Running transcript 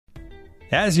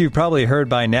As you've probably heard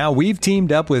by now, we've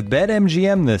teamed up with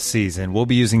BetMGM this season. We'll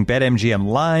be using BetMGM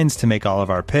lines to make all of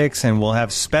our picks, and we'll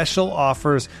have special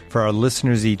offers for our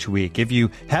listeners each week. If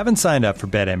you haven't signed up for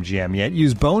BetMGM yet,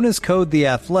 use bonus code The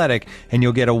Athletic, and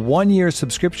you'll get a 1-year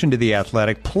subscription to The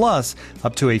Athletic, plus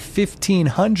up to a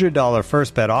 $1,500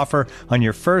 first bet offer on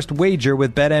your first wager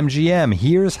with BetMGM.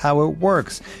 Here's how it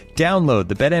works. Download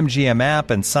the BetMGM app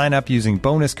and sign up using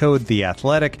bonus code The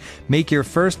Athletic. Make your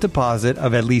first deposit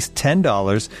of at least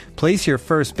 $10. Place your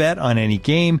first bet on any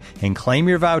game and claim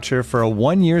your voucher for a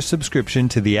 1-year subscription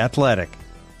to The Athletic.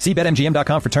 See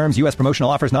BetMGM.com for terms. U.S. promotional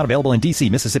offers not available in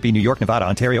D.C., Mississippi, New York, Nevada,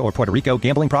 Ontario, or Puerto Rico.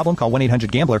 Gambling problem? Call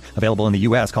 1-800-GAMBLER. Available in the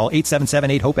U.S. Call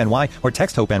 877-8-HOPE-NY or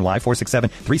text HOPE-NY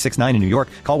 467-369 in New York.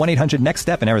 Call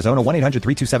 1-800-NEXT-STEP in Arizona.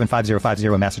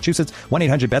 1-800-327-5050 in Massachusetts.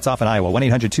 1-800-BETS-OFF in Iowa.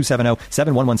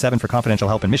 1-800-270-7117 for confidential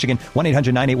help in Michigan.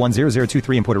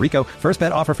 1-800-981-0023 in Puerto Rico. First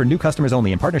bet offer for new customers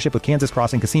only in partnership with Kansas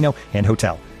Crossing Casino and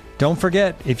Hotel. Don't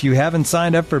forget, if you haven't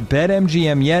signed up for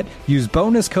BetMGM yet, use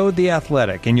bonus code The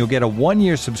Athletic, and you'll get a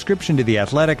 1-year subscription to The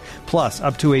Athletic, plus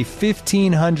up to a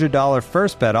 $1,500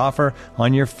 first bet offer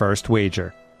on your first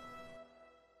wager.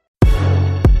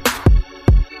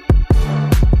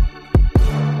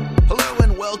 Hello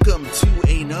and welcome to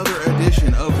another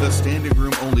edition of the Standig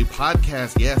Room Only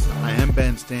podcast. Yes, I am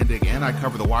Ben Standig, and I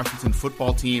cover the Washington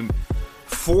football team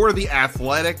for The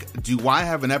Athletic. Do I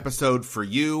have an episode for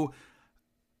you?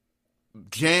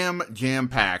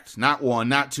 Jam-packed. Not one,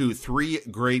 not two, three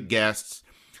great guests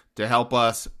to help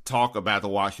us talk about the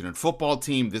Washington football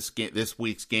team, this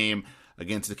week's game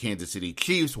against the Kansas City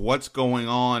Chiefs, what's going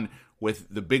on with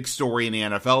the big story in the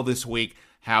NFL this week,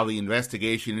 how the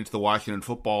investigation into the Washington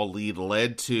football league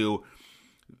led to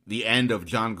the end of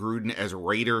Jon Gruden as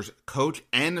Raiders coach,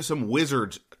 and some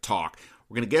Wizards talk.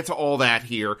 We're going to get to all that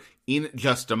here in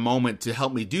just a moment. To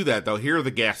help me do that, though, here are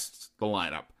the guests, the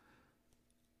lineup.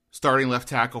 Starting left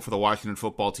tackle for the Washington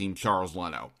football team, Charles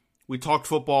Leno. We talked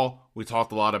football. We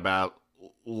talked a lot about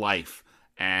life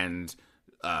and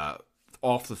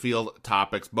off-the-field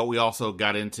topics, but we also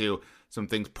got into some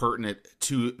things pertinent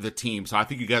to the team. So I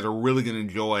think you guys are really going to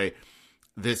enjoy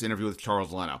this interview with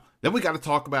Charles Leno. Then we got to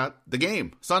talk about the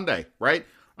game, Sunday, right?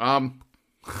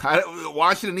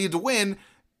 Washington needs to win.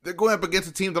 They're going up against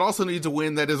a team that also needs to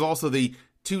win, that is also the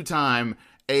two-time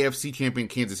AFC champion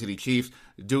Kansas City Chiefs.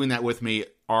 Doing that with me,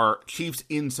 our Chiefs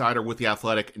insider with The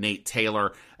Athletic, Nate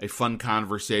Taylor. A fun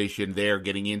conversation there,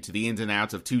 getting into the ins and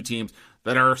outs of two teams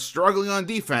that are struggling on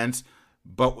defense.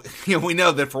 But we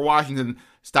know that for Washington,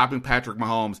 stopping Patrick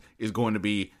Mahomes is going to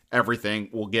be everything.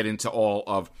 We'll get into all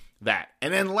of that.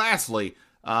 And then lastly,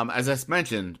 as I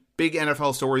mentioned, big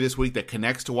NFL story this week that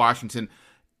connects to Washington.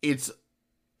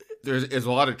 There's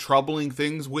a lot of troubling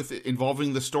things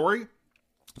involving the story.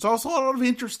 There's also a lot of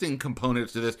interesting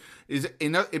components to this,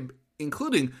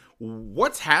 including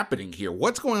what's happening here.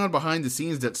 What's going on behind the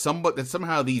scenes that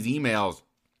somehow these emails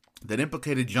that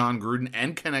implicated Jon Gruden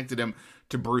and connected him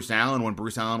to Bruce Allen when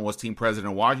Bruce Allen was team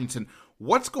president of Washington.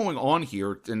 What's going on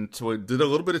here? And so I did a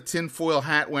little bit of tinfoil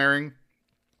hat wearing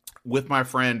with my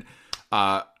friend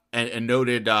and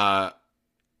noted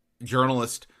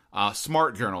journalist,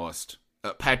 smart journalist,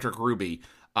 Patrick Hruby.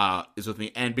 Is with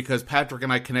me, and because Patrick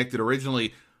and I connected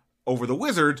originally over the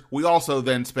Wizards, we also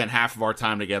then spent half of our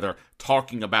time together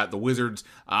talking about the Wizards,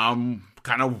 kind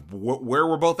of where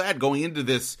we're both at going into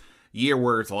this year,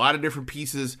 where it's a lot of different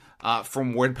pieces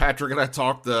from when Patrick and I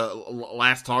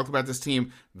last talked about this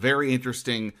team. Very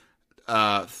interesting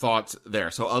thoughts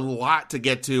there. So a lot to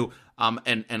get to,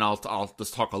 and I'll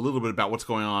just talk a little bit about what's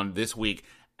going on this week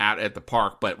out at the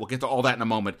park, but we'll get to all that in a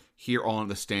moment here on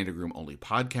the Standig Room Only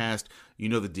podcast. You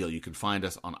know the deal. You can find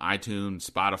us on iTunes,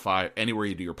 Spotify, anywhere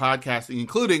you do your podcasting,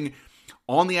 including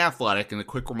on The Athletic. And a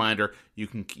quick reminder, you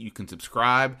can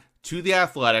subscribe to The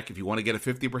Athletic. If you want to get a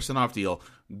 50% off deal,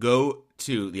 go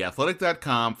to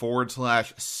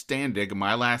theathletic.com/Standig,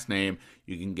 my last name.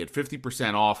 You can get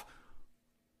 50% off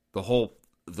the whole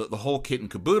kit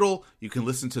and caboodle. You can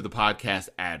listen to the podcast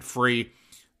ad-free.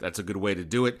 That's a good way to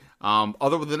do it.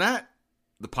 Other than that,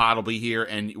 the pod will be here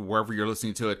and wherever you're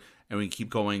listening to it, and we can keep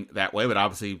going that way. But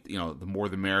obviously, the more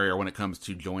the merrier when it comes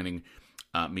to joining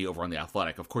me over on The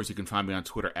Athletic. Of course, you can find me on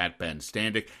Twitter at Ben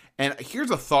Standig. And here's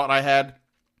a thought I had.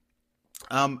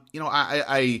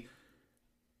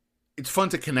 It's fun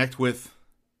to connect with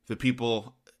the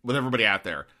people, with everybody out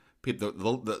there,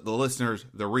 the listeners,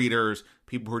 the readers,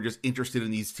 people who are just interested in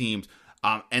these teams.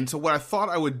 And so what I thought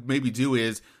I would maybe do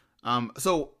is,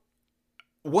 so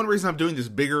one reason I'm doing this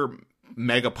bigger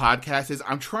mega podcast is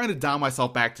I'm trying to dial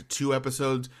myself back to 2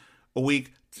 episodes a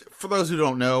week. For those who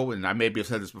don't know, and I maybe have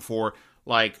said this before,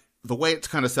 like the way it's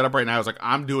kind of set up right now is like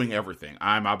I'm doing everything.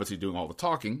 I'm obviously doing all the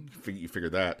talking. You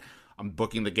figured that. I'm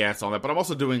booking the guests, all that, but I'm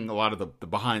also doing a lot of the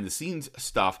behind the scenes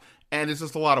stuff, and it's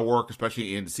just a lot of work,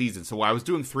 especially in the season. So while I was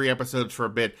doing 3 episodes for a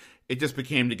bit, it just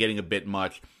became to getting a bit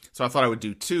much. So I thought I would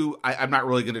do 2. I'm not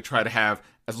really going to try to have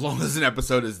as long as an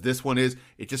episode as this one is.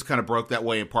 It just kind of broke that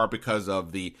way in part because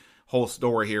of the whole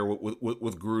story here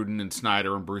with Gruden and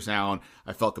Snyder and Bruce Allen.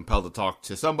 I felt compelled to talk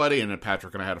to somebody, and then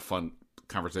Patrick and I had a fun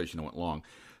conversation that went long.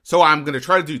 So I'm going to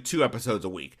try to do 2 episodes a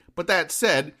week. But that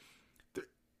said,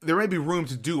 there may be room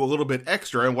to do a little bit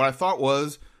extra, and what I thought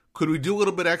was, could we do a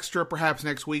little bit extra perhaps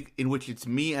next week in which it's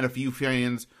me and a few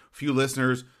fans, a few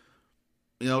listeners,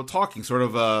 talking sort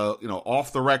of,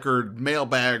 off the record,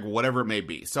 mailbag, whatever it may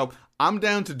be. So I'm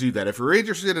down to do that. If you're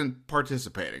interested in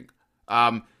participating,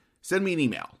 send me an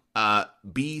email,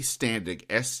 bstandig,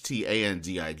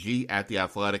 STANDIG,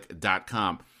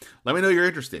 @theathletic.com. Let me know you're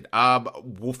interested.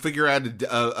 We'll figure out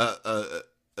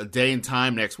a day and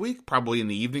time next week, probably in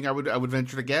the evening, I would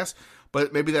venture to guess.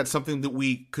 But maybe that's something that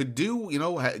we could do,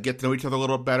 get to know each other a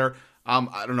little better.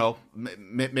 I don't know,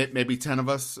 maybe 10 of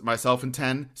us, myself and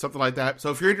 10, something like that.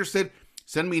 So if you're interested,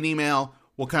 send me an email.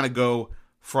 We'll kind of go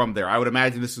from there. I would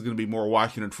imagine this is going to be more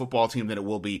Washington football team than it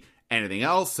will be anything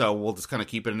else. So we'll just kind of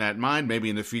keep it in that in mind. Maybe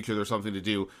in the future there's something to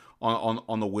do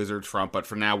on the Wizards front. But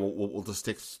for now, we'll just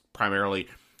stick primarily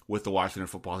with the Washington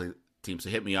football team. So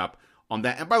hit me up on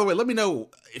that. And by the way, let me know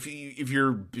if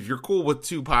you're cool with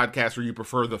 2 podcasts or you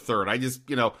prefer the third. I just,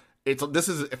 this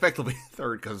is effectively a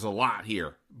third because there's a lot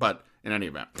here, but in any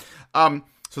event.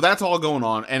 So that's all going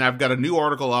on. And I've got a new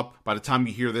article up by the time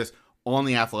you hear this on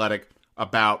The Athletic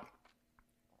about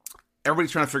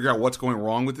everybody's trying to figure out what's going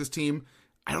wrong with this team.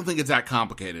 I don't think it's that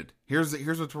complicated. Here's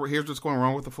what's going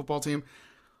wrong with the football team.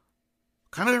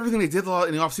 Kind of everything they did in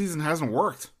the offseason hasn't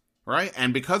worked, right?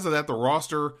 And because of that, the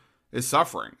roster is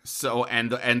suffering. So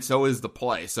and so is the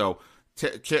play. So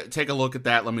take a look at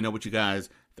that. Let me know what you guys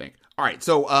think. All right.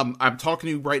 So I'm talking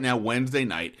to you right now Wednesday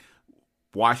night.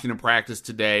 Washington practice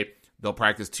today. They'll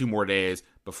practice 2 more days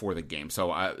before the game.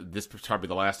 So this is probably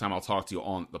the last time I'll talk to you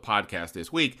on the podcast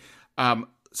this week.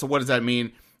 So what does that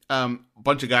mean? A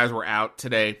bunch of guys were out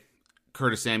today.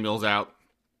 Curtis Samuel's out.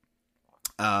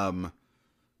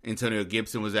 Antonio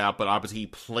Gibson was out, but obviously he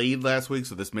played last week,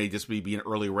 so this may just be an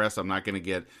early rest. I'm not going to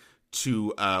get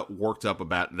too worked up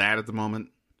about that at the moment.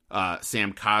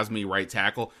 Sam Cosmi, right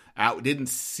tackle, out. Didn't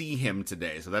see him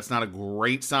today, so that's not a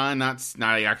great sign. Not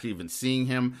actually even seeing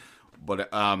him, but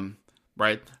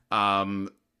right.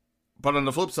 But on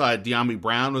the flip side, De'Ami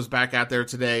Brown was back out there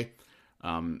today.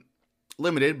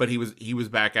 Limited, but he was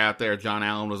back out there. John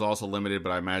Allen was also limited,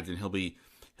 but I imagine he'll be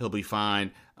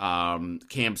fine.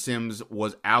 Cam Sims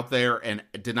was out there and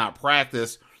did not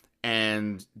practice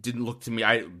and didn't look to me.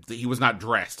 He was not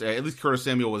dressed. At least Curtis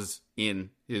Samuel was in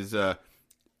his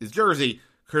jersey.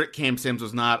 Cam Sims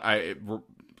was not. There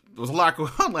was a lot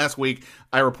going on last week.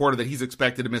 I reported that he's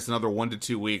expected to miss another 1 to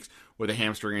 2 weeks with a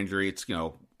hamstring injury. It's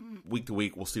week to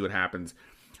week. We'll see what happens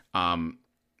on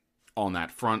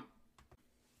that front.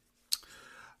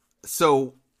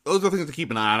 So those are things to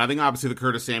keep an eye on. I think obviously the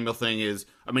Curtis Samuel thing is,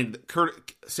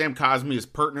 Sam Cosmi is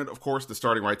pertinent, of course, the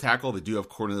starting right tackle. They do have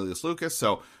Cornelius Lucas,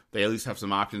 so they at least have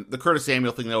some options. The Curtis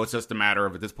Samuel thing, though, it's just a matter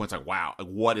of at this point, it's like, wow,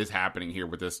 what is happening here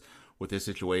with this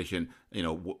situation?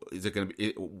 Is it going to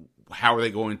be? How are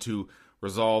they going to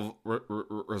resolve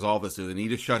this? Do they need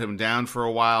to shut him down for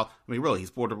a while? Really, he's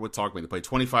bored with talking. They played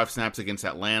 25 snaps against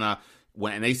Atlanta,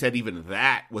 and they said even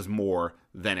that was more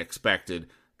than expected.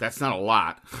 That's not a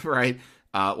lot, right?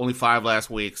 Only 5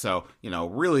 last week, so,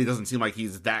 really doesn't seem like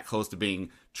he's that close to being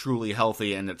truly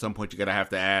healthy, and at some point you're going to have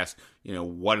to ask,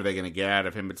 what are they going to get out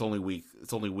of him? It's only week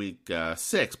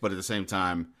 6, but at the same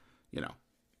time,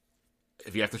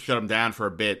 if you have to shut him down for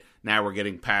a bit, now we're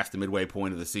getting past the midway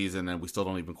point of the season, and we still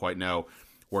don't even quite know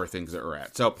where things are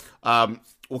at. So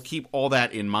we'll keep all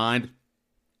that in mind.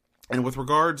 And with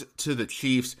regards to the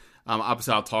Chiefs,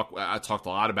 obviously I talked a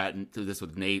lot about this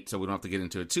with Nate, so we don't have to get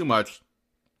into it too much.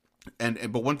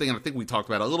 But one thing I think we talked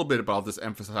about a little bit, but I'll just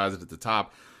emphasize it at the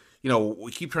top.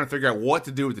 We keep trying to figure out what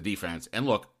to do with the defense. And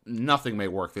look, nothing may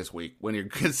work this week when you're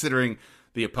considering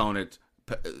the opponent,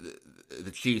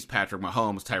 the Chiefs, Patrick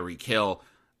Mahomes, Tyreek Hill,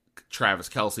 Travis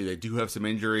Kelce. They do have some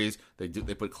injuries. They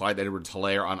put Clyde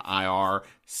Edwards-Helaire on IR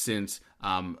since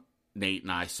Nate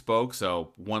and I spoke.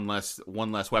 So one less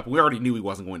weapon. We already knew he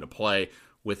wasn't going to play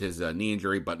with his knee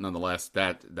injury, but nonetheless,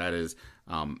 that is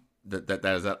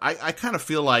that. I kind of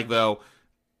feel like, though,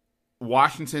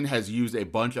 Washington has used a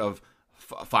bunch of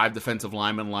 5 defensive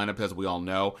lineman lineups, as we all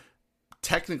know.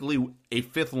 Technically, a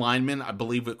 5th lineman, I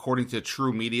believe, according to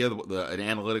True Media, an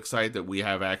analytics site that we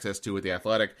have access to at The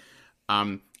Athletic,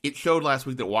 it showed last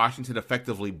week that Washington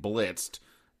effectively blitzed,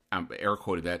 air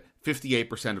quoted that,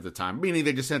 58% of the time, meaning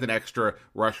they just sent an extra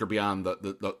rusher beyond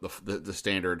the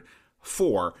standard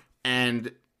 4.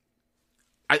 And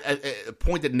a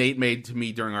point that Nate made to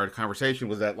me during our conversation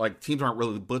was that, like, teams aren't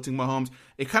really blitzing Mahomes.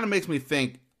 It kind of makes me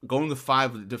think going with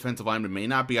 5 defensive linemen may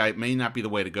not be the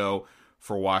way to go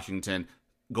for Washington.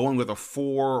 Going with a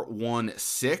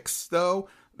 4-1-6 though,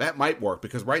 that might work,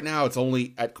 because right now it's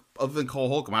only other than Cole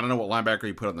Holcomb, I don't know what linebacker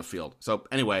you put on the field. So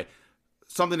anyway,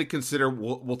 something to consider.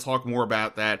 We'll talk more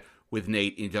about that with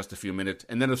Nate in just a few minutes.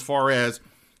 And then as far as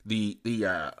the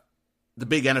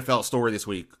big NFL story this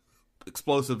week,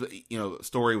 explosive,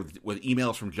 story with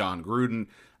emails from Jon Gruden,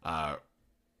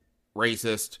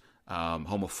 racist,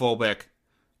 homophobic,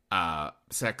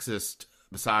 sexist,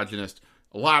 misogynist,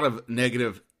 a lot of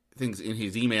negative things in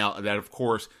his email that, of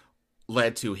course,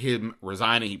 led to him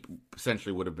resigning. He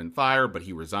essentially would have been fired, but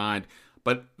he resigned.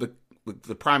 But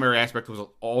the primary aspect was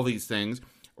all these things,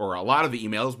 or a lot of the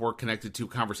emails, were connected to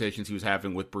conversations he was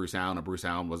having with Bruce Allen, and Bruce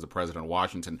Allen was the president of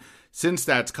Washington. Since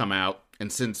that's come out, and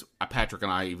since Patrick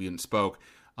and I even spoke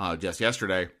just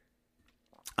yesterday,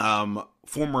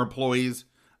 former employees,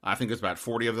 I think there's about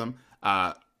 40 of them,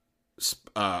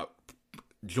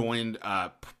 joined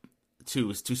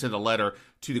to send a letter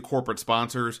to the corporate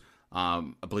sponsors, I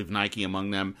believe Nike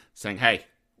among them, saying, hey,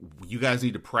 you guys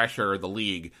need to pressure the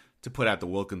league to put out the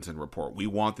Wilkinson report. We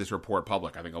want this report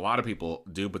public. I think a lot of people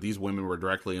do, but these women were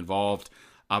directly involved,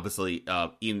 obviously,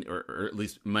 or at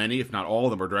least many, if not all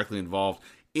of them, are directly involved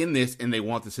in this, and they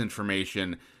want this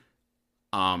information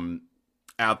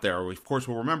out there. Of course,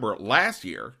 we'll remember last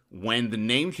year when the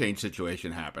name change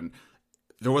situation happened,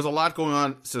 there was a lot going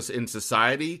on in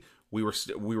society. We were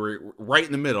right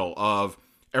in the middle of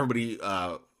everybody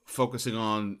focusing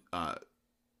on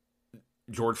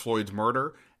George Floyd's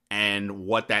murder and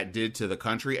what that did to the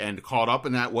country, and caught up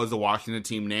in that was the Washington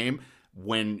team name.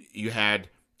 When you had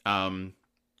when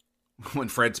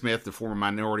Fred Smith, the former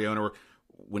minority owner,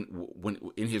 when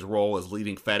in his role as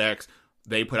leading FedEx,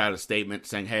 they put out a statement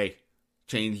saying, hey,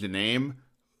 change the name.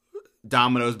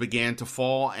 Dominoes began to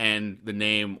fall and the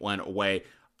name went away.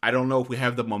 I don't know if we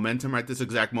have the momentum at this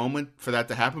exact moment for that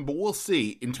to happen, but we'll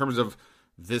see in terms of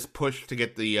this push to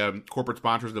get the corporate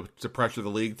sponsors to pressure the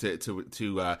league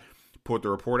to put the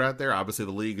report out there. Obviously,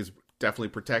 the league is definitely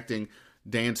protecting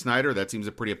Dan Snyder. That seems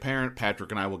pretty apparent.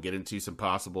 Patrick and I will get into some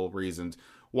possible reasons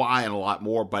why and a lot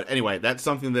more. But anyway, that's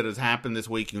something that has happened this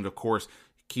week. And of course,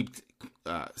 keep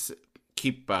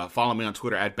following me on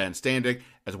Twitter at Ben Standig,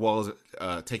 as well as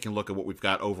taking a look at what we've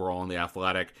got overall in the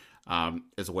Athletic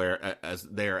as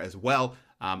well.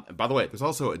 And by the way, there's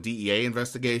also a DEA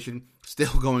investigation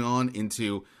still going on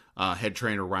into head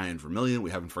trainer Ryan Vermillion. We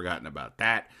haven't forgotten about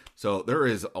that. So there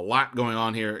is a lot going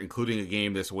on here, including a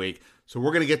game this week. So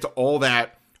we're going to get to all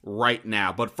that right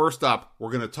now. But first up, we're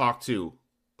going to talk to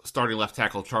starting left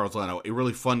tackle Charles Leno. A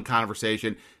really fun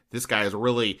conversation. This guy has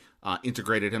really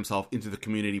integrated himself into the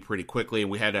community pretty quickly, and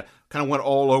we had to kind of went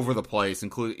all over the place.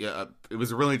 Including, it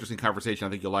was a really interesting conversation. I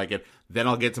think you'll like it. Then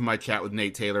I'll get to my chat with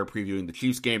Nate Taylor previewing the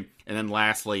Chiefs game, and then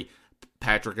lastly,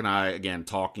 Patrick and I again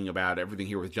talking about everything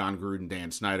here with Jon Gruden, Dan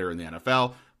Snyder, and the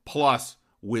NFL, plus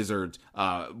Wizards.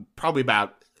 Probably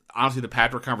about, honestly, the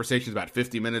Patrick conversation is about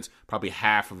 50 minutes. Probably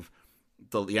half of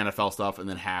the NFL stuff, and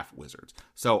then half Wizards.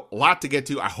 So a lot to get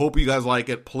to. I hope you guys like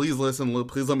it. Please listen.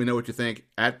 Please let me know what you think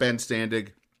at Ben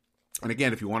Standig. And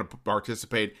again, if you want to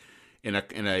participate in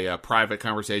a private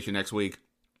conversation next week,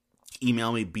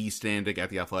 email me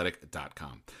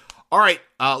bstandig@theathletic.com. All right,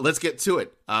 let's get to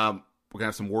it. We're going to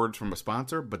have some words from a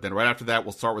sponsor, but then right after that,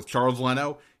 we'll start with Charles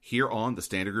Leno here on the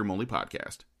Standig Room Only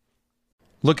podcast.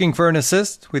 Looking for an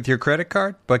assist with your credit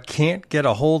card, but can't get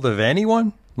a hold of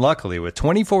anyone? Luckily, with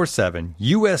 24/7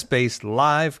 U.S.-based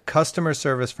live customer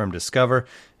service from Discover,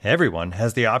 everyone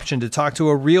has the option to talk to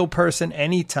a real person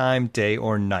anytime, day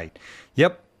or night.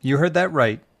 Yep, you heard that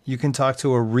right. You can talk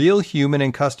to a real human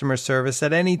in customer service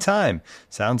at any time.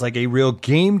 Sounds like a real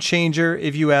game changer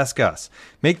if you ask us.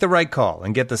 Make the right call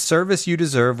and get the service you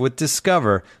deserve with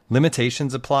Discover.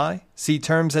 Limitations apply. See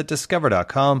terms at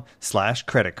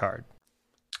discover.com/creditcard.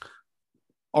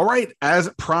 All right, as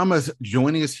promised,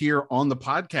 joining us here on the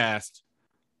podcast,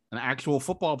 an actual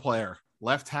football player,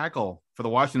 left tackle for the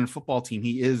Washington football team.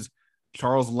 He is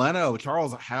Charles Leno.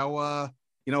 Charles, how, I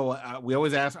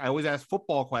always ask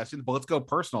football questions, but let's go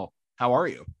personal. How are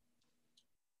you?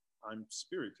 I'm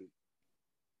spirited.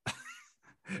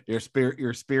 You're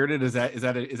spirited. Is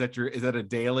that a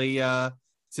daily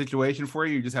situation for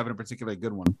you? You're just having a particularly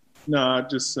good one? No,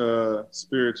 just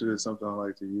spirited is something I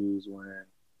like to use when,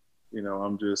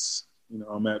 I'm just,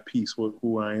 I'm at peace with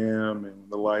who I am and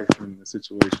the life and the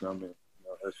situation I'm in.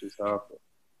 That's just how I feel.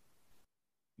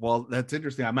 Well, that's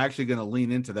interesting. I'm actually going to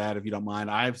lean into that if you don't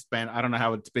mind. I don't know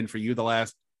how it's been for you the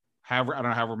last, I don't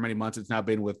know however many months it's now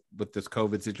been with this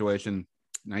COVID situation,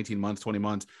 19 months, 20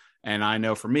 months. And I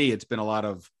know for me, it's been a lot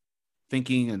of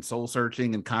thinking and soul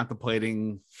searching and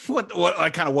contemplating what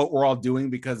we're all doing,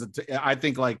 because I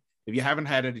think like if you haven't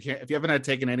had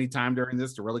taken any time during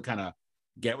this to really kind of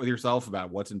get with yourself about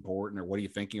what's important or what are you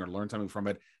thinking or learn something from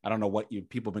it, I don't know what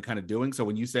people have been kind of doing. So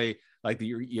when you say like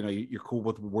you're cool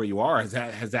with where you are, has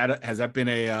that been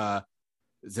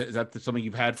is that something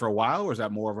you've had for a while, or is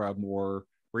that more of a more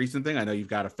recent thing? I know you've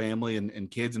got a family and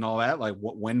kids and all that. Like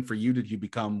when for you did you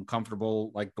become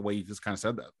comfortable like the way you just kind of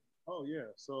said that? Oh yeah.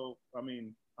 So I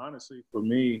mean, honestly, for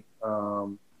me,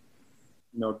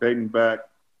 dating back,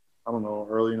 I don't know,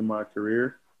 early in my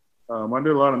career, I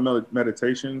did a lot of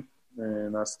meditation,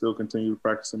 and I still continue to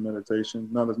practice in meditation.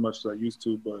 Not as much as I used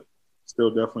to, but still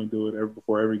definitely do it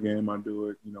before every game. I do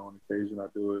it, on occasion I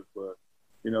do it, but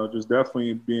just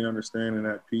definitely being understanding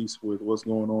at peace with what's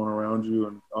going on around you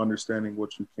and understanding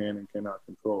what you can and cannot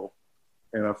control.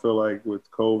 And I feel like with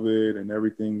COVID and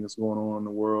everything that's going on in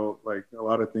the world, like a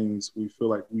lot of things we feel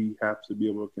like we have to be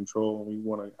able to control, and we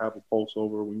want to have a pulse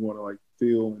over. We want to like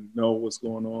feel and know what's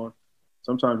going on.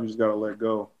 Sometimes you just got to let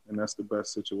go, and that's the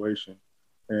best situation.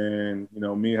 And,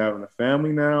 me having a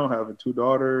family now, having 2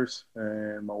 daughters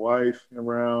and my wife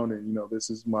around, and, this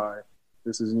is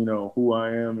who I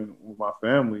am and with my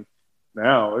family.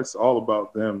 Now it's all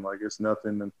about them. Like it's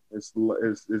nothing.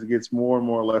 It gets more and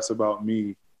more less about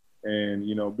me. And,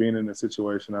 being in the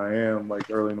situation I am, like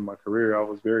early in my career, I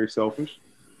was very selfish.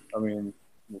 I mean,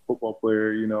 I'm a football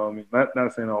player,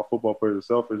 not saying all football players are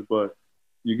selfish, but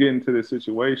you get into this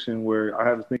situation where I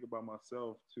have to think about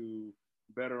myself to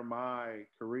better my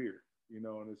career,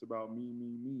 and it's about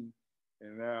me.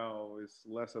 And now it's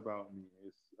less about me.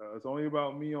 It's only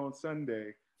about me on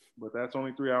Sunday, but that's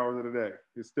only 3 hours of the day.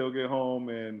 You still get home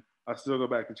and I still go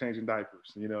back to changing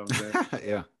diapers. You know what I'm saying?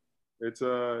 Yeah. It's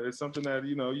something that,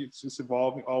 it's just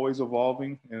evolving, always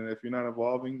evolving. And if you're not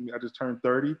evolving, I just turned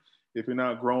 30. If you're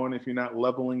not growing, if you're not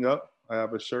leveling up, I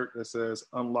have a shirt that says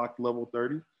unlocked level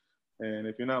 30. And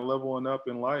if you're not leveling up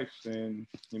in life, then,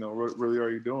 what really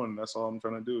are you doing? That's all I'm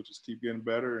trying to do. Just keep getting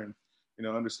better. And,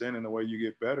 understanding the way you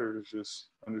get better is just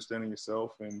understanding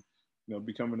yourself and,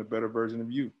 becoming a better version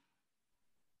of you.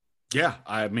 Yeah.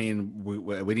 I mean,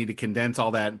 we need to condense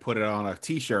all that and put it on a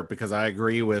t-shirt, because I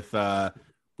agree with a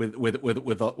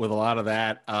lot of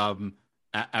that.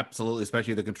 Absolutely.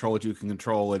 Especially the control that you can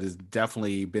control. It has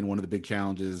definitely been one of the big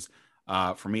challenges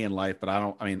for me in life. But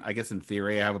I guess in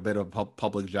theory, I have a bit of a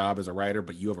public job as a writer,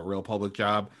 but you have a real public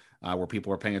job where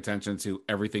people are paying attention to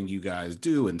everything you guys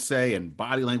do and say, and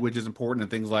body language is important and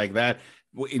things like that.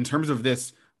 In terms of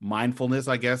this mindfulness,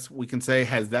 I guess we can say,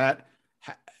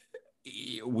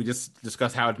 we just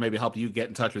discussed how it maybe helped you get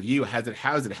in touch with you. How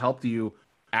has it helped you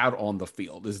out on the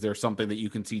field? Is there something that you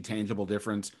can see tangible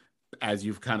difference as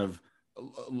you've kind of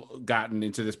gotten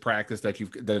into this practice that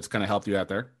it's kind of helped you out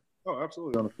there? Oh,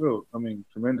 absolutely. On the field, I mean,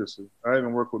 tremendously. I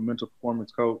even work with mental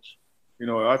performance coach.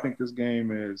 I think this game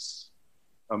is,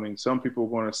 some people are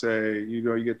going to say,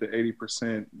 you get the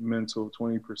 80% mental,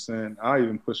 20%. I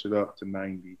even push it up to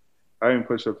 90. I even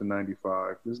push up to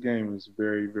 95. This game is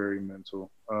very, very mental.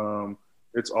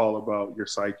 It's all about your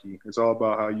psyche. It's all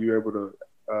about how you're able to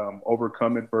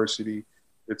overcome adversity.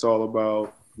 It's all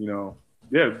about,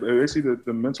 basically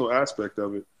the mental aspect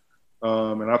of it.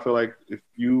 And I feel like if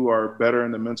you are better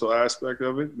in the mental aspect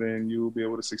of it, then you will be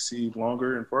able to succeed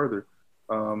longer and further.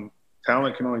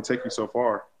 Talent can only take you so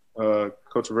far.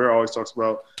 Coach Rivera always talks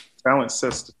about talent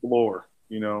sets the floor,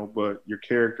 but your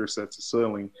character sets the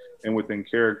ceiling. And within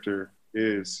character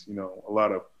is, a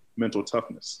lot of mental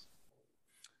toughness.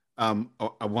 I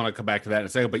want to come back to that in a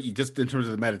second, but just in terms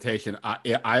of the meditation,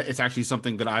 it's actually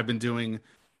something that I've been doing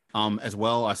as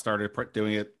well. I started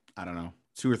doing it, I don't know,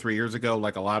 2 or 3 years ago.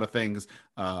 Like a lot of things,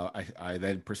 I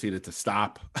then proceeded to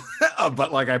stop,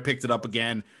 but like I picked it up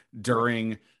again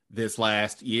during this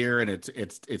last year, and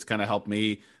it's kind of helped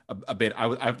me a bit.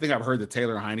 I think I've heard that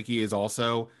Taylor Heineke is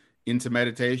also into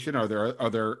meditation. Are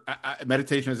there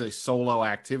meditation is a solo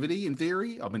activity in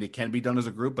theory? I mean, it can be done as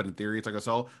a group, but in theory, it's like a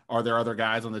solo. Are there other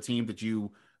guys on the team that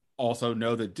you also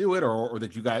know that do it, or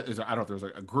that you guys? I don't know if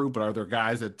there's a group, but are there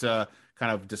guys that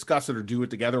kind of discuss it or do it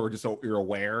together, or just so you're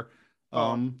aware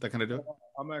that kind of do it?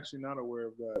 I'm actually not aware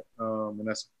of that, and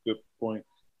that's a good point.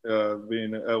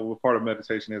 Being part of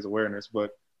meditation is awareness,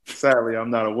 but sadly,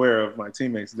 I'm not aware of my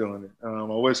teammates doing it. I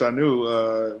wish I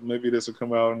knew. Maybe this will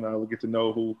come out and I will get to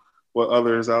know what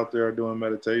others out there are doing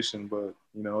meditation. But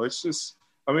it's just,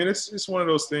 it's one of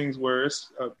those things where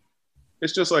it's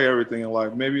it's just like everything in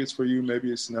life. Maybe it's for you,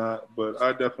 maybe it's not, but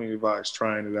I definitely advise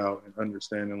trying it out and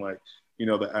understanding like,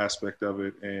 the aspect of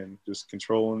it and just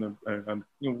controlling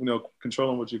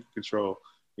controlling what you can control,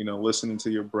 listening to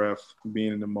your breath,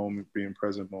 being in the moment, being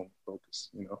present, moment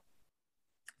focused.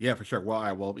 Yeah, for sure. Well,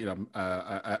 I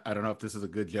don't know if this is a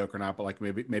good joke or not, but like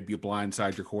maybe you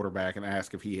blindside your quarterback and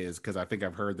ask if he is, because I think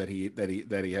I've heard that he has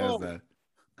the.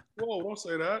 Whoa! Don't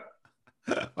say that.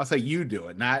 I'll say you do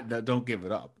it, don't give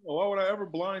it up. Well, why would I ever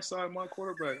blindside my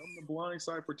quarterback? I'm the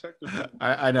blindside protector.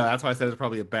 I know, that's why I said it's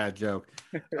probably a bad joke.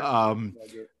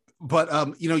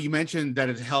 But you mentioned that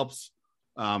it helps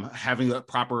having a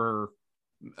proper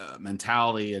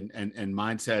mentality and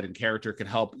mindset and character can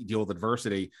help deal with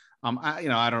adversity. I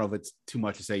don't know if it's too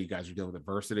much to say you guys are dealing with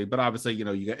adversity, but obviously, you're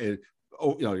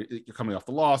coming off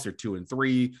the loss, you're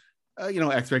 2-3.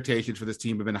 Expectations for this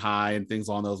team have been high and things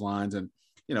along those lines. And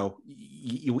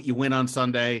you win on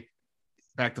Sunday,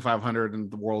 back to 500, and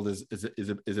the world is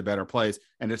a better place.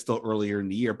 And it's still earlier in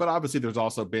the year, but obviously there's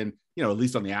also been, at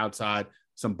least on the outside,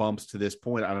 some bumps to this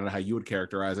point. I don't know how you would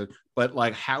characterize it, but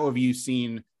like, how have you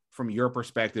seen from your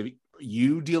perspective,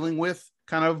 you dealing with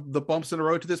kind of the bumps in the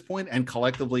road to this point, and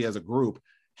collectively as a group,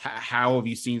 how have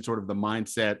you seen sort of the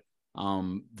mindset,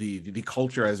 the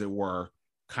culture, as it were,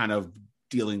 kind of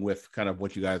dealing with kind of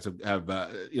what you guys have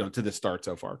to this start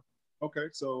so far? Okay,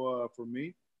 so for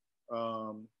me,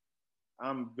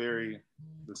 I'm very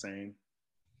the same.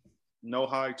 No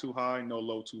high too high, no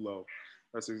low too low.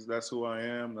 That's who I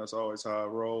am. That's always how I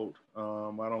rolled.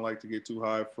 I don't like to get too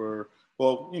high for,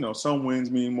 some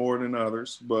wins mean more than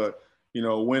others, but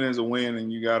win is a win,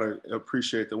 and you got to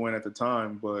appreciate the win at the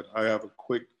time. But I have a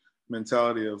quick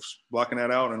mentality of blocking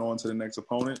that out and on to the next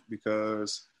opponent,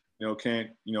 because can't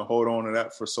hold on to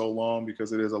that for so long,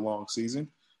 because it is a long season.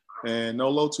 And no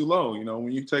low too low.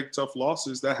 When you take tough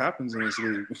losses, that happens in this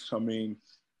league. I mean,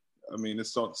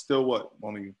 it's still what,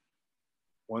 only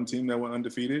one team that went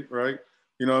undefeated, right?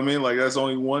 You know what I mean? Like, that's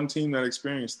only one team that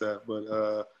experienced that.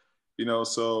 But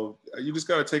so you just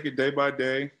got to take it day by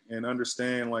day and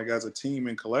understand, like, as a team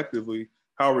and collectively,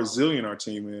 how resilient our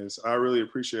team is. I really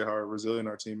appreciate how resilient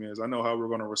our team is. I know how we're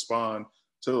going to respond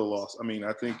to the loss. I mean,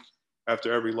 I think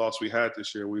after every loss we had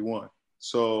this year, we won.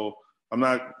 So I'm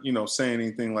not, saying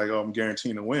anything like, I'm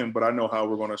guaranteeing to win, but I know how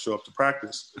we're going to show up to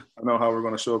practice. I know how we're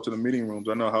going to show up to the meeting rooms.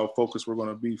 I know how focused we're going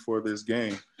to be for this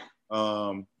game.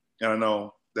 And I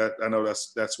know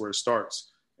that's where it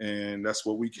starts, and that's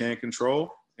what we can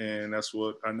control. And that's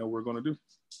what I know we're going to do.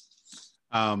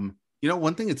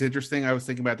 One thing that's interesting, I was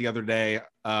thinking about the other day,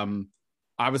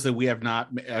 obviously we have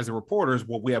not, as a reporters,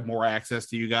 we have more access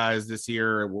to you guys this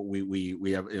year.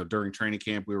 We have, during training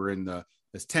camp, we were in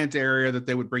this tent area that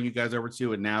they would bring you guys over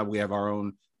to. And now we have our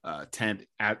own tent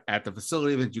at the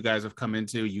facility that you guys have come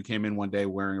into. You came in one day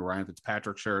wearing a Ryan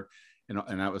Fitzpatrick shirt,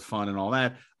 and that was fun and all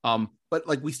that. But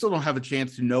like, we still don't have a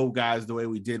chance to know guys the way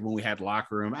we did when we had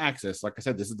locker room access. Like I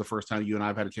said, this is the first time you and I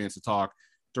have had a chance to talk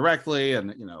directly,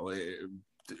 and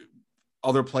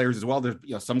other players as well.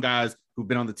 There's some guys who've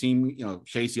been on the team.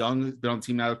 Chase Young has been on the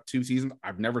team now 2 seasons.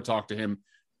 I've never talked to him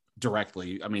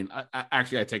directly. I mean, I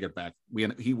take it back. We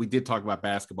did talk about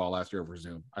basketball last year over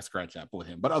Zoom. I scratched that with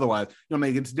him, but otherwise,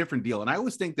 it's a different deal. And I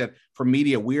always think that for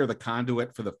media, we are the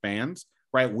conduit for the fans,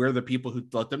 right? We're the people who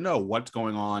let them know what's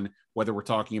going on, whether we're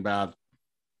talking about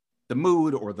the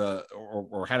mood or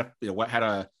how to how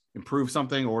to improve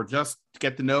something, or just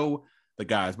get to know the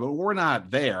guys. But we're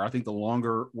not there. I think the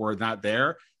longer we're not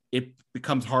there, it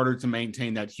becomes harder to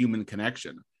maintain that human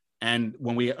connection. And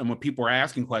when people are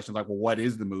asking questions like, well, what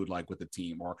is the mood like with the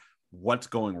team, or what's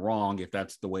going wrong, if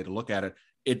that's the way to look at it,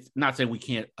 it's not saying we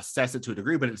can't assess it to a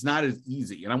degree, but it's not as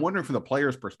easy. And I'm wondering, from the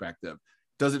player's perspective,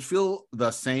 does it feel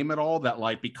the same at all, that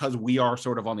like, because we are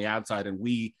sort of on the outside and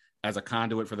we as a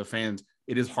conduit for the fans,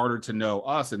 it is harder to know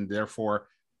us, and therefore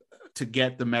to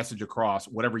get the message across,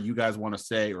 whatever you guys want to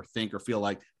say or think or feel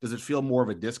like, does it feel more of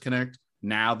a disconnect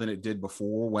now than it did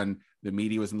before, when the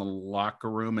media was in the locker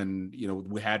room and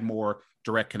we had more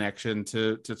direct connection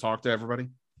to talk to everybody?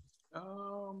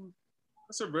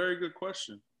 That's a very good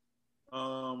question.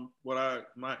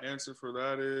 My answer for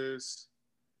that is,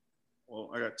 well,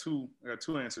 I got two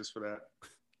answers for that.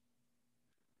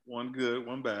 One good,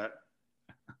 one bad.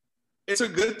 It's a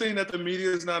good thing that the media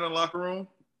is not in the locker room,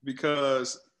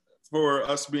 because for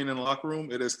us being in the locker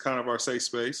room, it is kind of our safe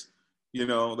space.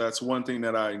 That's one thing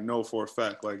that I know for a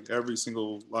fact. Like, every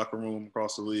single locker room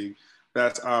across the league,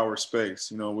 that's our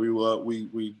space. We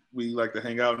like to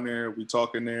hang out in there. We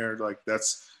talk in there. Like,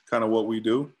 that's kind of what we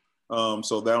do.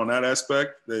 So that, on that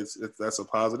aspect, that's a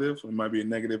positive. It might be a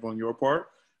negative on your part.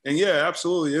 And yeah,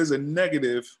 absolutely is a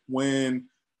negative when,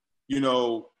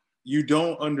 you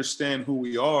don't understand who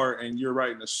we are, and you're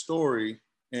writing a story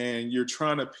and you're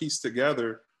trying to piece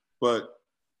together, but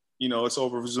it's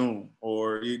over Zoom,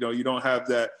 or you don't have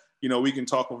that. We can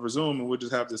talk over Zoom and we'll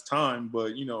just have this time,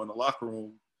 but in the locker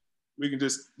room, you can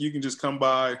just come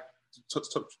by,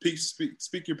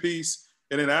 speak your piece,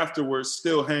 and then afterwards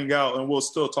still hang out, and we'll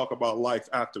still talk about life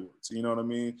afterwards. You know what I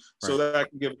mean? Right. So that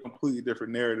can give a completely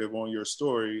different narrative on your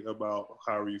story about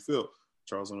however you feel.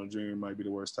 Charles Leno Jr. might be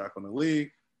the worst tackle in the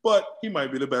league, but he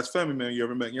might be the best family man you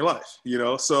ever met in your life.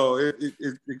 So it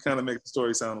kind of makes the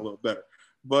story sound a little better.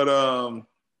 But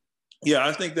yeah,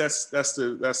 I think that's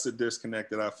the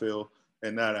disconnect that I feel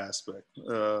in that aspect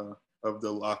of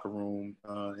the locker room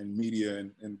and media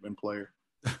and player.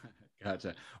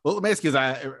 Gotcha. Well, let me ask you,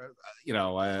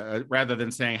 rather than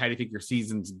saying how do you think your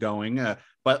season's going,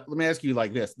 but let me ask you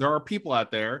like this: there are people out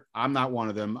there. I'm not one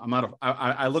of them.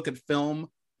 I look at film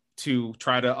to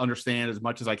try to understand as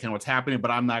much as I can what's happening, but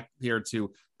I'm not here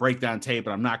to break down tape,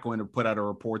 and I'm not going to put out a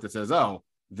report that says, "Oh,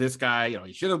 this guy,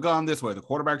 he should have gone this way. The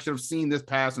quarterback should have seen this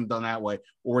pass and done that way."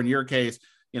 Or in your case,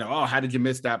 oh, how did you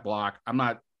miss that block?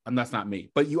 That's not me.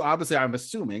 But you obviously, I'm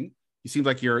assuming. You seem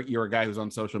like you're a guy who's on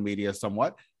social media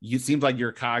somewhat. You seem like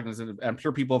you're cognizant. I'm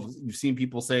sure you've seen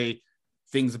people say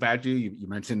things about you. You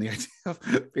mentioned the idea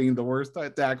of being the worst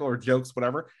tackle or jokes,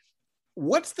 whatever.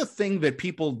 What's the thing that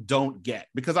people don't get?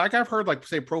 Because I've heard, like,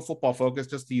 say, Pro Football Focus,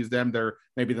 just to use them, they're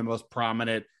maybe the most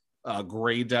prominent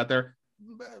grades out there.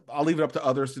 I'll leave it up to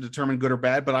others to determine good or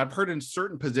bad, but I've heard in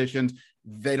certain positions,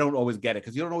 they don't always get it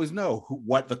because you don't always know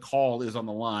what the call is on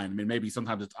the line. I mean, maybe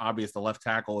sometimes it's obvious the left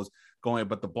tackle is going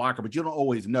but the blocker, but you don't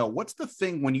always know. What's the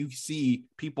thing when you see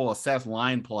people assess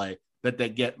line play that they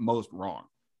get most wrong?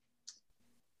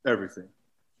 Everything.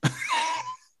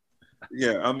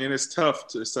 Yeah, I mean, it's tough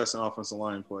to assess an offensive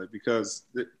line play because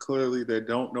clearly they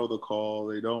don't know the call.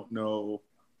 They don't know,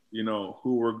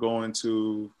 who we're going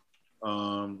to,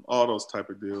 all those type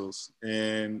of deals.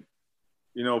 And,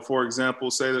 for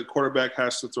example, say the quarterback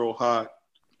has to throw hot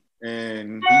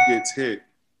and he gets hit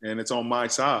and it's on my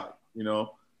side,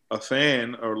 a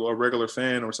fan or a regular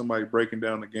fan or somebody breaking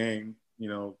down the game,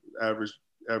 average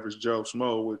Joe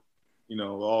Schmo with,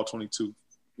 all 22,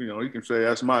 he can say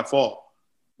that's my fault,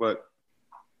 but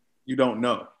you don't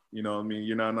know, I mean,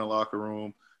 you're not in the locker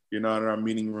room, you're not in our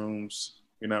meeting rooms,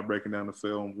 you're not breaking down the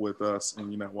film with us,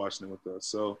 and you're not watching it with us.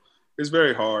 So it's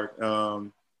very hard.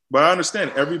 But I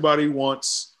understand everybody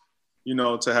wants,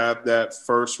 to have that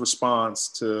first response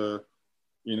to,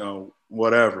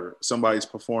 whatever, somebody's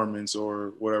performance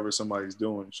or whatever somebody's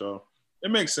doing. So it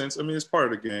makes sense. I mean, it's part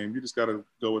of the game. You just got to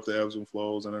go with the ebbs and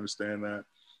flows and understand that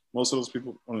most of those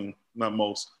people, not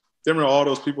most, all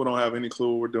those people don't have any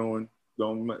clue what we're doing,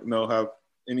 don't have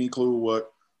any clue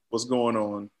what's going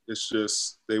on. It's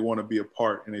just they want to be a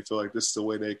part, and they feel like this is the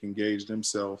way they can gauge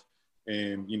themselves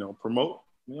and, promote,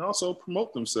 and also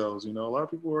promote themselves. A lot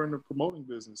of people are in the promoting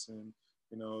business, and,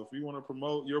 if you want to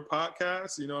promote your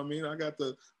podcast, I got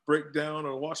the breakdown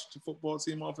of the Washington football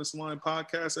team offensive line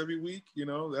podcast every week.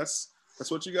 That's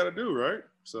what you got to do, right?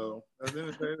 So at the end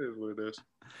of the day, it is what it is.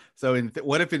 So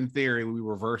what if in theory we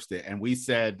reversed it and we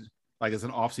said, like, as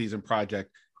an off-season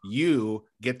project, you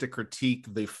get to critique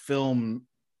the film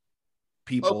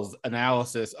people's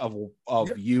analysis of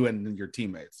you and your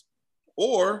teammates?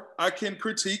 Or I can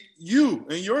critique you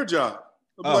and your job.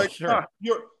 Sure.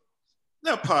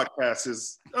 That podcast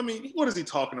is, I mean, what is he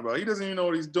talking about? He doesn't even know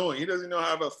what he's doing. He doesn't know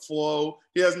how to flow.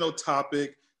 He has no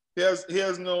topic. He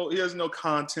has no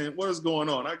content. What is going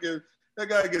on? That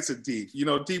guy gets a D,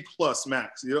 D plus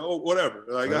max, whatever.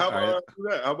 Like, how about I do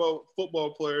that? How about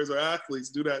football players or athletes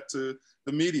do that to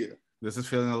the media? This is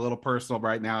feeling a little personal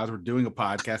right now as we're doing a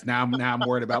podcast. Now I'm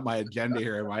worried about my agenda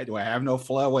here. Right? Do I have no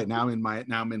flow? Wait, now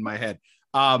I'm in my head.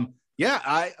 Yeah,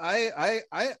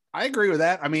 I agree with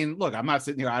that. I mean, look, I'm not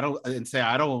sitting here. I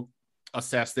don't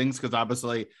assess things because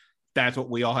obviously that's what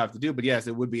we all have to do. But yes,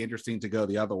 it would be interesting to go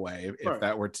the other way if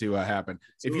that were to happen.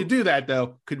 If you do that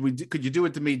though, could you do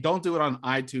it to me? Don't do it on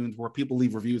iTunes where people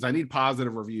leave reviews. I need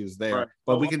positive reviews there,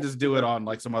 but we can just do it on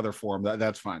like some other form.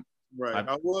 That's fine. Right.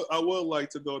 I would like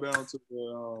to go down to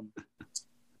the.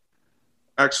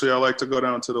 Actually, I like to go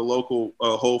down to the local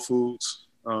Whole Foods.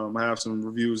 I have some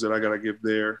reviews that I got to give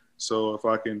there. So if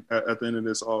I can, at the end of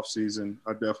this off season,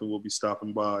 I definitely will be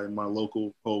stopping by in my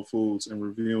local Whole Foods and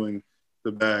reviewing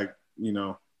the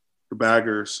the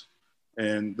baggers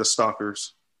and the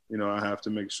stockers. I have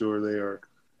to make sure they are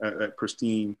at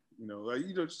pristine.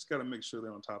 Just got to make sure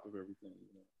they're on top of everything.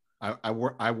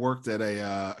 I worked at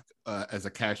as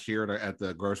a cashier at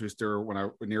the grocery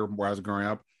store near where I was growing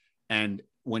up, and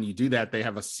when you do that, they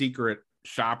have a secret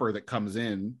shopper that comes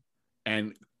in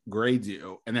and grades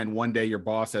you, and then one day your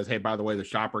boss says, "Hey, by the way, the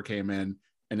shopper came in,"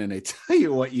 and then they tell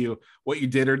you what you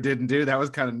did or didn't do. That was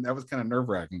kind of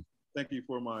nerve-wracking. Thank you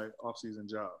for my off-season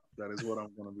job. That is what I'm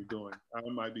going to be doing. I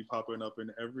might be popping up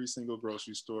in every single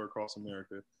grocery store across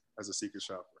America as a secret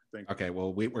shopper. Thank you. Okay,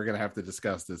 well, we're going to have to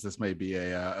discuss this. This may be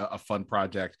a fun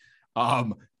project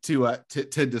to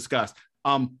discuss.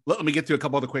 Let me get to a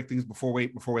couple other quick things before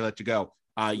we let you go.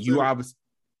 You're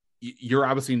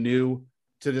obviously new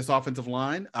to this offensive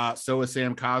line. So is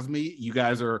Sam Cosmi. You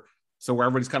guys are. So where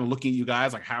everybody's kind of looking at you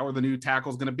guys, like, how are the new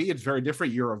tackles going to be? It's very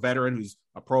different. You're a veteran who's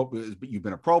you've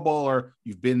been a Pro Bowler.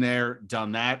 You've been there,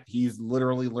 done that. He's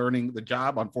literally learning the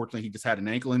job. Unfortunately, he just had an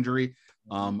ankle injury.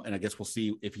 And I guess we'll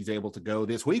see if he's able to go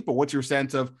this week. But what's your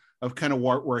sense of kind of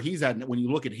where he's at? And when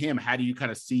you look at him, how do you kind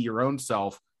of see your own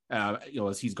self,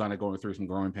 as he's going through some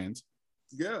growing pains?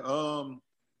 Yeah.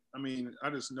 I mean, I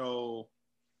just know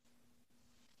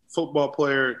football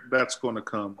player, that's going to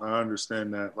come. I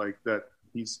understand that, like that.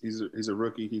 He's a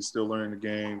rookie. He's still learning the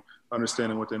game,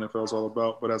 understanding what the NFL is all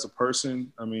about. But as a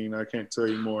person, I mean, I can't tell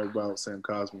you more about Sam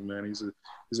Cosmi, man. He's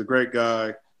a great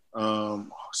guy,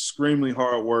 extremely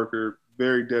hard worker,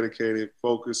 very dedicated,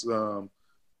 focused.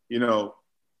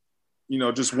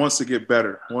 Just wants to get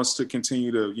better, wants to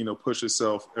continue to push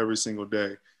himself every single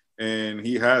day. And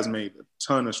he has made a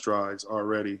ton of strides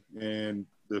already, and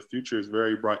the future is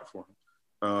very bright for him.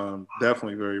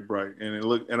 Definitely very bright. And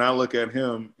I look at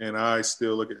him, and I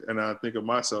still look at, and I think of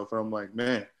myself, and I'm like,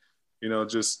 man,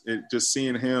 just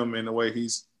seeing him and the way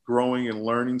he's growing and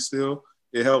learning still,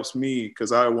 it helps me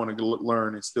because I want to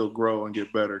learn and still grow and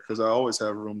get better because I always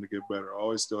have room to get better. I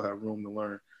always still have room to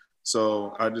learn.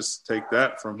 So I just take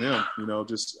that from him,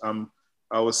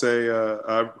 I would say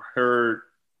I've heard,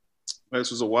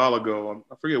 this was a while ago,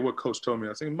 I forget what coach told me.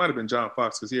 I think it might have been John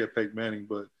Fox because he had Peyton Manning,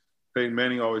 but Peyton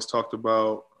Manning always talked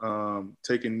about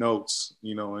taking notes,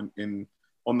 in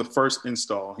on the first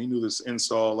install. He knew this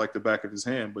install like the back of his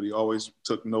hand, but he always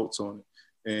took notes on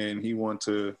it. And he wanted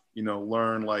to,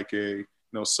 learn like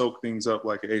soak things up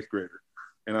like an 8th grader.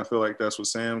 And I feel like that's what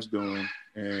Sam's doing.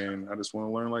 And I just want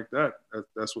to learn like that.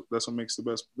 That's what makes the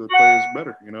players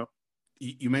better,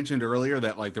 You mentioned earlier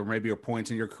that like there may be a point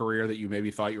in your career that you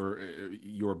maybe thought you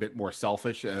were a bit more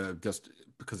selfish just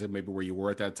because of maybe where you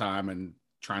were at that time and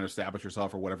trying to establish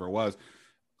yourself or whatever it was.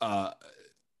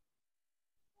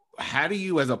 How do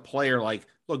you, as a player, like,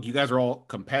 look, you guys are all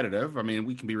competitive. I mean,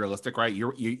 we can be realistic, right?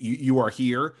 You are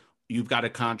here. You've got a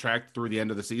contract through the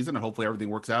end of the season, and hopefully everything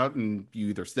works out, and you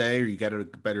either stay or you get a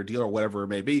better deal or whatever it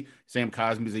may be. Sam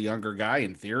Cosmi's a younger guy.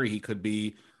 In theory, he could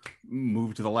be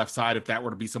moved to the left side if that were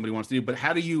to be somebody wants to do. But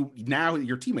how do you now?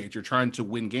 Your teammates, you're trying to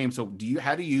win games. So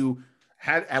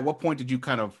at what point did you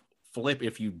kind of flip,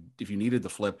 if you needed to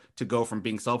flip, to go from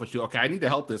being selfish to, okay, I need to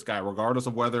help this guy regardless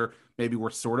of whether maybe we're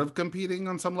sort of competing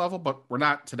on some level, but we're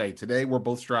not today. Today we're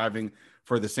both striving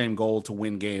for the same goal to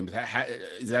win games.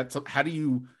 How do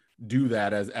you do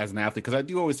that as an athlete? Because I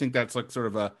do always think that's like sort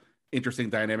of a interesting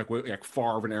dynamic. Like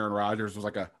Favre and Aaron Rodgers was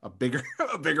like a bigger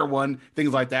a bigger one,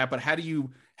 things like that. But how do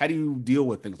you deal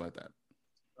with things like that?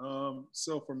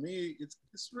 So for me,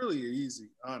 it's really easy,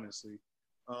 honestly.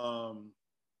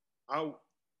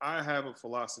 I have a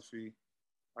philosophy.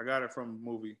 I got it from a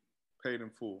movie, Paid in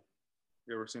Full.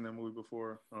 You ever seen that movie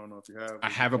before? I don't know if you have.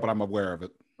 I haven't, but I'm aware of it.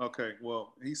 Okay,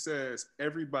 well, he says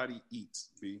everybody eats,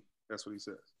 B. That's what he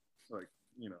says. Like,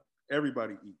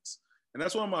 everybody eats. And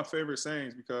that's one of my favorite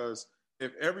sayings because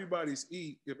if everybody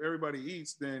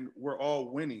eats, then we're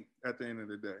all winning at the end of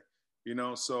the day.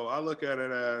 So I look at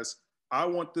it as I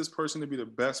want this person to be the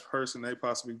best person they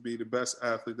possibly be, the best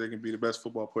athlete they can be, the best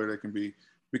football player they can be.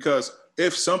 Because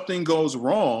if something goes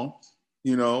wrong,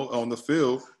 on the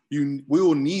field, we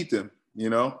will need them,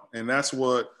 and that's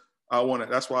what I want.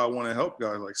 That's why I want to help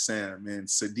guys like Sam and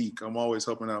Sadiq. I'm always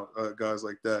helping out guys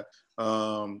like that,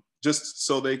 just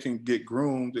so they can get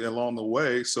groomed along the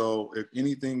way. So if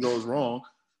anything goes wrong,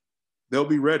 they'll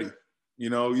be ready. You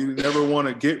never want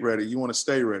to get ready. You want to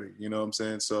stay ready. You know what I'm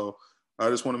saying? So I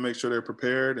just want to make sure they're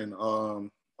prepared and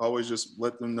always just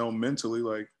let them know mentally,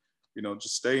 like,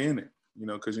 just stay in it.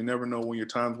 Because you never know when your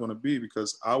time's going to be,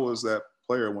 because I was that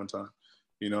player one time,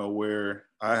 where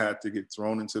I had to get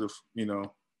thrown into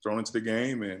the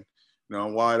game and,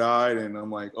 I'm wide eyed and I'm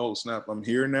like, oh snap, I'm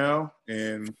here now.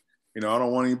 And, I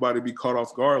don't want anybody to be caught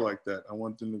off guard like that. I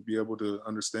want them to be able to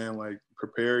understand, like,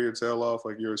 prepare your tail off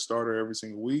like you're a starter every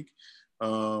single week.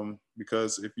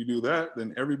 Because if you do that,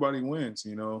 then everybody wins,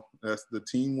 that's the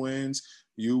team wins,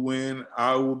 you win,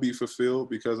 I will be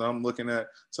fulfilled because I'm looking at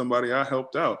somebody I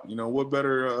helped out. What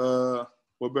better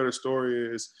what better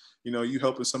story is, you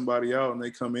helping somebody out and they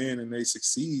come in and they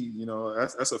succeed,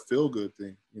 that's a feel good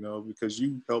thing, because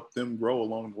you help them grow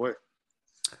along the way.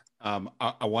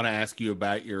 I want to ask you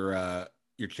about your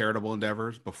charitable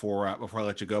endeavors before I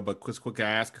let you go, but quick, I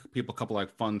ask people a couple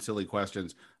like fun, silly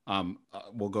questions.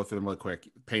 We'll go through them really quick,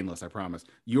 painless, I promise.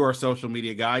 You are a social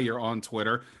media guy. You're on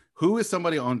Twitter. Who is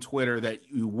somebody on Twitter that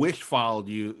you wish followed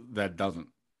you that doesn't?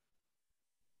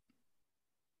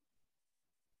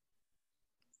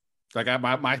 Like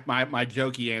my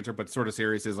jokey answer, but sort of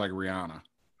serious, is like Rihanna.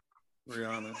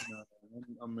 Rihanna, no,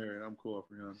 I'm married. I'm cool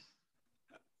with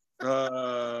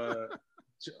Rihanna.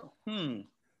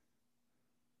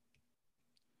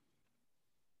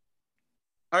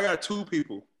 I got two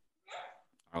people.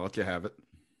 I'll let you have it.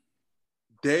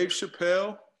 Dave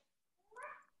Chappelle,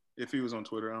 if he was on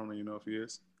Twitter, I don't even know if he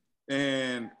is,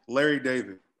 and Larry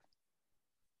David.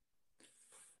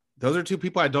 Those are two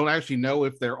people I don't actually know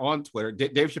if they're on Twitter.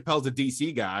 Dave Chappelle's a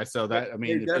DC guy, so that, I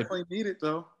mean, they definitely need it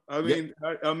though. I mean,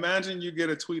 imagine you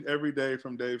get a tweet every day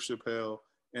from Dave Chappelle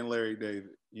and Larry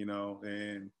David,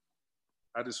 and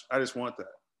I just want that.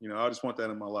 I just want that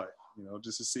in my life,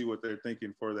 just to see what they're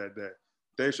thinking for that day.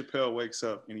 Dave Chappelle wakes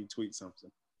up and he tweets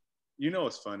something.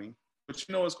 It's funny, but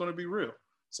it's going to be real.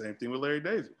 Same thing with Larry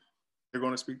David. They're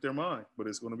going to speak their mind, but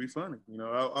it's going to be funny.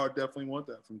 I definitely want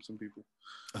that from some people.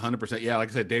 100%. Yeah, like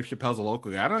I said, Dave Chappelle's a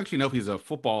local guy. I don't actually know if he's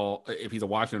a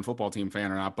Washington football team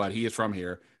fan or not, but he is from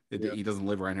here. Yeah. He doesn't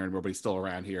live around here anymore, but he's still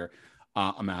around here.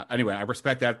 I'm out. Anyway, I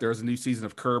respect that. There's a new season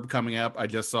of Curb coming up. I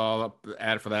just saw the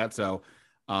ad for that, so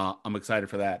I'm excited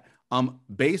for that.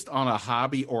 Based on a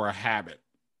hobby or a habit,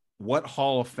 what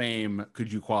Hall of Fame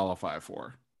could you qualify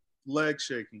for? Leg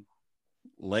shaking.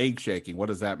 Leg shaking. What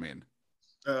does that mean?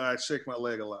 I shake my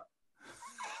leg a lot.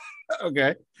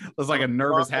 Okay. It's like a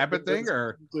nervous habit thing,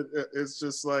 or? It's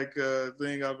just like a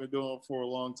thing I've been doing for a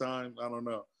long time. I don't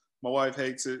know. My wife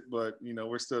hates it, but,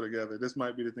 we're still together. This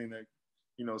might be the thing that,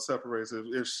 separates it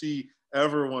if she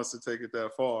ever wants to take it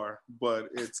that far, but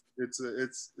it's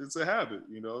a habit,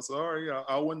 so all right,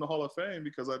 I'll win the Hall of Fame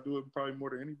because I do it probably more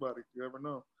than anybody. You ever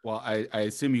know. Well, I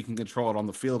assume you can control it on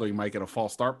the field, or you might get a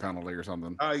false start penalty or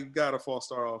something. I got a false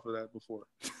start off of that before.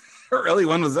 Really?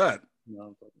 When was that?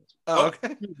 No,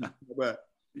 okay. Bad.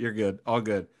 You're good. All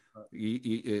good.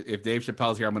 If Dave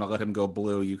Chappelle's here, I'm going to let him go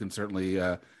blue. You can certainly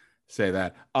say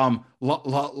that.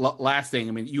 Last thing,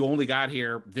 I mean, you only got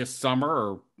here this summer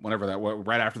or whenever that was,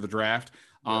 right after the draft.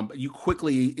 You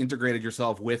quickly integrated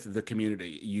yourself with the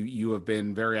community. You have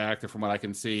been very active, from what I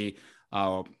can see,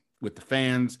 with the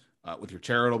fans, with your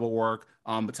charitable work.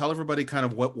 But tell everybody kind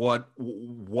of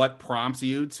what prompts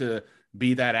you to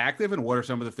be that active, and what are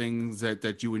some of the things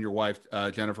that you and your wife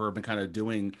Jennifer have been kind of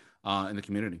doing in the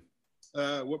community?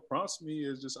 What prompts me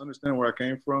is just understanding where I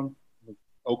came from.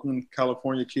 Oakland,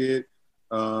 California kid.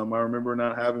 I remember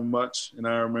not having much, and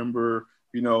I remember,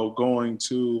 going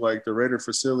to like the Raider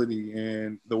facility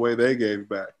and the way they gave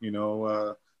back.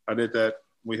 I did that.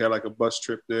 We had like a bus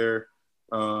trip there,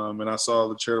 and I saw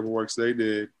the charitable works they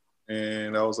did,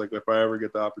 and I was like, if I ever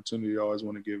get the opportunity, I always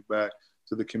want to give back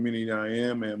to the community I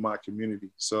am and my community.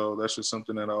 So that's just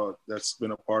something that's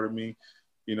been a part of me,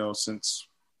 since,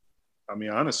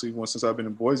 honestly, since I've been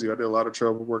in Boise. I did a lot of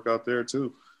charitable work out there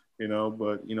too.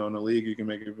 But, in the league, you can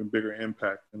make an even bigger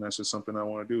impact. And that's just something I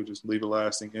want to do, just leave a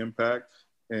lasting impact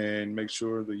and make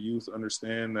sure the youth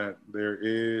understand that there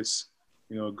is,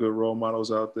 good role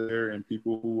models out there and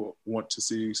people who want to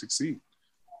see you succeed.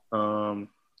 And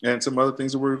some other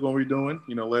things that we're going to be doing,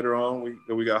 later on,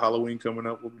 we got Halloween coming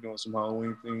up. We'll be doing some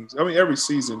Halloween things. Every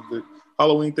season,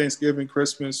 Halloween, Thanksgiving,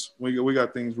 Christmas, we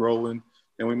got things rolling,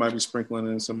 and we might be sprinkling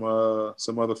in some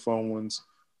other fun ones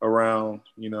around,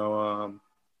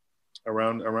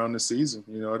 around the season.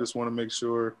 I just want to make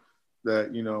sure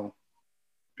that,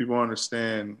 people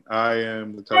understand I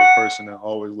am the type of person that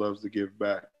always loves to give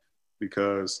back,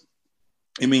 because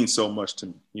it means so much to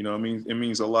me. It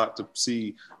means a lot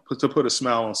to put a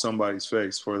smile on somebody's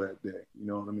face for that day.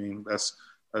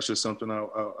 That's just something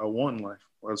I want in life.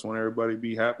 I just want everybody to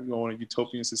be happy, go in a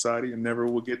utopian society, and never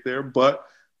will get there, but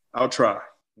I'll try.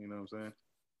 You know what I'm saying?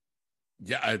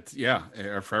 Yeah.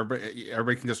 If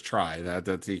everybody can just try.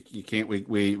 That's you can't.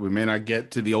 We may not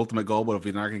get to the ultimate goal, but if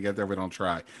we're not going to get there, we don't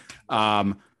try.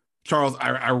 Charles,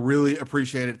 I really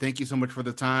appreciate it. Thank you so much for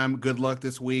the time. Good luck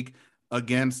this week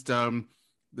against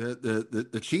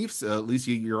the Chiefs. At least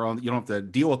you don't have to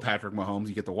deal with Patrick Mahomes.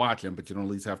 You get to watch him, but you don't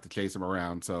at least have to chase him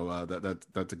around. So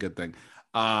that's a good thing.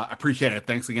 I appreciate it.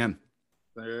 Thanks again.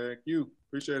 Thank you.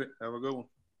 Appreciate it. Have a good one.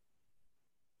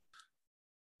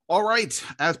 All right.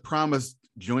 As promised,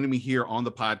 joining me here on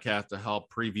the podcast to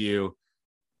help preview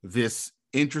this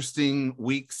interesting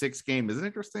week 6 game. Is it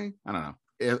interesting? I don't know.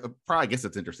 Probably, I guess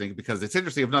it's interesting because it's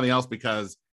interesting, if nothing else,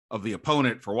 because of the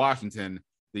opponent for Washington,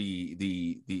 the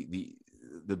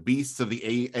beasts of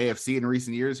the AFC in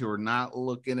recent years, who are not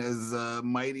looking as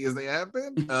mighty as they have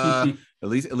been. At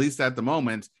least at the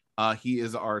moment. He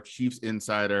is our Chiefs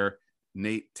insider,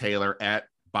 Nate Taylor, at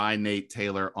by Nate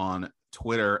Taylor on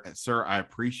Twitter. Sir, I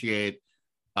appreciate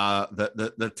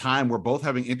the time. We're both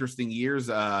having interesting years.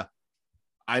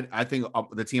 I think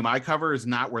the team I cover is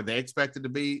not where they expected to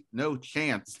be. No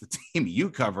chance. The team you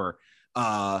cover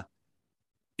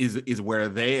is where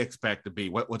they expect to be.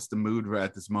 What's the mood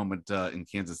at this moment in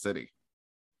Kansas City?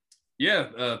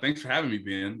 Yeah, thanks for having me,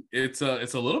 Ben. It's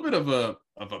a little bit of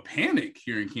a panic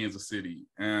here in Kansas City,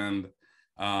 and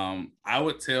I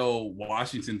would tell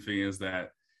Washington fans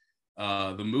that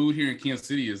the mood here in Kansas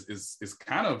City is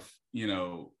kind of, you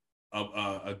know,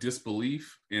 a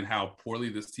disbelief in how poorly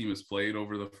this team has played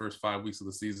over the first 5 weeks of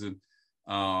the season.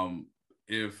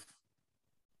 If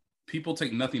people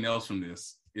take nothing else from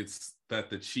this, it's that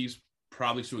the Chiefs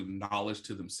probably should acknowledge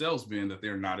to themselves, Ben, that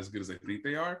they're not as good as they think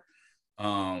they are.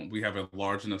 We have a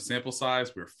large enough sample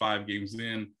size. We're 5 games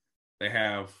in. They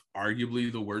have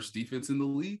arguably the worst defense in the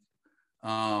league.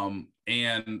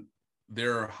 And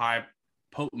their high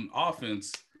potent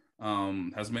offense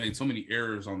has made so many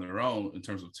errors on their own in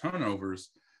terms of turnovers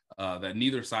that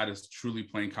neither side is truly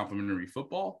playing complementary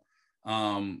football.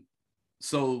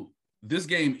 So this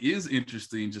game is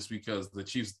interesting just because the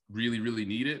Chiefs really, really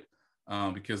need it,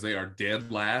 because they are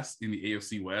dead last in the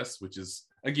AFC West, which is,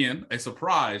 again, a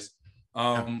surprise.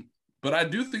 But I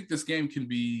do think this game can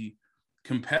be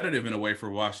competitive in a way for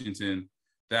Washington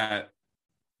that,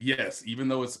 yes, even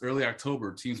though it's early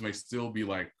October, teams may still be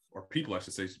like, or people, I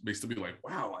should say, may still be like,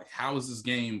 wow, like, how is this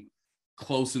game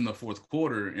close in the fourth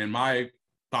quarter? And my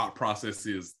thought process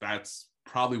is that's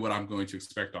probably what I'm going to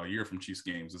expect all year from Chiefs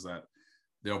games, is that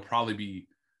they'll probably be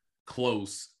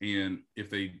close. And if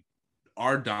they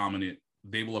are dominant,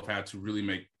 they will have had to really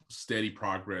make steady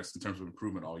progress in terms of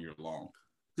improvement all year long.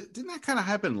 Didn't that kind of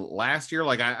happen last year?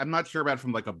 Like, I'm not sure about it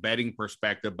from like a betting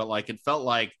perspective, but like, it felt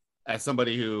like, as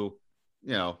somebody who,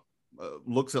 you know,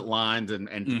 looks at lines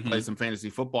and plays some fantasy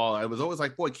football, I was always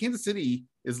like, boy, Kansas City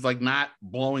is like not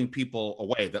blowing people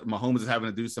away. That Mahomes is having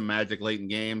to do some magic late in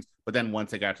games, but then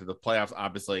once they got to the playoffs,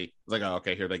 obviously it's like, oh,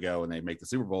 okay, here they go, and they make the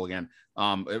Super Bowl again.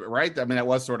 Right? I mean, that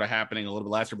was sort of happening a little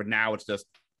bit last year, but now it's just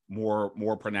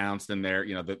more pronounced in there.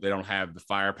 You know, they don't have the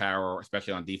firepower,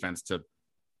 especially on defense, to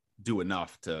do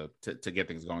enough to get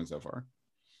things going so far.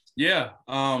 Yeah,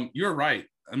 you're right.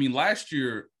 I mean, last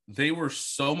year they were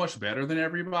so much better than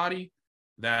everybody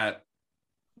that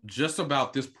just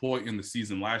about this point in the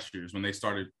season last year is when they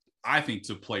started, I think,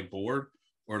 to play bored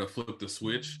or to flip the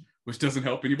switch, which doesn't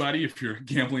help anybody if you're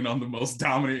gambling on the most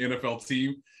dominant NFL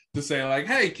team, to say like,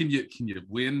 hey, can you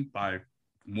win by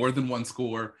more than one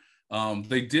score?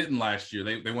 They didn't last year.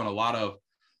 They won a lot of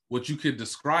what you could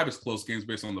describe as close games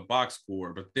based on the box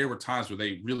score, but there were times where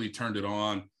they really turned it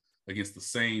on against the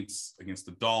Saints, against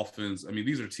the Dolphins. I mean,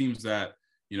 these are teams that,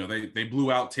 you know, they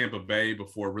blew out Tampa Bay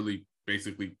before really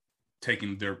basically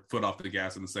taking their foot off the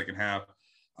gas in the second half.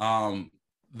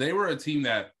 They were a team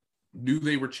that knew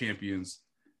they were champions,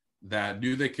 that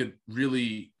knew they could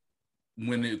really,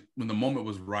 when the moment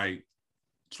was right,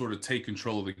 sort of take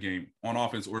control of the game on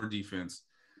offense or defense.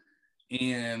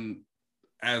 And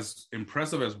as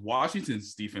impressive as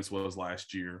Washington's defense was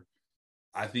last year,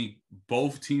 I think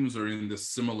both teams are in this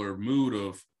similar mood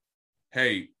of,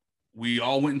 hey, we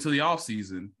all went into the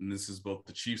offseason, and this is both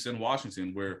the Chiefs and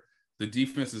Washington, where the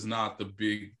defense is not the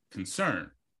big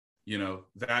concern. You know,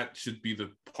 that should be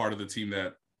the part of the team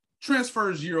that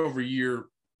transfers year over year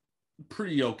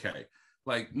pretty okay.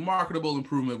 Like, marketable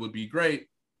improvement would be great.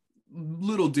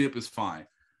 Little dip is fine.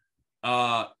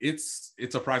 It's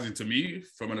surprising to me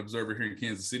from an observer here in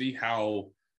Kansas City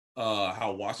how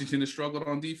Washington has struggled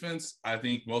on defense. I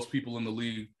think most people in the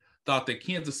league thought that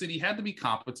Kansas City had to be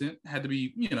competent, had to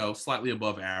be, you know, slightly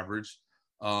above average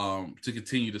to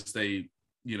continue to stay,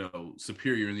 you know,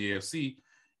 superior in the AFC.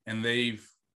 And they've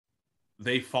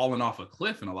fallen off a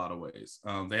cliff in a lot of ways.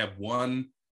 They have one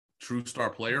true star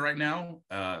player right now.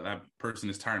 That person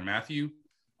is Tyrann Mathieu.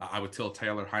 I would tell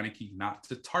Taylor Heineke not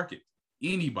to target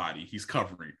anybody he's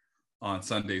covering on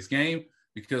Sunday's game,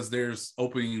 because there's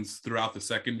openings throughout the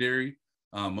secondary,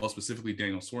 most specifically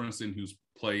Daniel Sorensen, who's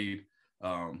played,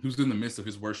 who's in the midst of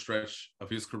his worst stretch of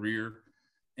his career.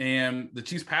 And the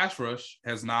Chiefs pass rush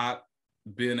has not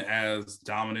been as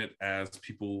dominant as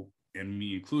people, and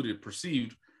me included,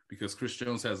 perceived, because Chris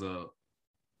Jones has a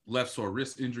left sore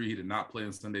wrist injury. He did not play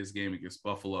in Sunday's game against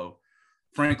Buffalo.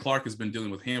 Frank Clark has been dealing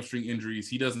with hamstring injuries.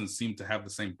 He doesn't seem to have the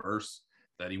same burst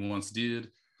that he once did.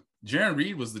 Jaron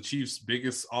Reed was the Chiefs'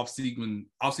 biggest offseason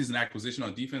acquisition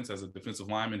on defense as a defensive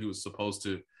lineman who was supposed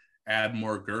to add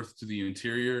more girth to the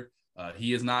interior.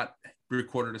 He has not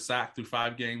recorded a sack through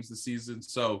 5 games this season.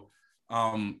 So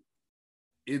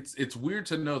it's weird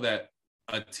to know that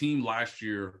a team last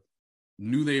year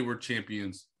knew they were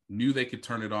champions, knew they could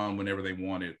turn it on whenever they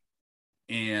wanted.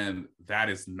 And that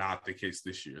is not the case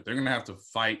this year. They're going to have to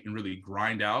fight and really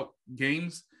grind out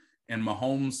games. And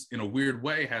Mahomes, in a weird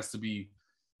way, has to be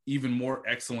even more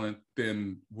excellent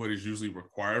than what is usually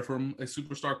required from a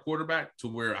superstar quarterback, to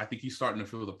where I think he's starting to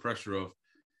feel the pressure of,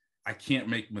 I can't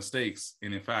make mistakes.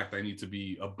 And in fact, I need to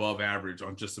be above average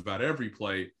on just about every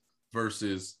play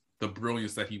versus the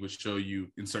brilliance that he would show you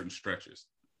in certain stretches.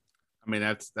 I mean,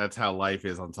 that's how life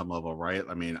is on some level, right?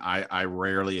 I mean, I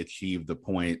rarely achieve the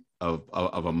point of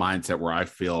a mindset where I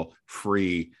feel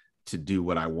free to do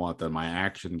what I want, that my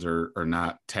actions are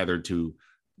not tethered to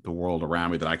the world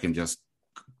around me, that I can just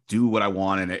do what I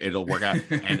want and it'll work out.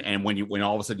 and when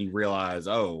all of a sudden you realize,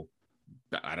 oh,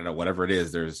 I don't know, whatever it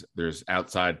is, there's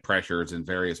outside pressures in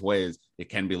various ways, it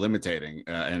can be limiting.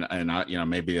 And I, you know,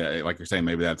 maybe like you're saying,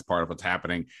 maybe that's part of what's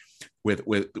happening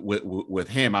with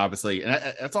him, obviously. And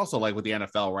that's also like with the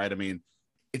NFL, right? I mean,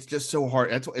 it's just so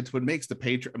hard. It's what makes the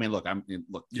Patriots. I mean, look,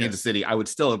 Kansas City. I would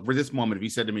still, for this moment, if you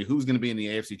said to me, who's going to be in the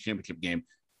AFC Championship game,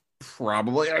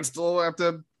 probably I'd still have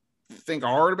to think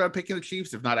hard about picking the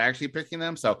Chiefs, if not actually picking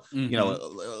them. So, you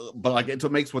know, but like it's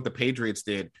what makes what the Patriots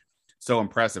did so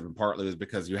impressive. And partly was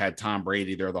because you had Tom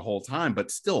Brady there the whole time, but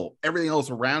still everything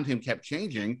else around him kept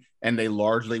changing, and they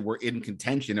largely were in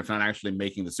contention, if not actually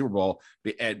making the Super Bowl,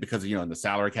 because, you know, in the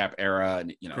salary cap era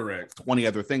and, you know, correct, 20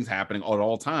 other things happening at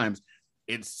all times.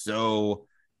 It's so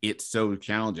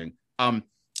challenging.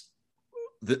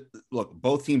 Look,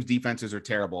 both teams' defenses are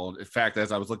terrible. In fact,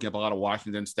 as I was looking up a lot of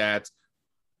Washington stats,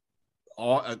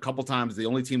 a couple times the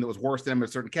only team that was worse than them in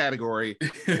a certain category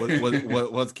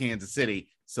was Kansas City.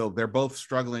 So they're both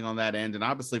struggling on that end. And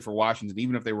obviously for Washington,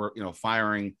 even if they were, you know,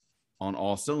 firing on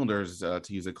all cylinders, to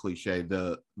use a cliche,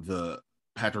 the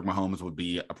Patrick Mahomes would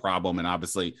be a problem. And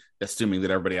obviously, assuming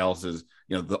that everybody else is,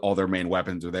 you know, all their main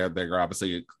weapons are there. They're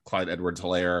obviously Clyde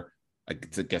Edwards-Helaire. I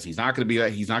guess he's not going to be there.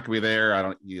 He's not going to be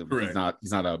there.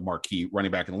 He's not a marquee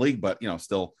running back in the league, but, you know,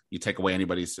 still you take away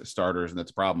anybody's starters and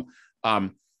that's a problem.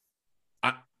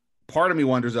 Part of me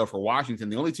wonders, though, for Washington,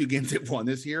 the only 2 games they've won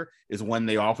this year is when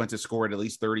the offense has scored at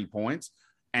least 30 points.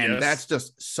 And that's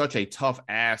just such a tough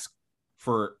ask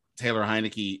for Taylor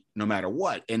Heineke, no matter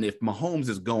what. And if Mahomes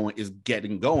is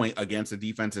getting going against a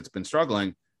defense that's been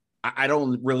struggling, I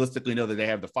don't realistically know that they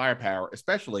have the firepower,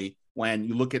 especially when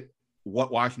you look at what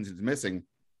Washington's missing.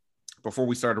 Before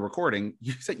we started recording,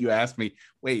 you asked me,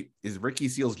 wait, is Ricky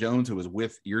Seals-Jones, who was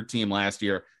with your team last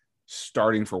year,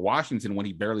 starting for Washington when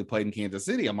he barely played in Kansas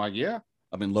City? I'm like, yeah.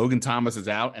 I mean, Logan Thomas is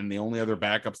out, and the only other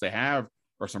backups they have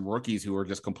are some rookies who are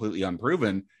just completely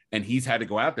unproven, and he's had to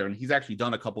go out there, and he's actually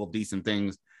done a couple of decent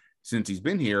things since he's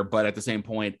been here. But at the same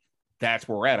point, that's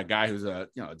where we're at. A guy who's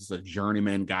just a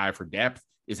journeyman guy for depth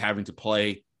is having to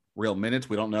play real minutes.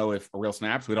 We don't know if real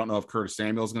snaps. We don't know if Curtis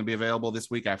Samuel is going to be available this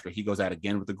week after he goes out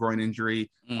again with the groin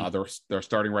injury. Their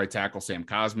starting right tackle, Sam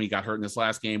Cosmi, got hurt in this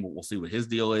last game. We'll see what his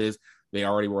deal is. They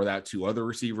already were without 2 other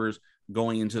receivers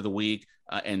going into the week.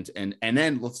 And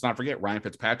then let's not forget Ryan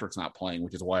Fitzpatrick's not playing,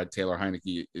 which is why Taylor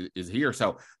Heineke is here.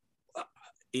 So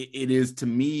it is, to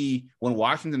me, when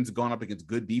Washington's gone up against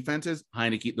good defenses,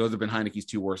 those have been Heineke's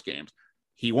 2 worst games.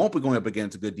 He won't be going up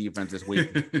against a good defense this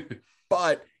week,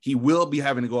 but he will be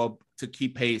having to go up to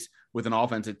keep pace with an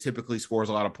offense that typically scores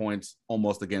a lot of points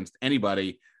almost against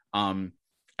anybody.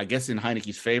 I guess in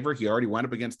Heineke's favor, he already went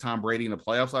up against Tom Brady in the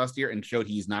playoffs last year and showed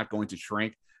he's not going to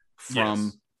shrink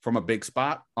from a big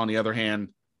spot. On the other hand,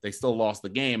 they still lost the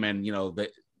game, and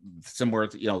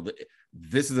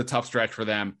this is a tough stretch for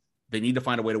them. They need to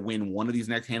find a way to win one of these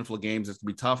next handful of games. It's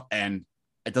going to be tough, and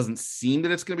it doesn't seem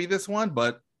that it's going to be this one,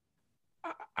 but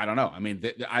I don't know. I mean,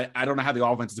 I don't know how the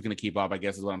offense is going to keep up, I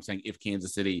guess is what I'm saying, if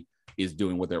Kansas City is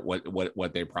doing what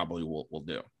they probably will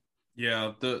do.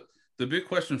 Yeah, the big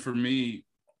question for me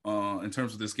in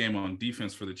terms of this game on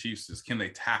defense for the Chiefs is, can they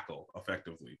tackle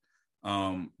effectively?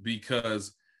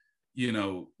 Because, you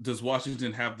know, does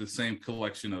Washington have the same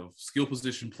collection of skill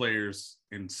position players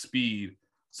and speed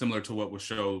similar to what was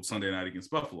showed Sunday night against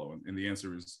Buffalo? And the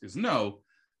answer is no.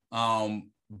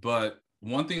 But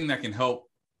one thing that can help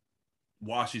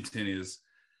Washington is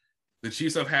the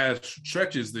Chiefs have had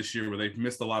stretches this year where they've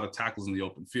missed a lot of tackles in the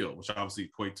open field, which obviously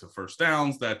equate to first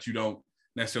downs that you don't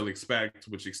necessarily expect,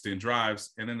 which extend drives.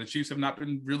 And then the Chiefs have not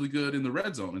been really good in the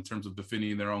red zone in terms of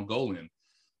defending their own goal in.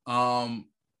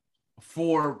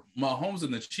 For Mahomes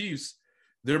and the Chiefs,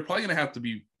 they're probably going to have to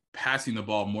be passing the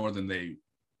ball more than they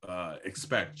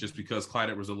expect, just because Clyde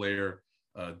Edwards-Helaire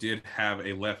did have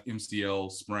a left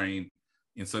MCL sprain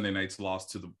in Sunday night's loss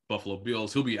to the Buffalo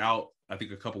Bills. He'll be out, I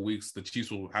think, a couple weeks. The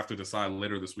Chiefs will have to decide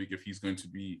later this week if he's going to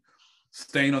be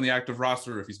staying on the active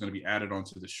roster, or if he's going to be added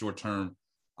onto the short-term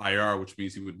IR, which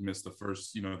means he would miss the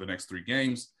first, the next 3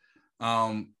 games.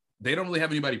 They don't really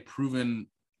have anybody proven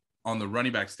on the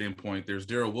running back standpoint. There's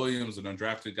Darrell Williams, an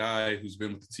undrafted guy who's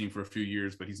been with the team for a few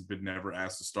years, but he's been never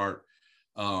asked to start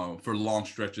for long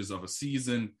stretches of a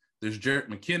season. There's Jerick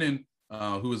McKinnon,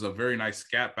 who is a very nice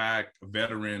scat back, a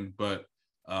veteran, but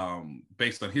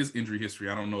based on his injury history,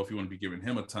 I don't know if you want to be giving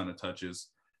him a ton of touches.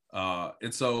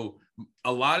 And so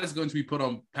a lot is going to be put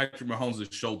on Patrick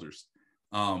Mahomes' shoulders.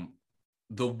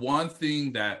 The one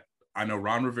thing that I know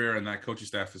Ron Rivera and that coaching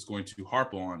staff is going to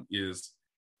harp on is,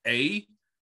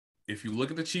 if you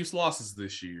look at the Chiefs' losses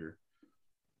this year,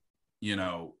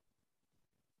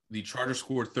 the Chargers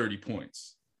scored 30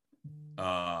 points.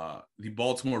 The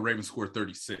Baltimore Ravens scored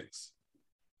 36.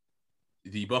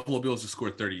 The Buffalo Bills just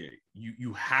scored 38.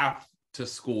 You have to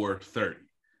score 30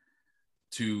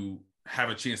 to have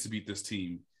a chance to beat this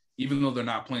team, even though they're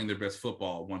not playing their best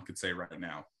football, one could say right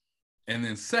now. And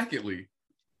then secondly,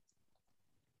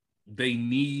 they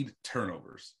need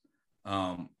turnovers.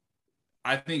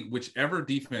 I think whichever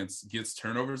defense gets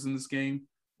turnovers in this game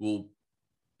will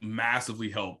massively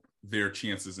help their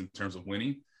chances in terms of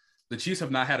winning. The Chiefs have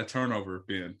not had a turnover,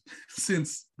 Ben,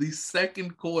 since the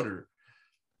second quarter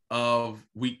of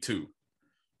week 2.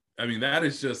 I mean, that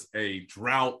is just a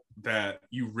drought that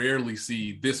you rarely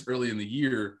see this early in the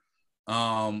year.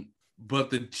 But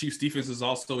the Chiefs defense is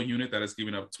also a unit that has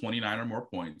given up 29 or more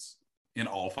points in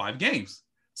all 5 games.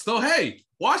 So, hey,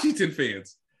 Washington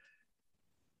fans,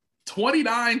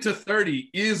 29-30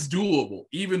 is doable,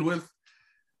 even with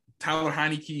Tyler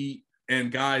Heinicke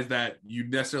and guys that you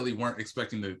necessarily weren't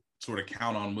expecting to sort of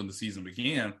count on when the season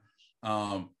began.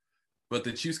 But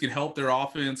the Chiefs can help their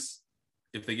offense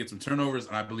if they get some turnovers,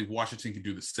 and I believe Washington can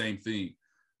do the same thing,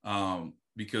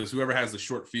 because whoever has the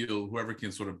short field, whoever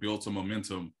can sort of build some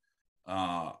momentum,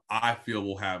 I feel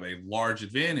will have a large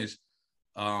advantage,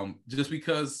 just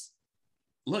because,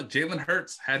 look, Jalen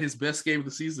Hurts had his best game of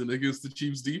the season against the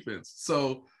Chiefs defense.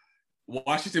 So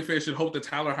Washington fans should hope that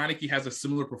Tyler Heinicke has a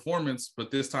similar performance,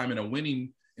 but this time in a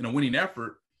winning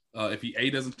effort, if he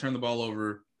doesn't turn the ball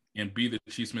over, and B, the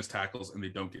Chiefs miss tackles and they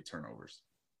don't get turnovers.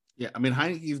 Yeah, I mean,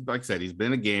 Heinicke's, like I said, he's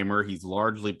been a gamer. He's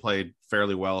largely played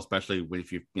fairly well, especially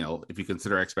if you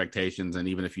consider expectations, and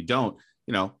even if you don't,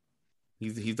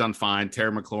 he's done fine.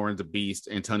 Terry McLaurin's a beast.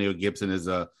 Antonio Gibson is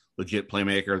a legit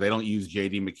playmaker. They don't use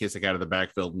J.D. McKissick out of the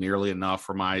backfield nearly enough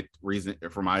for my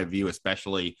view,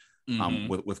 especially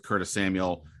with Curtis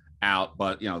Samuel out.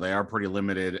 But they are pretty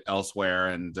limited elsewhere,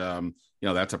 and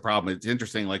that's a problem. It's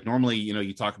interesting. Like, normally,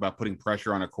 you talk about putting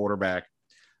pressure on a quarterback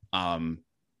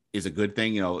is a good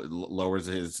thing. Lowers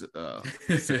his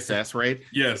success rate.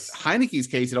 Yes. Heinicke's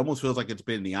case, it almost feels like it's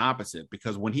been the opposite,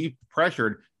 because when he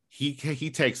pressured, he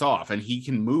takes off and he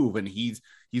can move, and he's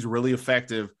really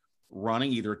effective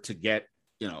running, either to get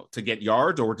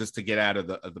yards or just to get out of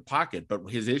the pocket. But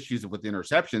his issues with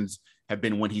interceptions have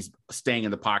been when he's staying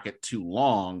in the pocket too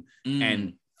long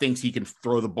and thinks he can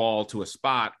throw the ball to a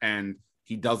spot, and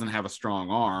he doesn't have a strong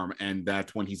arm. And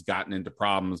that's when he's gotten into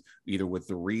problems, either with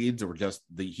the reads or just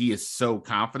he is so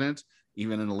confident,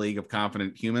 even in a league of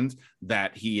confident humans,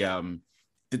 that he's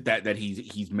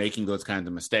making those kinds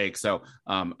of mistakes. So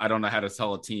I don't know how to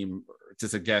tell a team to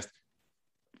suggest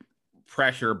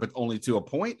pressure, but only to a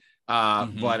point.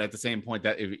 But at the same point,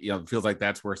 that it feels like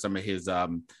that's where some of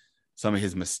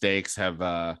his mistakes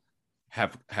have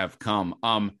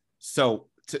come. So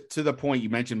to the point you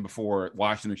mentioned before,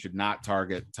 Washington should not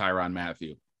target Tyrann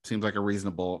Mathieu. Seems like a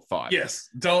reasonable thought. Yes,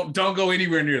 don't go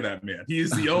anywhere near that man. He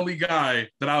is the only guy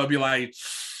that I would be like,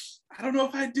 I don't know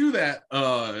if I do that.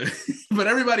 But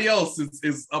everybody else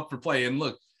is up for play. And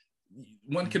look,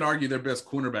 one can argue their best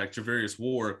cornerback, Javarius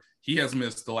Ward, he has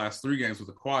missed the last 3 games with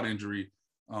a quad injury.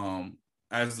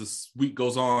 As this week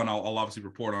goes on, I'll obviously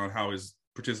report on how his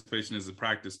participation is in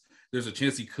practice. There's a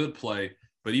chance he could play,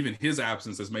 but even his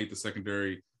absence has made the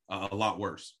secondary a lot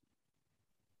worse.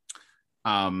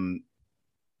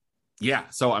 Yeah.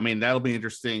 So, I mean, that'll be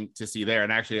interesting to see there.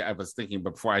 And actually, I was thinking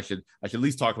before I should at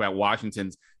least talk about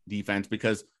Washington's defense,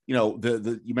 because,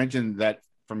 you mentioned that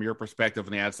from your perspective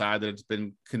on the outside that it's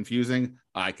been confusing.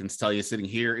 I can tell you sitting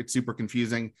here, it's super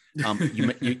confusing.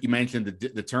 You mentioned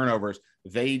the turnovers.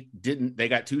 They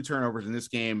got 2 turnovers in this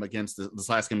game against this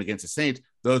last game against the Saints.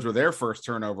 Those were their first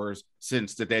turnovers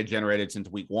that they had generated since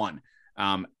week 1.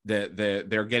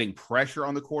 They're getting pressure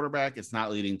on the quarterback. It's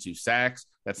not leading to sacks.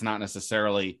 That's not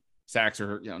necessarily sacks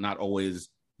are not always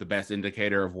the best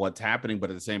indicator of what's happening, but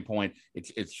at the same point,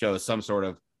 it shows some sort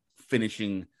of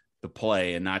finishing the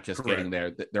play and not just getting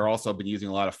there. They're also been using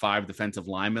a lot of 5 defensive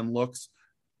lineman looks,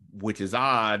 which is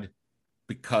odd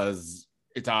because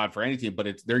it's odd for any team, but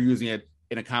they're using it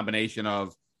in a combination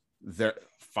of their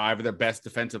 5 of their best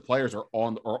defensive players are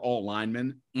all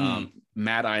linemen.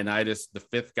 Matt Ioannidis, the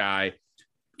 5th guy,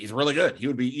 he's really good. He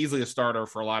would be easily a starter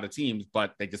for a lot of teams,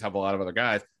 but they just have a lot of other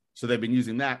guys. So they've been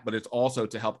using that, but it's also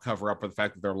to help cover up for the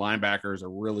fact that their linebackers are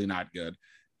really not good.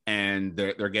 And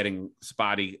they're getting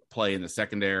spotty play in the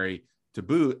secondary to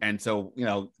boot. And so,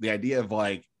 the idea of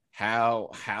like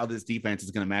how this defense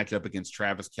is going to match up against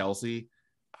Travis Kelce,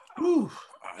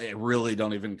 I really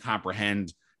don't even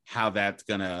comprehend how that's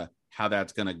gonna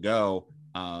go.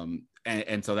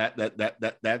 And so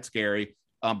that's scary.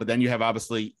 But then you have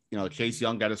obviously, Chase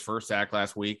Young got his first sack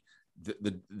last week.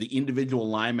 The individual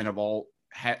linemen have all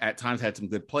at times had some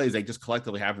good plays. They just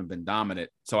collectively haven't been dominant.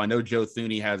 So I know Joe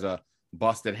Thuney has a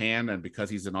busted hand, and because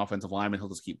he's an offensive lineman, he'll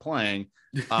just keep playing.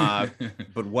 But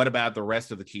what about the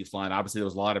rest of the Chiefs line? Obviously, there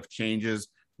was a lot of changes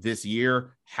this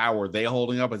year. How are they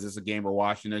holding up? Is this a game where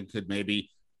Washington could maybe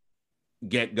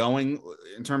get going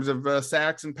in terms of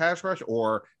sacks and pass rush,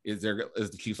 or is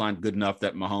the Chiefs line good enough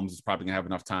that Mahomes is probably gonna have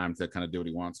enough time to kind of do what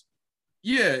he wants?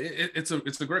 Yeah, it's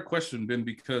a great question, Ben,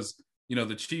 because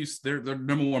the Chiefs, their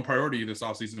number one priority this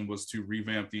offseason was to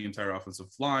revamp the entire offensive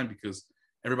line, because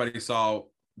everybody saw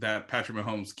that Patrick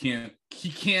Mahomes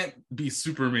can't be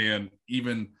Superman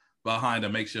even behind a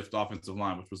makeshift offensive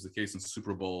line, which was the case in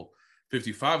Super Bowl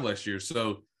 55 last year.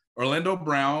 So Orlando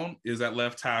Brown is at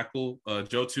left tackle.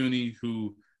 Joe Thuney,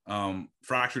 who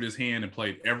fractured his hand and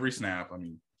played every snap. I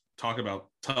mean, talk about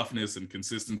toughness and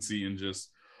consistency and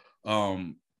just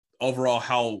overall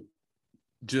how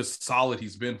just solid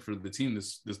he's been for the team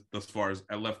this thus far as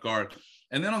at left guard.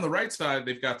 And then on the right side,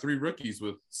 they've got 3 rookies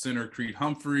with center Creed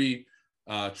Humphrey,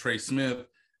 Trey Smith,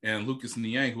 and Lucas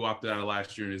Niang, who opted out of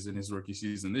last year and is in his rookie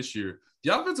season this year.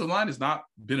 The offensive line has not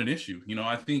been an issue.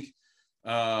 I think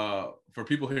for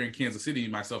people here in Kansas City,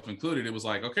 myself included, it was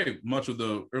like, okay, much of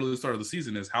the early start of the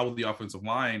season is how will the offensive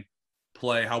line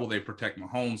play? How will they protect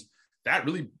Mahomes? That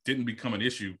really didn't become an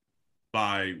issue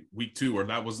by week 2, or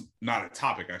that was not a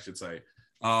topic, I should say.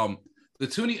 The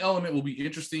Thuney element will be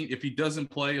interesting. If he doesn't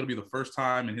play, it'll be the first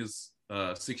time in his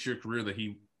 6-year career that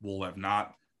he will have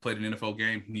not played an NFL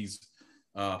game. He's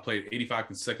played 85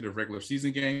 consecutive regular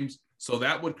season games. So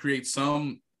that would create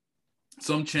some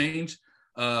change.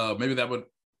 Maybe that would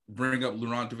bring up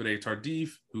Laurent Duvernay-Tardif,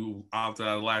 who opted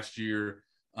out last year,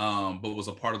 but was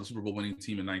a part of the Super Bowl winning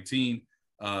team in 19.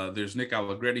 There's Nick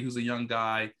Allegretti, who's a young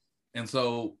guy. And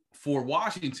so for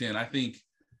Washington, I think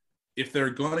if they're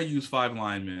going to use 5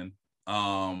 linemen,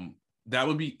 that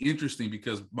would be interesting,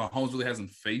 because Mahomes really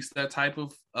hasn't faced that type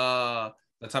of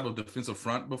defensive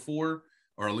front before,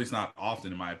 or at least not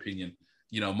often, in my opinion.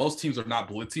 Most teams are not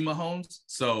blitzing Mahomes.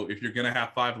 So if you're going to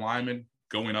have 5 linemen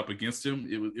going up against him,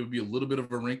 it would be a little bit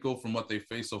of a wrinkle from what they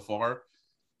faced so far.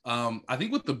 I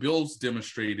think what the Bills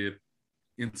demonstrated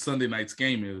in Sunday night's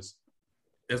game is,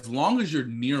 as long as you're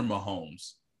near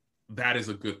Mahomes, that is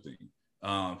a good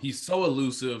thing. He's so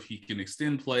elusive. He can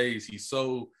extend plays. He's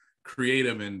so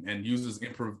creative and uses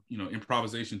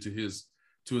improvisation to his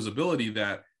ability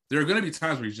that there are going to be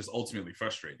times where he's just ultimately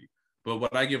frustrating. But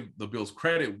what I give the Bills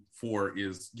credit for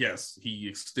is, yes, he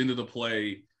extended a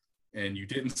play and you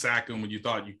didn't sack him when you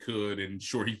thought you could. And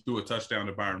sure, he threw a touchdown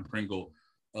to Byron Pringle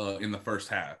in the first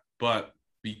half. But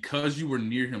because you were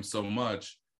near him so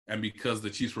much, and because the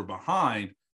Chiefs were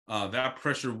behind, that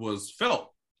pressure was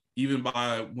felt even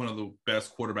by one of the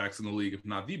best quarterbacks in the league, if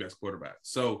not the best quarterback.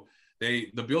 So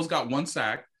the Bills got 1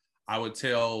 sack. I would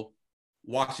tell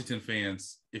Washington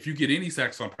fans, if you get any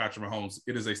sacks on Patrick Mahomes,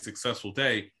 it is a successful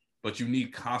day, but you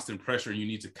need constant pressure. You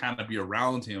need to kind of be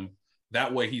around him.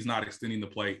 That way he's not extending the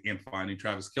play and finding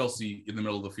Travis Kelce in the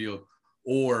middle of the field,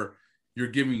 or you're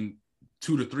giving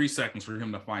 2 to 3 seconds for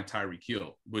him to find Tyreek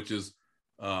Hill, which is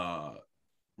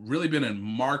really been a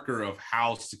marker of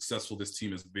how successful this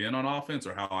team has been on offense,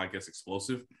 or how, I guess,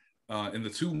 explosive. In the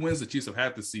 2 wins the Chiefs have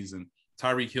had this season,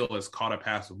 Tyreek Hill has caught a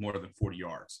pass of more than 40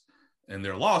 yards. And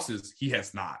their losses, he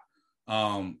has not.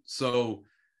 So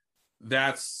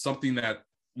that's something that,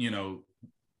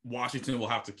 Washington will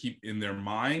have to keep in their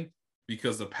mind,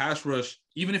 because the pass rush,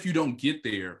 even if you don't get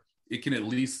there, it can at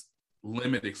least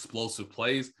limit explosive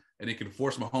plays, and it can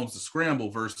force Mahomes to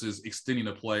scramble versus extending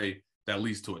a play that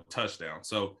leads to a touchdown.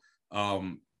 So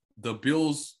the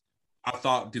Bills, I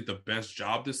thought, did the best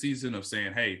job this season of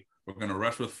saying, hey, we're going to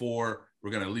rush with 4.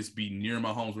 We're going to at least be near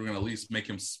Mahomes. We're going to at least make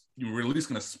him – we're at least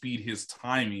going to speed his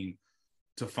timing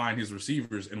to find his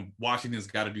receivers, and Washington's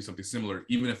got to do something similar,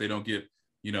 even if they don't get,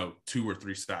 2 or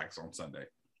 3 sacks on Sunday.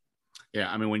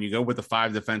 Yeah, I mean, when you go with the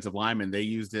 5 defensive linemen, they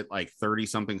used it like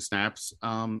 30-something snaps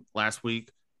last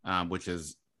week, which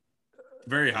is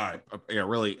very high.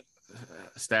 Really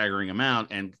staggering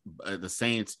amount. And the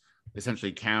Saints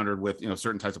essentially countered with,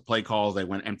 certain types of play calls. They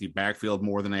went empty backfield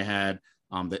more than they had.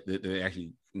 They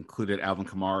actually included Alvin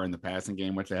Kamara in the passing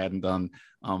game, which they hadn't done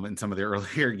in some of the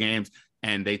earlier games.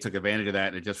 And they took advantage of that.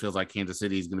 And it just feels like Kansas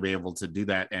City is going to be able to do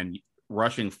that. And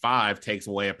rushing 5 takes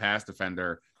away a pass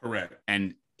defender. Correct.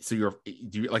 And so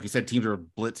like you said, teams are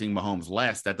blitzing Mahomes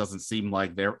less. That doesn't seem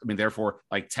like therefore,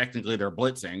 like technically they're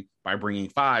blitzing by bringing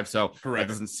 5. So correct.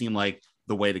 That doesn't seem like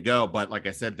the way to go. But like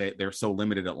I said, they're so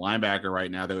limited at linebacker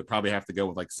right now, they would probably have to go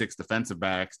with like 6 defensive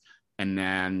backs. And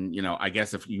then, I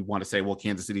guess if you want to say, well,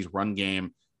 Kansas City's run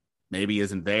game maybe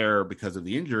isn't there because of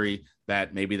the injury,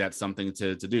 that maybe that's something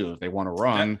to do if they want to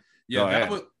run.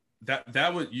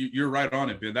 That would you're right on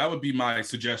it, Ben. That would be my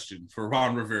suggestion for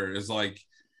Ron Rivera, is like,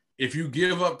 if you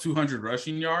give up 200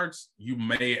 rushing yards, you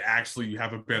may actually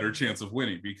have a better chance of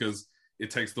winning, because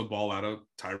it takes the ball out of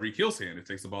Tyreek Hill's hand. It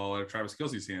takes the ball out of Travis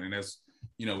Kelce's hand. And as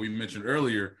we mentioned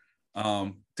earlier,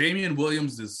 Damian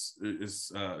Williams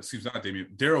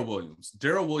Darrell Williams.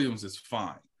 Darrell Williams is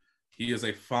fine. He is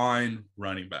a fine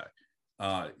running back.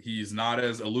 He's not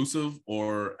as elusive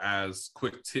or as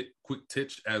quick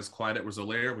titch as Clyde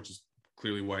Edwards-Helaire, which is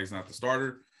clearly why he's not the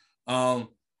starter.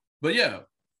 But yeah,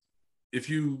 if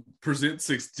you present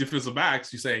 6 defensive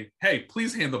backs, you say, hey,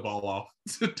 please hand the ball off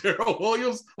to Darrell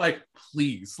Williams. Like,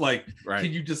 please, right.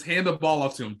 Can you just hand the ball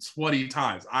off to him 20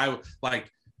 times? I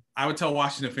would tell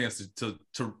Washington fans to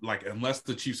like, unless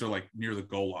the Chiefs are like near the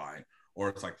goal line or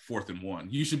it's like 4th and 1,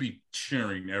 you should be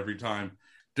cheering every time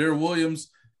Darrell Williams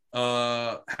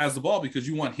has the ball, because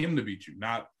you want him to beat you,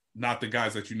 not the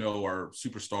guys that are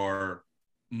superstar,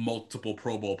 multiple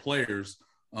Pro Bowl players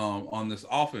on this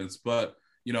offense. But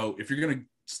if you're going to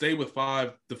stay with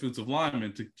 5 defensive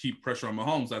linemen to keep pressure on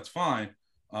Mahomes, that's fine.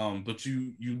 But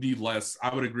you need less.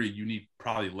 I would agree. You need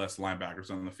probably less linebackers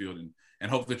on the field,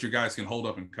 and hope that your guys can hold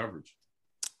up in coverage.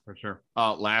 For sure.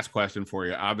 Last question for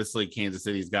you. Obviously, Kansas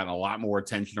City's gotten a lot more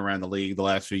attention around the league the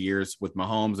last few years with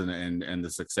Mahomes and the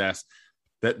success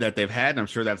that they've had. And I'm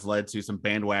sure that's led to some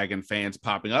bandwagon fans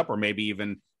popping up, or maybe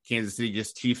even Kansas City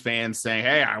just Chief fans saying,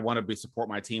 hey, I want to support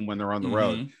my team when they're on the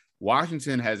road.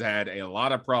 Washington has had a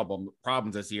lot of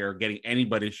problems this year getting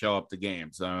anybody to show up to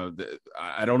games.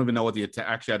 I don't even know what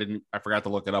I forgot to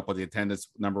look it up, what the attendance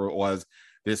number was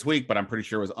this week, but I'm pretty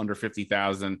sure it was under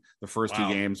 50,000. The first 2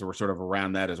 games were sort of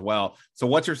around that as well. So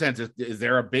what's your sense? Is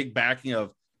there a big backing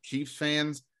of Chiefs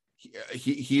fans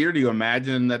here? Do you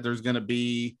imagine that there's going to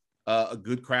be a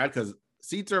good crowd? Because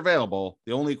seats are available.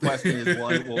 The only question is,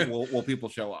 will people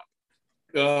show up?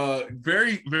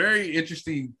 Very, very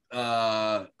interesting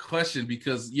question,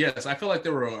 because yes, I feel like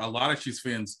there were a lot of Chiefs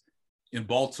fans in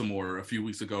Baltimore a few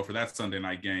weeks ago for that Sunday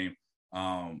night game.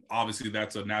 Obviously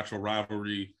that's a natural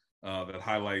rivalry that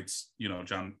highlights,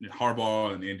 John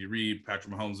Harbaugh and Andy Reid,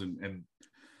 Patrick Mahomes and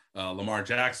Lamar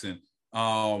Jackson.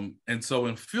 And so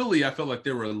in Philly, I felt like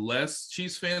there were less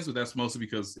Chiefs fans, but that's mostly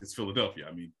because it's Philadelphia.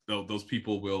 I mean, those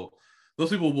people will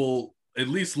at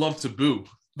least love to boo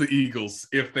the Eagles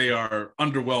if they are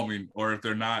underwhelming, or if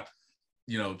they're not,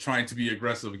 trying to be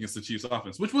aggressive against the Chiefs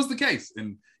offense, which was the case.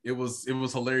 And it was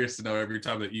hilarious to know every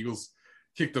time the Eagles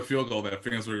kicked the field goal that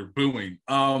fans were booing.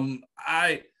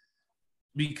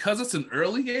 Because it's an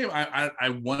early game, I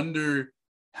wonder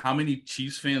how many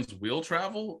Chiefs fans will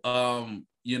travel.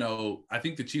 I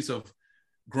think the Chiefs have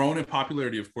grown in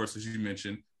popularity, of course, as you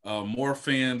mentioned. More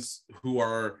fans who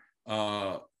are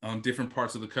on different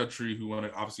parts of the country who want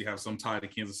to obviously have some tie to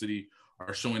Kansas City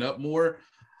are showing up more.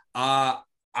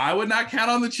 I would not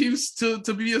count on the Chiefs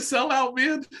to be a sellout,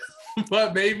 man.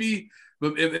 But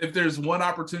if there's one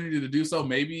opportunity to do so,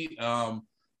 maybe.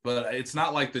 But it's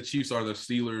not like the Chiefs are the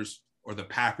Steelers or the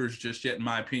Packers just yet, in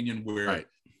my opinion, where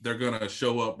they're going to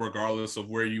show up regardless of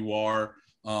where you are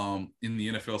in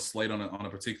the NFL slate on a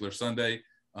particular Sunday.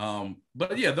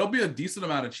 But yeah, there'll be a decent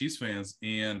amount of Chiefs fans,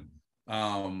 and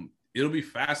it'll be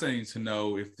fascinating to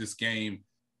know if this game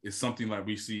is something like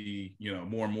we see,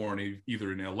 more and more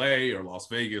either in LA or Las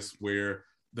Vegas, where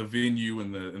the venue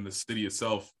and the city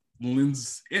itself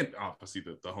lends in, obviously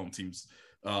the home team's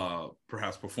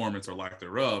perhaps performance or lack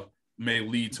thereof may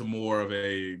lead to more of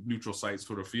a neutral site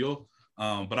sort of feel.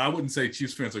 But I wouldn't say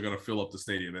Chiefs fans are going to fill up the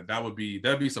stadium. That'd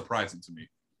be surprising to me.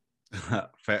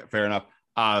 Fair enough.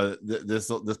 This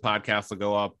podcast will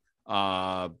go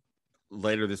up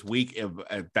later this week.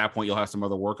 At that point, you'll have some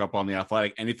other work up on The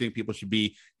Athletic. Anything people should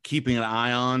be keeping an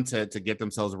eye on to get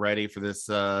themselves ready for this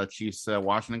Chiefs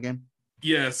Washington game?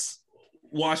 Yes,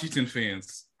 Washington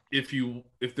fans,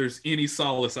 if there's any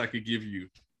solace I could give you,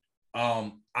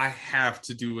 I have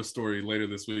to do a story later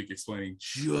this week explaining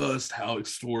just how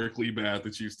historically bad the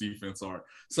Chiefs defense are.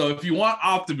 So if you want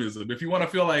optimism, if you want to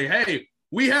feel like, hey,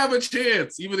 we have a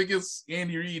chance, even against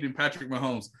Andy Reid and Patrick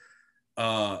Mahomes,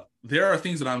 there are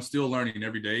things that I'm still learning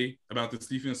every day about this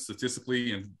defense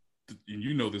statistically, and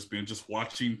you know this, Ben, just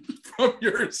watching from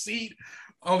your seat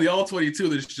on the All-22,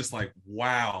 that it's just like,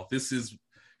 wow, this is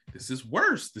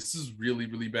worse. This is really,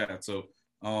 really bad. So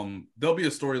there'll be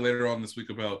a story later on this week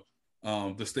about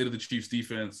the state of the Chiefs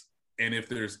defense and if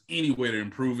there's any way to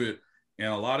improve it. And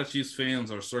a lot of Chiefs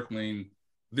fans are circling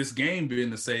this game,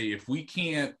 Ben, to say, if we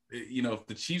can't, if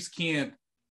the Chiefs can't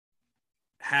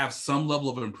have some level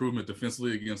of improvement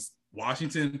defensively against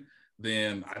Washington,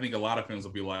 then I think a lot of fans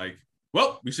will be like,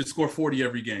 well, we should score 40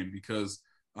 every game, because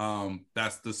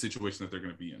that's the situation that they're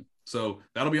going to be in. So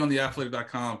that'll be on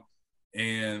theathletic.com.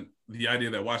 And the idea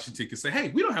that Washington can say, hey,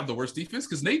 we don't have the worst defense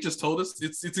because Nate just told us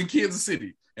it's in Kansas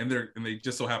City, and they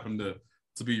just so happen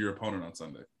to be your opponent on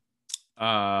Sunday.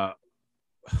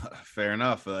 Fair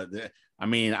enough. I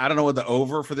mean, I don't know what the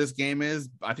over for this game is.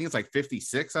 I think it's like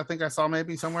 56. I think I saw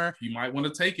maybe somewhere. You might want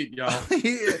to take it, y'all.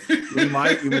 you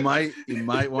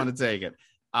might want to take it.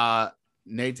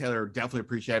 Nate Taylor, definitely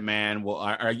appreciate it, man. Well,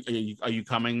 are you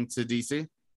coming to DC?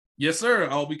 Yes, sir.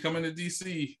 I'll be coming to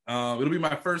DC. It'll be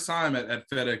my first time at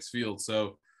FedEx Field,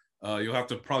 so you'll have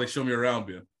to probably show me around,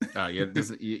 Ben.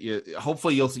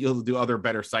 Hopefully you'll do other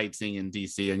better sightseeing in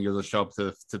DC, and you'll just show up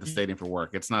to the stadium for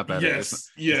work. It's not that. Yes.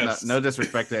 It's not, no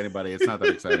disrespect to anybody. It's not that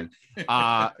exciting.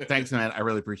 Thanks, man. I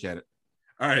really appreciate it.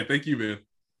 All right. Thank you, man.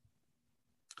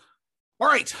 All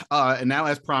right. And now,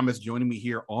 as promised, joining me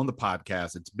here on the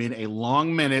podcast, it's been a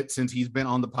long minute since he's been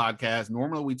on the podcast.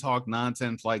 Normally we talk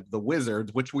nonsense like the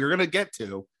Wizards, which we're going to get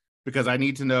to, because I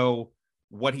need to know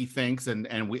what he thinks. And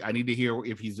I need to hear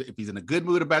if he's in a good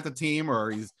mood about the team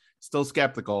or he's still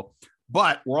skeptical.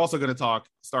 But we're also going to talk,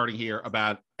 starting here,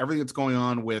 about everything that's going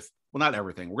on with, well, not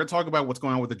everything. We're going to talk about what's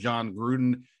going on with the Jon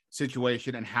Gruden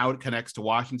situation and how it connects to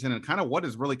Washington, and kind of what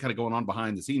is really kind of going on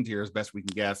behind the scenes here, as best we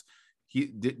can guess.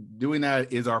 Doing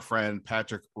that is our friend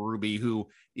Patrick Hruby, who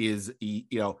is,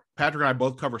 Patrick and I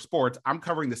both cover sports. I'm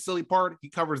covering the silly part. He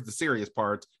covers the serious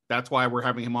parts. That's why we're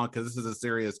having him on, because this is a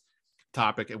serious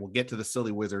topic, and we'll get to the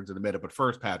silly Wizards in a minute. But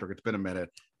first, Patrick, it's been a minute.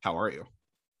 How are you?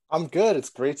 I'm good. It's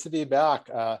great to be back.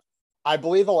 I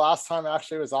believe the last time I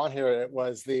actually was on here, it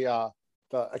was the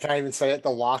I can't even say it, the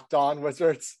Locked On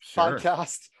Wizards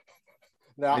podcast.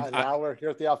 Now we're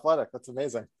here at the Athletic. That's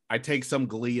amazing. I take some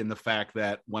glee in the fact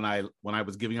that when I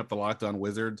was giving up the Locked On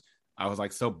Wizards, I was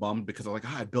like so bummed, because I was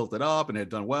like, I built it up and it had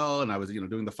done well, and I was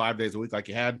doing the 5 days a week like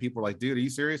you had. People were like, dude, are you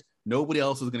serious? Nobody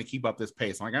else is going to keep up this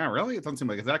pace. I'm like, oh, really? It doesn't seem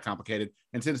like it's that complicated.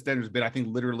 And since then, there's been, I think,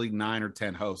 literally 9 or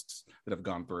 10 hosts that have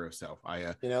gone through. So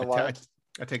I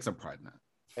take some pride in that.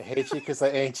 I hate you because I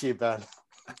ain't you, Ben.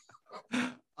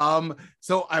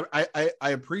 So I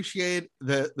appreciate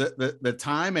the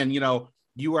time, and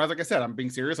you are, like I said, I'm being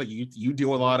serious. Like you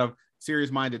do a lot of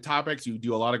serious-minded topics. You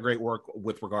do a lot of great work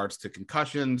with regards to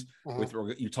concussions.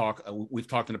 We've talked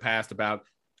in the past about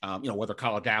whether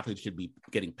college athletes should be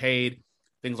getting paid,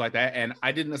 things like that. And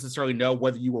I didn't necessarily know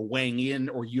whether you were weighing in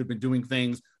or you'd been doing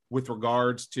things with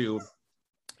regards to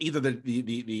either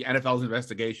the NFL's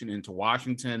investigation into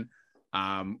Washington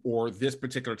or this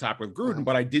particular topic with Gruden.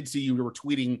 But I did see you were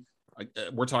tweeting.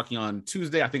 We're talking on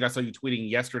Tuesday. I think I saw you tweeting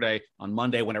yesterday on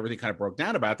Monday when everything kind of broke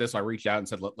down about this. So I reached out and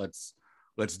said,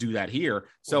 let's do that here.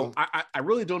 So I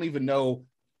really don't even know.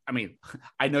 I mean,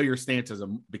 I know your stances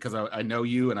because I know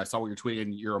you and I saw what you're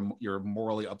tweeting. You're a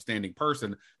morally upstanding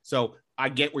person. So I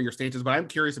get where your stance is, but I'm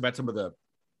curious about some of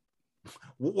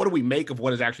what do we make of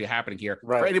what is actually happening here?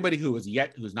 Right. For anybody who's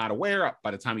not aware,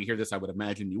 by the time you hear this, I would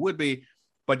imagine you would be.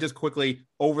 But just quickly,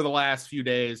 over the last few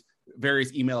days,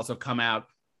 various emails have come out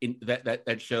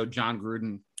that showed Jon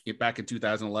Gruden back in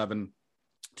 2011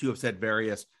 to have said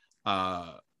various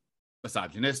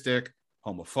misogynistic,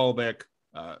 homophobic,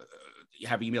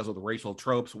 have emails with racial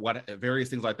tropes, various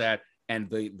things like that. And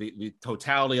the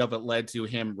totality of it led to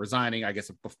him resigning, I guess,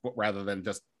 rather than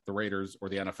just the Raiders or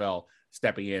the NFL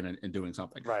stepping in and doing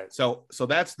something. Right. So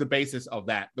that's the basis of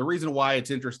that. The reason why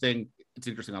it's interesting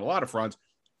on a lot of fronts.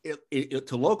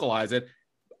 To localize it,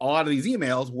 a lot of these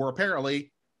emails were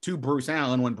apparently to Bruce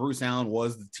Allen when Bruce Allen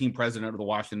was the team president of the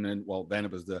Washington. Well, then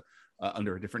it was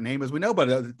under a different name, as we know, but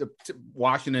the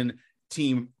Washington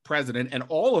team president. And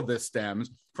all of this stems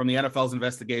from the NFL's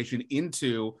investigation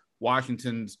into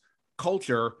Washington's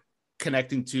culture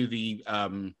connecting to the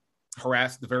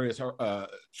various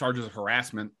charges of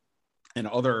harassment and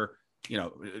other,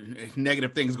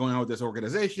 negative things going on with this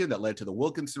organization that led to the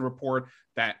Wilkinson report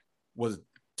that was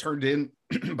turned in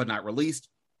but not released,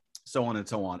 so on and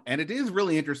so on. And it is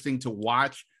really interesting to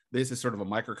watch this as sort of a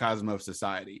microcosm of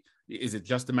society. Is it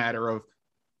just a matter of,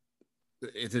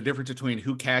 it's a difference between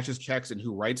who cashes checks and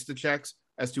who writes the checks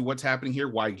as to what's happening here,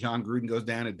 why Jon Gruden goes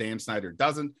down and Dan Snyder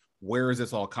doesn't? Where is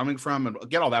this all coming from? And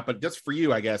get all that. But just for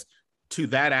you, I guess, to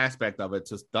that aspect of it,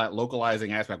 to that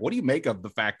localizing aspect, what do you make of the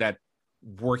fact that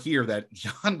we're here, that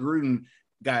Jon Gruden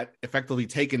got effectively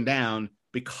taken down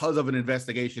because of an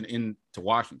investigation into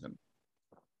Washington?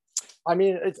 I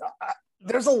mean,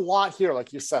 there's a lot here,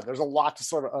 like you said. There's a lot to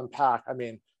sort of unpack. I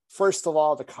mean, first of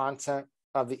all, the content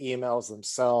of the emails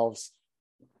themselves.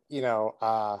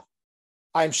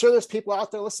 I'm sure there's people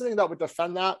out there listening that would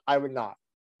defend that. I would not.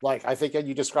 Like, I think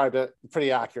you described it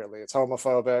pretty accurately. It's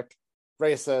homophobic,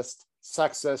 racist,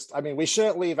 sexist. I mean, we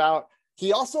shouldn't leave out.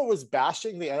 He also was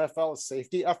bashing the NFL's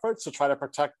safety efforts to try to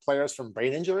protect players from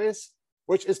brain injuries,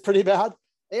 which is pretty bad.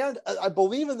 And I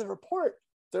believe in the report,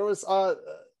 there was,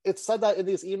 it said that in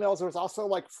these emails, there was also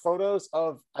like photos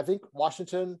of, I think,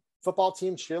 Washington football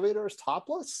team cheerleaders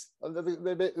topless.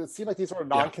 It seemed like these were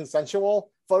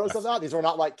non-consensual photos of that. These were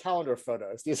not like calendar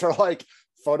photos. These are like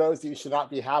photos that you should not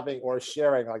be having or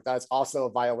sharing. Like, that's also a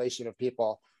violation of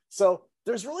people. So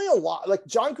there's really a lot. Like,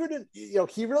 Jon Gruden,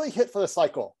 he really hit for the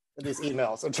cycle in these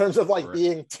emails in terms of like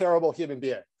being terrible human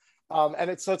being.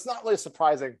 And it's not really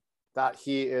surprising that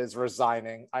he is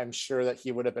resigning. I'm sure that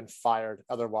he would have been fired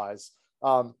otherwise.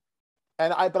 But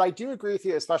I do agree with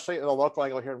you, especially in the local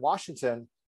angle here in Washington.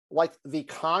 Like, the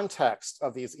context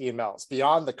of these emails,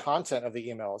 beyond the content of the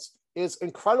emails, is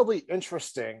incredibly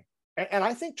interesting and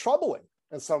I think troubling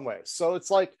in some ways. So it's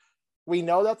like, we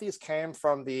know that these came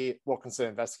from the Wilkinson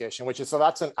investigation,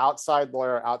 that's an outside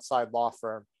lawyer, outside law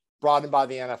firm brought in by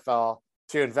the NFL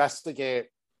to investigate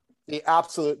the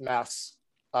absolute mess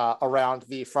around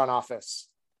the front office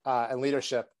and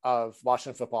leadership of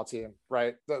Washington football team,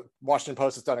 right? The Washington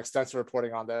Post has done extensive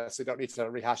reporting on this. We don't need to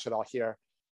rehash it all here.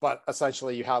 But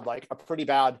essentially, you had like a pretty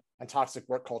bad and toxic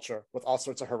work culture with all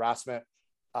sorts of harassment,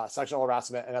 sexual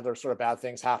harassment, and other sort of bad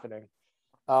things happening.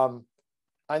 And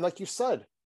like you said,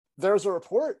 there's a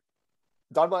report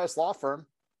done by this law firm.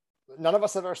 None of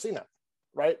us have ever seen it,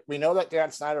 right? We know that Dan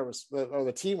Snyder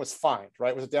the team was fined,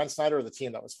 right? Was it Dan Snyder or the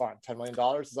team that was fined? $10 million?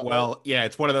 Right? Yeah,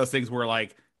 it's one of those things where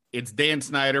like, it's Dan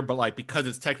Snyder, but like, because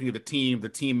it's technically the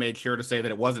team made sure to say that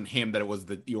it wasn't him, that it was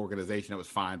the organization that was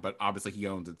fined, but obviously he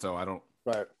owns it. So I don't.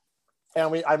 Right.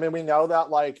 And we know that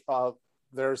like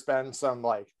there's been some,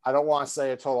 like, I don't want to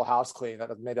say a total house clean,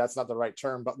 that maybe that's not the right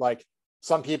term, but like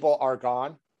some people are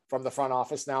gone from the front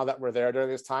office now that were there during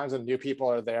these times, and new people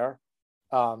are there.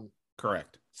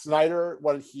 Correct. Snyder,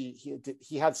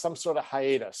 he had some sort of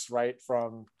hiatus, right,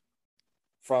 from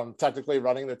technically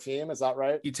running the team. Is that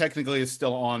right? He technically is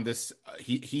still on this.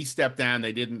 He stepped down.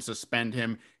 They didn't suspend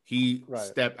him. He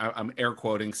I'm air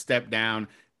quoting, stepped down.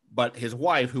 But his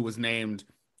wife, who was named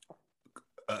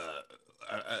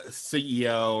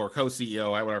CEO or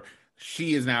co-CEO, whatever,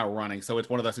 she is now running. So it's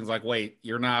one of those things like, wait,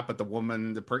 you're not, but the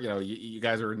woman, you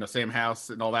guys are in the same house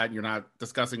and all that, and you're not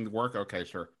discussing the work. Okay,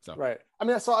 sure. So right. I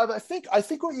mean, so I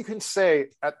think what you can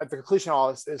say at the conclusion of all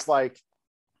this is like,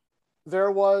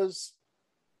 there was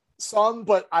some,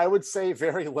 but I would say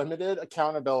very limited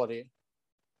accountability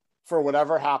for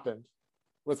whatever happened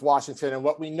with Washington. And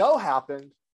what we know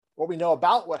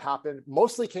about what happened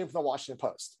mostly came from the Washington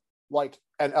Post,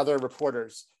 and other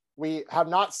reporters. We have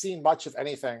not seen much of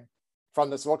anything from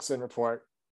this Wilkinson report,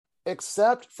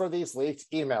 except for these leaked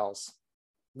emails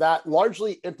that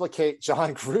largely implicate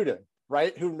Jon Gruden,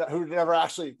 right? Who never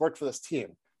actually worked for this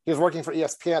team. He was working for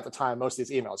ESPN at the time, most of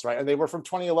these emails, right? And they were from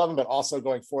 2011, but also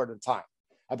going forward in time.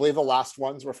 I believe the last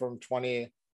ones were from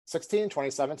 2016,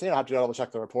 2017. I'll have to double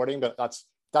check the reporting, but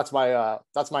that's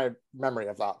my memory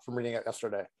of that from reading it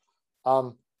yesterday.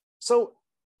 So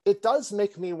it does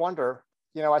make me wonder,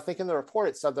 I think in the report,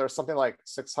 it said there's something like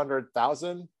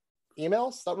 600,000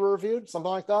 emails that were reviewed,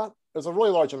 something like that. It was a really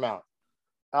large amount.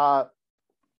 And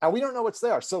we don't know what's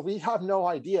there. So we have no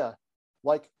idea,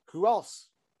 who else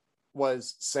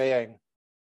was saying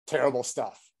terrible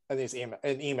stuff in these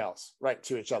emails, right,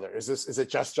 to each other. Is it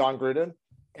just Jon Gruden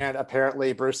and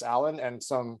apparently Bruce Allen and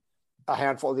a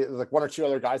handful, like one or two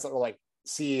other guys that were like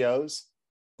CEOs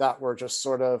that were just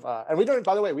sort of, and we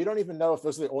don't even know if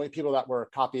those are the only people that were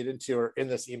copied into or in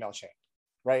this email chain,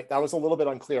 right? That was a little bit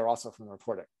unclear also from the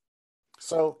reporting.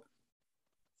 So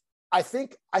I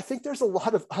think there's a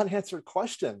lot of unanswered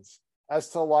questions as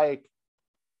to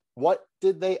what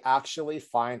did they actually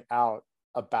find out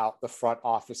about the front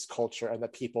office culture and the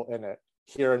people in it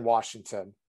here in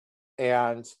Washington.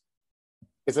 And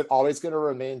is it always going to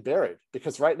remain buried?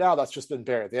 Because right now that's just been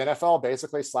buried. The NFL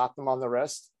basically slapped them on the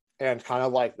wrist and kind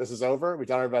of like, this is over. We've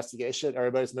done our investigation.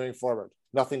 Everybody's moving forward.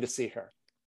 Nothing to see here.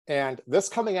 And this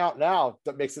coming out now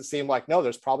that makes it seem like, no,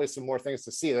 there's probably some more things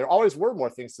to see. There always were more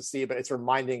things to see, but it's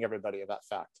reminding everybody of that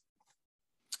fact.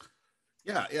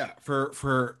 Yeah, for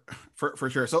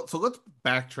sure. So let's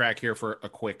backtrack here for a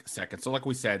quick second. So like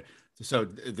we said, so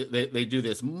they do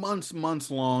this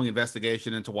months long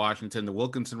investigation into Washington, the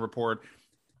Wilkinson report.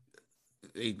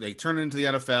 They turn it into the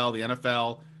NFL. The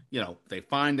NFL, they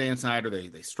find Dan Snyder.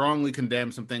 They strongly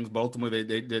condemn some things, but ultimately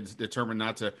they did determine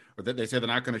not to, or they say they're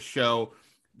not going to show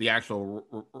the actual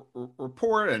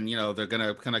report, and they're going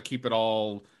to kind of keep it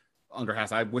all under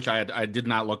house. I wish I did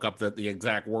not look up the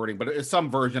exact wording, but it's some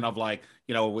version of like,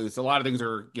 it's a lot of things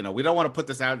are, we don't want to put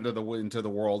this out into the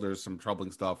world. There's some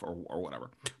troubling stuff or whatever.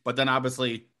 But then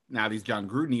obviously now these Jon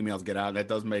Gruden emails get out, and that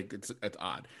does make it's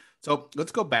odd. So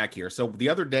let's go back here. So the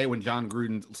other day when Jon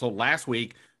Gruden, so last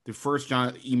week, the first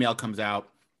email comes out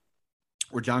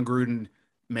where Jon Gruden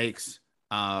makes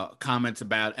comments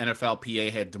about NFL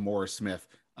PA head DeMaurice Smith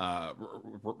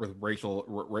with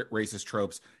racist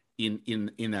tropes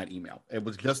in that email. It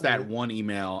was just that one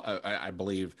email, I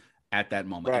believe, at that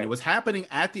moment. Right. And it was happening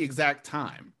at the exact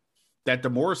time that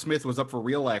DeMaurice Smith was up for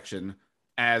re-election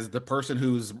as the person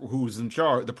who's in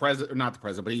charge, the president, or not the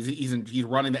president, but he's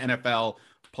running the NFL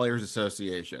Players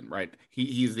Association, right?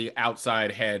 He's the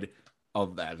outside head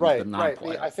of that, right?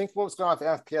 Right. I think what was going on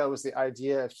with the FPO was the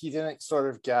idea if he didn't sort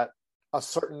of get a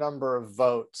certain number of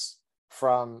votes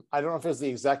from, I don't know if it was the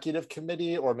executive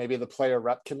committee or maybe the player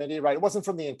rep committee, right? It wasn't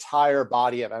from the entire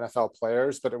body of NFL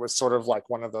players, but it was sort of like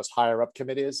one of those higher up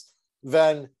committees.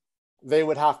 Then they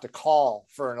would have to call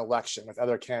for an election with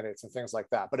other candidates and things like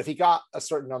that. But if he got a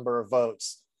certain number of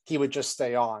votes, he would just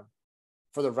stay on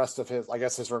for the rest of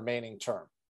his remaining term.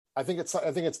 I think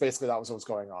it's basically that was what was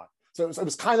going on. So it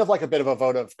was kind of like a bit of a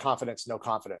vote of confidence, no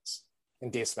confidence in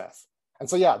D. Smith. And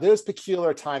so, yeah, there's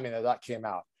peculiar timing that came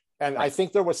out. And I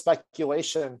think there was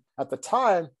speculation at the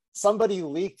time, somebody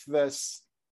leaked this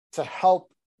to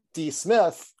help D.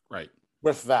 Smith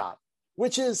with that,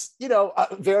 which is,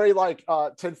 very like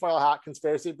tinfoil hat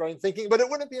conspiracy brain thinking, but it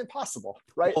wouldn't be impossible,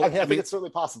 right? Well, I think it's certainly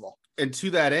possible. And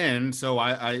to that end, so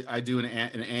I do an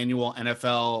annual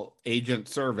NFL agent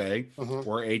survey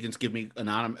where agents give me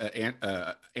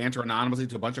answer anonymously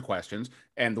to a bunch of questions.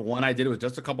 And the one I did was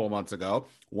just a couple of months ago.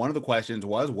 One of the questions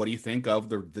was, what do you think of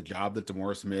the job that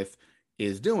DeMaurice Smith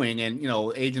is doing? And,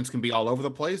 agents can be all over the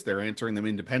place. They're answering them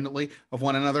independently of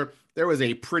one another. There was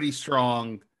a pretty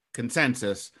strong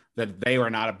consensus that they were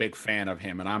not a big fan of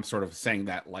him. And I'm sort of saying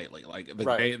that lightly. Like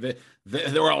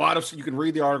there were a lot of, you can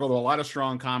read the article, there were a lot of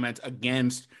strong comments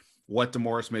against what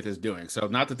DeMaurice Smith is doing. So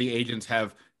not that the agents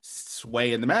have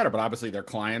sway in the matter, but obviously their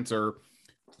clients are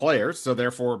players. So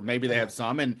therefore maybe they have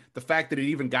some. And the fact that it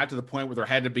even got to the point where there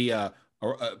had to be a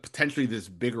potentially this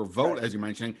bigger vote, as you're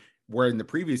mentioning, where in the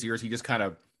previous years he just kind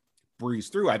of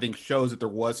breezed through, I think shows that there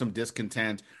was some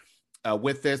discontent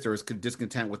with this. There was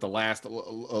discontent with the last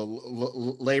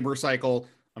labor cycle.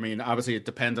 I mean, obviously it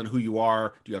depends on who you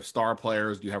are. Do you have star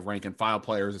players? Do you have rank and file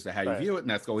players as to how you view it? And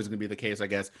that's always going to be the case, I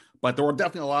guess. But there were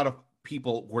definitely a lot of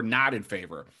people who were not in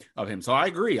favor of him. So I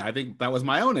agree. I think that was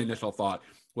my own initial thought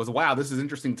was, wow, this is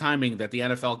interesting timing that the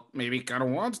NFL maybe kind of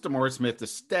wants DeMaurice Smith to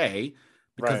stay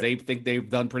because they think they've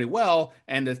done pretty well.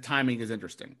 And the timing is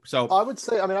interesting. So I would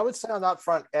say on that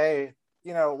front,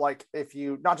 like if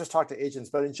you not just talk to agents,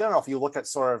 but in general, if you look at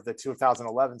sort of the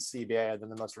 2011 CBA and then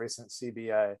the most recent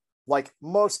CBA, like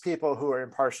most people who are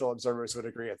impartial observers would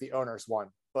agree that the owners won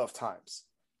both times.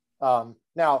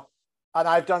 Now, and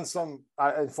I've done some,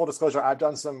 in full disclosure, I've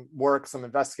done some work, some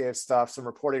investigative stuff, some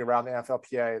reporting around the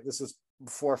NFLPA. This is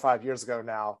 4 or 5 years ago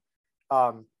now.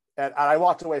 And I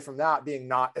walked away from that being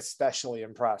not especially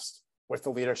impressed with the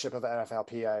leadership of the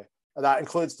NFLPA. And that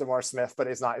includes DeMaurice Smith, but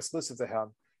is not exclusive to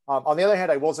him. On the other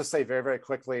hand, I will just say very, very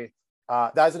quickly,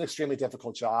 that is an extremely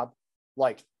difficult job.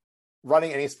 Like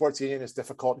running any sports union is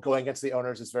difficult. Going against the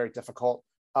owners is very difficult.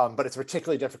 But it's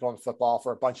particularly difficult in football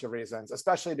for a bunch of reasons,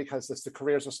 especially because the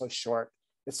careers are so short.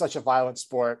 It's such a violent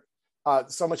sport.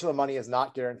 So much of the money is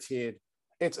not guaranteed.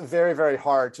 It's very, very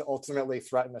hard to ultimately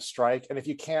threaten a strike. And if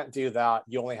you can't do that,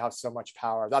 you only have so much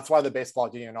power. That's why the baseball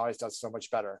union always does so much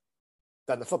better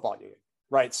than the football union.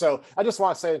 Right. So I just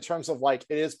want to say in terms of like,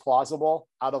 it is plausible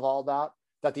out of all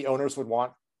that the owners would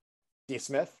want D.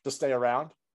 Smith to stay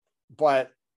around.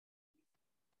 But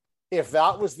if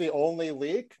that was the only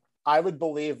leak, I would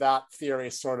believe that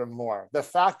theory sort of more. The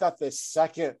fact that the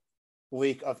second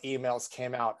leak of emails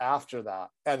came out after that,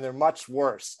 and they're much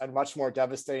worse and much more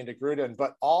devastating to Gruden,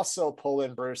 but also pull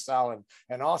in Bruce Allen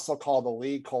and also call the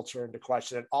league culture into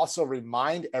question and also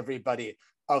remind everybody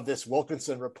of this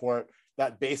Wilkinson report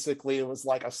that basically it was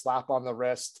like a slap on the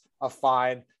wrist, a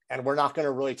fine, and we're not going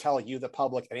to really tell you, the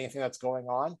public, anything that's going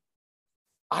on.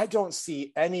 I don't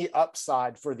see any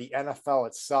upside for the NFL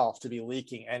itself to be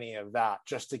leaking any of that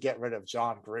just to get rid of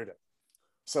Jon Gruden.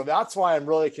 So that's why I'm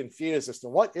really confused as to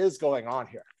what is going on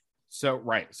here.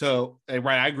 Right,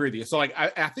 I agree with you. So like,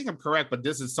 I think I'm correct, but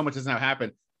this is so much has now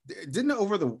happened. Didn't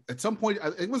at some point,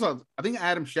 I think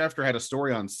Adam Schefter had a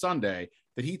story on Sunday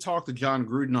that he talked to Jon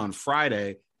Gruden on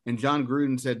Friday, and Jon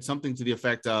Gruden said something to the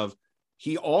effect of,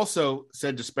 he also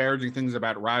said disparaging things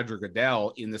about Roger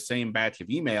Goodell in the same batch of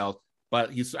emails,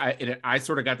 but I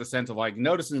sort of got the sense of like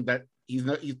noticing that he's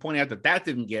pointing out that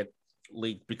didn't get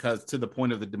leaked because, to the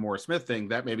point of the DeMaurice Smith thing,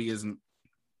 that maybe isn't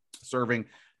serving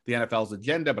the NFL's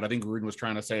agenda. But I think Gruden was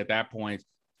trying to say at that point,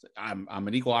 I'm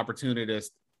an equal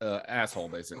opportunist asshole,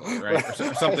 basically, right?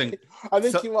 Or something. I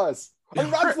think he was. I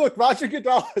mean, Roger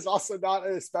Goodell is also not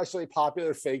an especially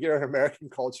popular figure in American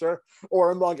culture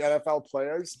or among NFL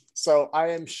players. So I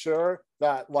am sure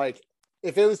that, like,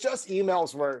 if it was just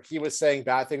emails where he was saying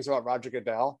bad things about Roger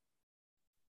Goodell,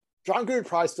 Jon Gruden would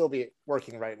probably still be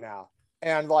working right now.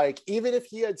 And like, even if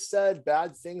he had said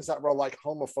bad things that were like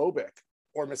homophobic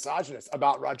or misogynist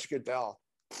about Roger Goodell,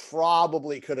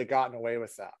 probably could have gotten away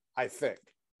with that. I think.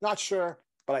 Not sure,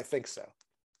 but I think so.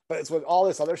 But it's with all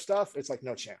this other stuff, it's like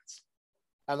no chance.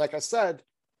 And like I said,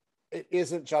 it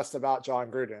isn't just about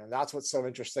Jon Gruden. And that's what's so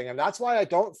interesting. And that's why I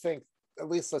don't think at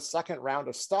least the second round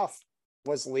of stuff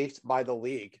was leaked by the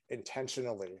league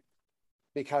intentionally,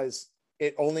 because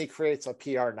it only creates a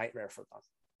PR nightmare for them.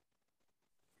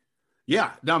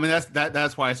 Yeah, no, I mean,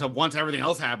 that's why. So once everything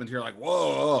else happens, you're like,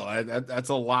 whoa, that's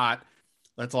a lot.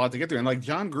 That's a lot to get through. And like,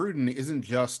 Jon Gruden isn't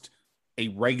just a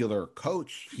regular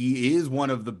coach. He is one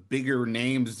of the bigger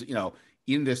names,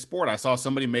 in this sport. I saw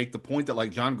somebody make the point that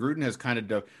like Jon Gruden has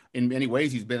kind of, in many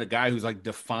ways, he's been a guy who's like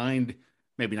defined,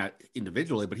 maybe not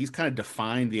individually, but he's kind of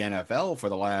defined the NFL for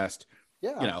the last,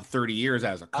 30 years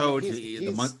as a coach.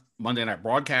 The Monday night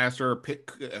broadcaster,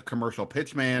 commercial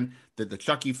pitchman, the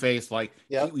Chucky face. Like,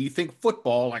 you think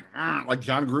football, like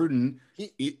Jon Gruden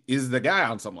is the guy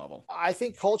on some level. I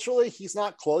think culturally, he's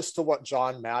not close to what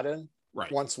John Madden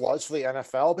once was for the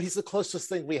NFL, but he's the closest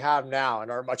thing we have now in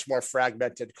our much more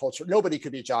fragmented culture. Nobody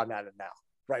could be John Madden now,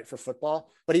 right, for football,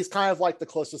 but he's kind of like the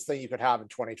closest thing you could have in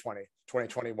 2020,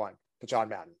 2021 to John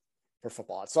Madden for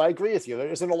football. So I agree with you.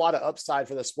 There isn't a lot of upside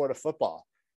for the sport of football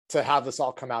to have this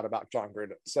all come out about Jon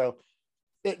Gruden. So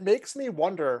it makes me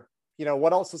wonder,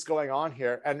 what else is going on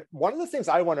here? And one of the things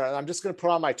I wonder, and I'm just going to put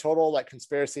on my total like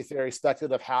conspiracy theory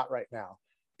speculative hat right now,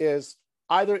 is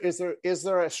either is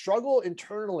there a struggle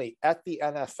internally at the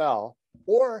NFL,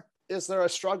 or is there a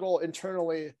struggle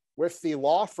internally with the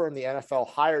law firm the NFL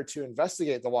hired to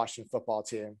investigate the Washington football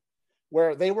team,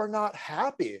 where they were not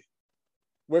happy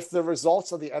with the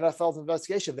results of the NFL's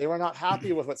investigation? They were not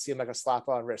happy with what seemed like a slap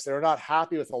on the wrist. They were not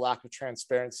happy with the lack of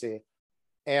transparency.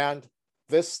 And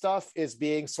this stuff is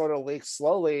being sort of leaked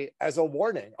slowly as a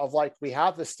warning of like, we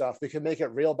have this stuff, we can make it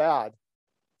real bad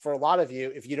for a lot of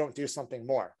you if you don't do something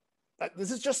more.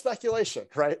 This is just speculation,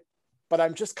 right? But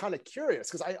I'm just kind of curious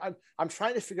because I'm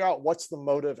trying to figure out what's the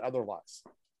motive otherwise.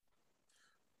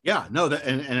 Yeah, no,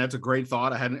 and that's a great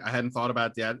thought. I hadn't thought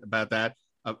about that, about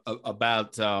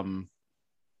the,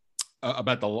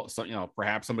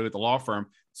 perhaps somebody with the law firm.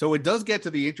 So it does get to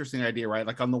the interesting idea, right?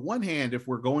 Like, on the one hand, if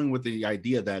we're going with the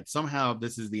idea that somehow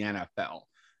this is the NFL,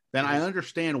 then I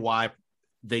understand why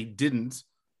they didn't.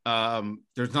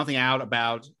 There's nothing out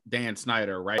about Dan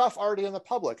Snyder, right? Stuff already in the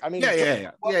public. I mean,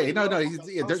 yeah.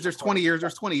 There's 20 years.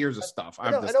 There's 20 years of stuff. I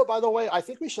know. By the way, I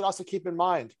think we should also keep in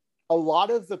mind a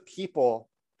lot of the people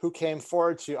who came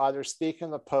forward to either speak in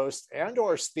the Post and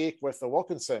or speak with the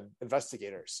Wilkinson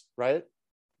investigators, right?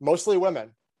 Mostly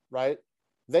women, right?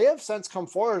 They have since come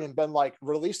forward and been like,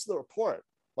 release the report.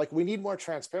 Like, we need more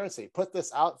transparency. Put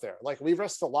this out there. Like, we've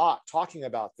risked a lot talking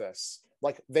about this.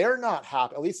 Like, they're not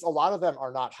happy. At least a lot of them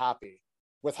are not happy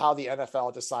with how the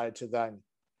NFL decided to then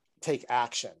take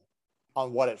action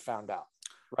on what it found out.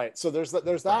 Right. So there's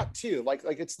that too. Like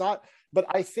it's not, but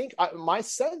I think my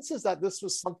sense is that this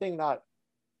was something that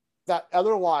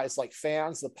otherwise, like,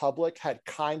 fans, the public had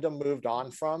kind of moved on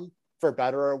from, for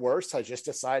better or worse. I just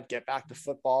decided, get back to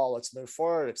football. Let's move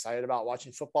forward. Excited about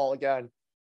watching football again.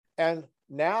 And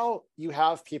now you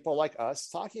have people like us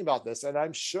talking about this. And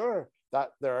I'm sure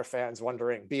that there are fans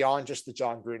wondering beyond just the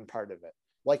Jon Gruden part of it.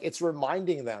 Like, it's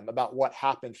reminding them about what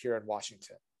happened here in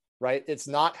Washington. right? It's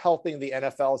not helping the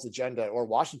NFL's agenda or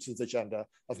Washington's agenda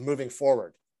of moving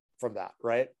forward from that,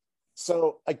 right?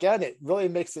 So again, it really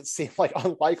makes it seem like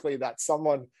unlikely that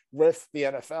someone with the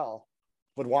NFL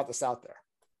would want this out there.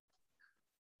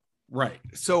 Right.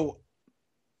 So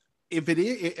if it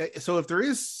is, so if there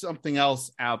is something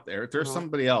else out there, if there's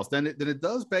somebody else, then it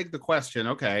does beg the question.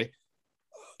 Okay,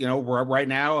 you know, we're right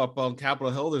now up on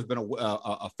Capitol Hill. There's been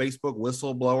a Facebook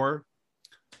whistleblower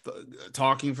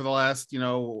talking for the last, you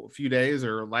know, few days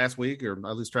or last week, or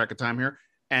I lose track of time here.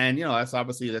 And, you know,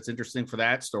 that's interesting for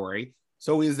that story.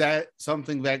 So is that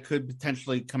something that could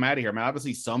potentially come out of here? I mean,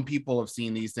 obviously some people have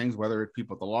seen these things, whether it's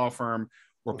people at the law firm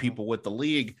or people with the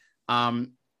league. And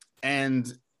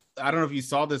I don't know if you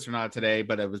saw this or not today,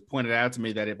 but it was pointed out to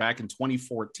me that back in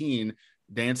 2014,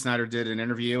 Dan Snyder did an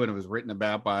interview, and it was written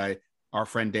about by our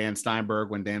friend Dan Steinberg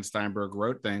when Dan Steinberg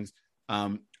wrote things.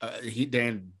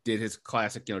 Dan did his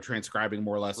classic, you know, transcribing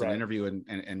more or less an interview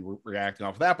and reacting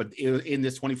off of that. But in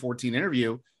this 2014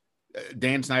 interview,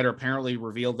 Dan Snyder apparently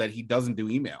revealed that he doesn't do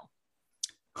email.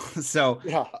 So,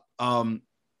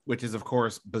 which is of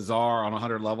course bizarre on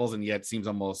 100 levels, and yet seems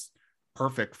almost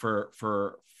perfect for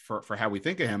how we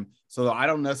think of him. So I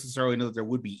don't necessarily know that there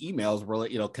would be emails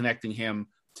really, you know, connecting him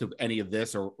to any of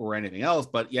this or anything else.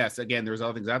 But yes, again, there's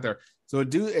other things out there. So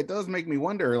it does make me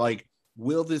wonder, like,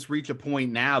 will this reach a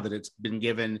point now that it's been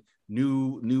given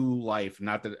new life?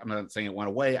 Not that I'm not saying it went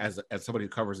away. As somebody who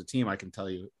covers a team, I can tell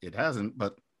you it hasn't.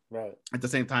 But at the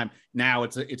same time, now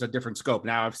it's a different scope.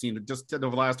 Now I've seen just over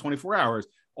the last 24 hours,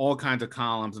 all kinds of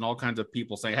columns and all kinds of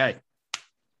people saying, hey,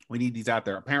 we need these out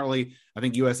there. Apparently, I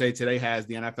think USA Today has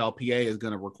the NFLPA is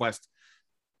going to request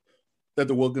that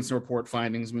the Wilkinson report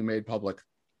findings be made public.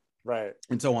 Right.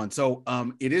 And so on. So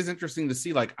it is interesting to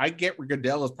see, like, I get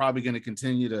Goodell is probably going to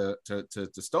continue to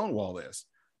stonewall this.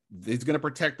 He's going to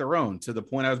protect their own. To the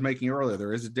point I was making earlier,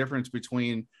 there is a difference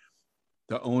between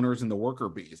the owners and the worker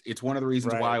bees. It's one of the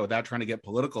reasons why, without trying to get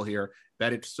political here,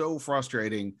 that it's so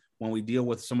frustrating when we deal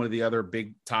with some of the other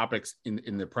big topics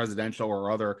in the presidential or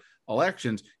other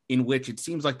elections, in which it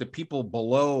seems like the people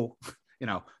below, you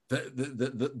know,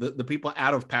 the people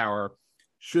out of power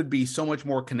should be so much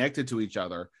more connected to each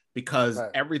other, because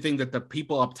everything that the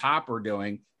people up top are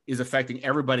doing is affecting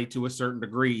everybody to a certain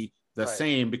degree the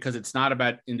same, because it's not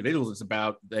about individuals. It's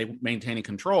about they maintaining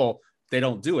control. They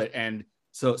don't do it. And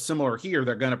so similar here,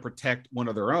 they're going to protect one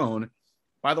of their own.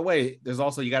 By the way, there's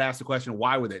also, you got to ask the question,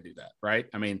 why would they do that? Right.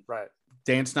 I mean,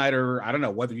 Dan Snyder, I don't know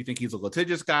whether you think he's a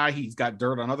litigious guy. He's got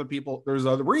dirt on other people. There's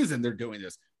a reason they're doing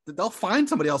this. They'll find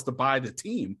somebody else to buy the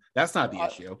team. That's not the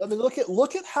issue. I mean,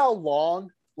 look at how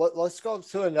long. Let's go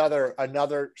to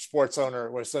another sports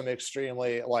owner with some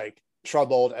extremely like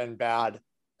troubled and bad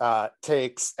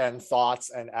takes and thoughts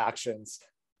and actions.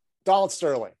 Donald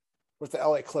Sterling with the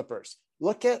LA Clippers.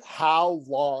 Look at how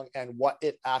long and what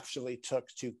it actually took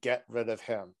to get rid of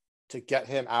him, to get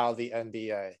him out of the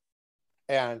NBA.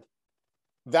 And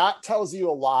that tells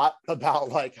you a lot about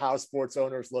like how sports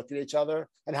owners look at each other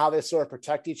and how they sort of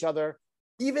protect each other,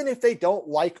 even if they don't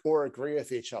like or agree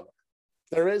with each other.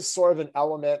 There is sort of an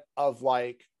element of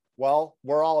like, well,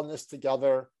 we're all in this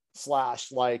together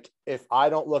 / like, if I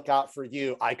don't look out for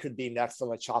you, I could be next on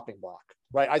the chopping block,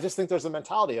 right? I just think there's a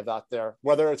mentality of that there,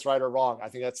 whether it's right or wrong. I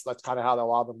think that's kind of how a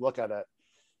lot of them look at it.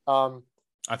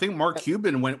 I think Mark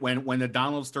Cuban, when the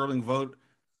Donald Sterling vote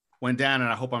went down, and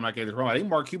I hope I'm not getting this wrong, I think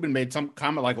Mark Cuban made some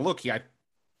comment like, look,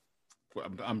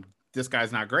 this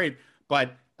guy's not great,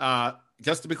 but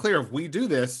just to be clear, if we do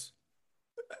this,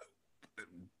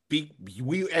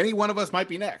 any one of us might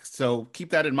be next. So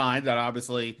keep that in mind, that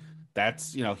obviously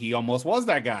that's, you know, he almost was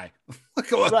that guy.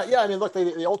 Right, yeah, I mean, look,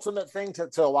 the ultimate thing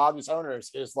to a lot of these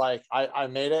owners is like, I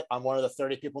made it. I'm one of the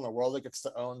 30 people in the world that gets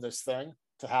to own this thing,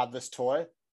 to have this toy,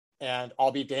 and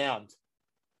I'll be damned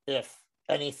if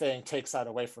anything takes that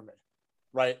away from me,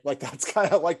 right? Like, that's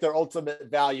kind of like their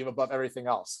ultimate value above everything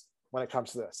else when it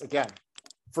comes to this. Again,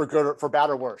 for good or for bad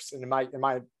or worse, and in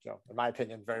my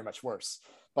opinion, very much worse.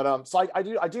 But so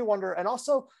I do wonder, and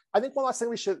also I think one last thing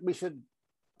we should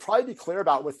probably be clear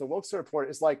about with the Wilkes report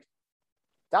is like,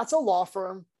 that's a law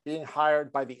firm being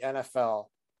hired by the NFL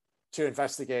to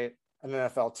investigate an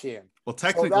NFL team. Well,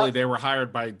 technically, they were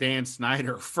hired by Dan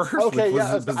Snyder first, which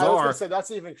was bizarre. I was going to say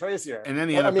that's even crazier. And then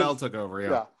the NFL took over.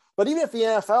 Yeah. But even if the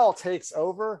NFL takes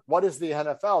over, what is the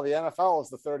NFL? The NFL is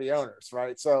the 30 owners,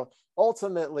 right? So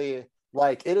ultimately,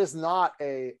 like, it is not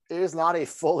a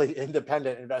fully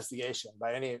independent investigation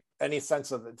by any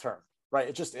sense of the term, right?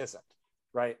 It just isn't,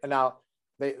 right? And now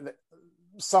they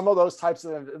some of those types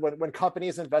of, when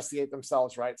companies investigate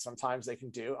themselves, right, sometimes they can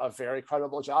do a very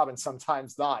credible job and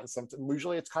sometimes not. And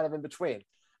usually it's kind of in between.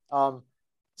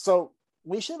 So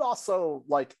we should also,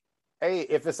 like,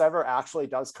 if this ever actually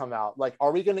does come out, like,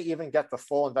 are we going to even get the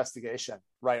full investigation,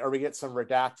 right? Or we get some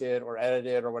redacted or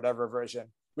edited or whatever version?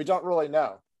 We don't really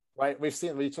know, right? We've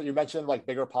seen, you mentioned like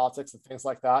bigger politics and things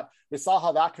like that. We saw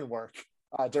how that can work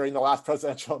during the last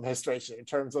presidential administration in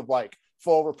terms of like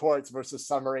full reports versus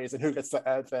summaries and who gets to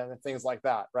edit them and things like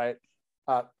that, right?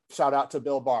 Shout out to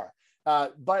Bill Barr.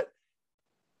 But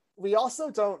we also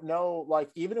don't know,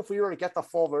 like, even if we were to get the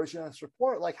full version of this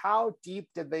report, like, how deep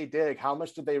did they dig?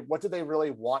 What did they really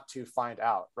want to find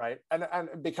out, right? And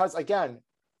because, again,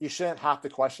 you shouldn't have to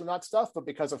question that stuff, but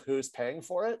because of who's paying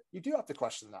for it, you do have to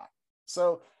question that.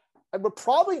 So we're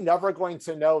probably never going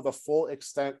to know the full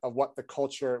extent of what the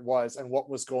culture was and what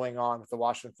was going on with the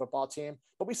Washington football team,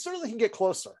 but we certainly can get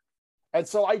closer. And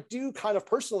so I do kind of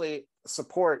personally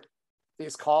support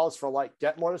these calls for like,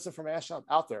 get more disinformation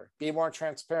out there, be more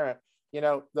transparent. You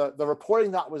know, the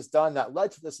reporting that was done that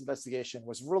led to this investigation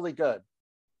was really good,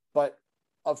 but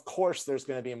of course there's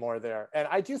going to be more there. And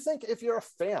I do think if you're a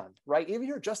fan, right, even if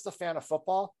you're just a fan of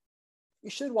football,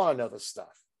 you should want to know this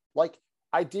stuff. Like,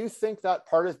 I do think that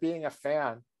part of being a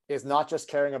fan is not just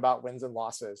caring about wins and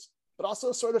losses, but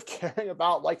also sort of caring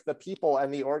about like the people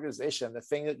and the organization, the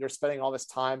thing that you're spending all this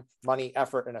time, money,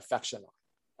 effort, and affection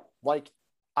on. Like,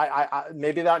 I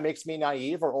maybe that makes me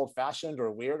naive or old-fashioned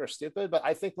or weird or stupid, but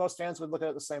I think most fans would look at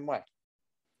it the same way.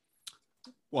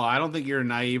 Well, I don't think you're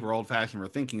naive or old-fashioned for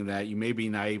thinking that. You may be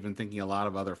naive in thinking a lot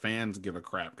of other fans give a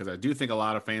crap, because I do think a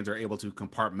lot of fans are able to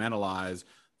compartmentalize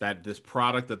that this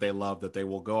product that they love, that they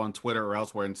will go on Twitter or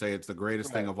elsewhere and say it's the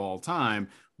greatest thing of all time,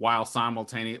 while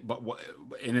simultaneously,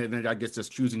 and I guess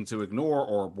just choosing to ignore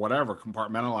or whatever,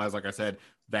 compartmentalize, like I said,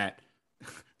 that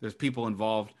there's people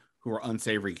involved who are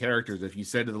unsavory characters. If you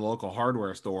said to the local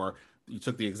hardware store, you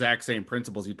took the exact same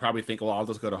principles, you'd probably think, well, I'll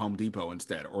just go to Home Depot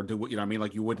instead, or do what, you know what I mean?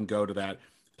 Like, you wouldn't go to that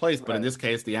place. But in this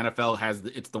case, the NFL has,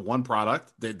 it's the one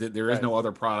product. There is no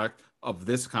other product of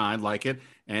this kind like it.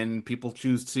 And people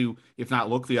choose to, if not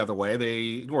look the other way,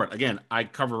 they ignore it. Again, I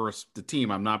cover the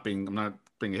team. I'm not being a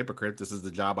hypocrite. This is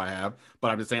the job I have. But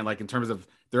I'm just saying, like, in terms of,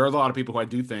 there are a lot of people who I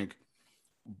do think,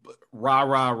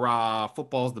 rah,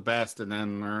 football's the best, and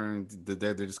then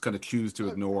they're just going to choose to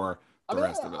ignore the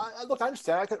rest of it. Look, I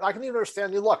understand. I can even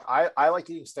understand you. Look, I like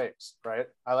eating steaks, right?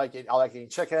 I like eating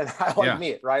chicken. I like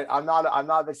meat, right? I'm not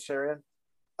a vegetarian.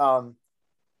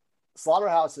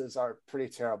 Slaughterhouses are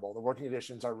pretty terrible. The working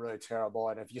conditions are really terrible.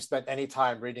 And if you spend any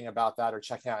time reading about that or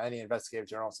checking out any investigative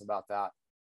journals about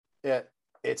that,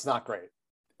 it's not great.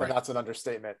 And that's an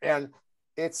understatement. And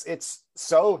it's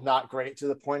so not great to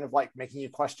the point of like making you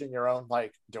question your own,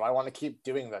 like, do I want to keep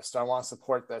doing this? Do I want to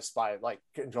support this by like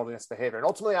controlling this behavior? And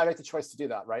ultimately I make the choice to do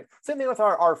that, right? Same thing with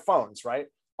our phones, right?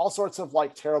 All sorts of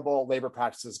like terrible labor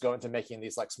practices go into making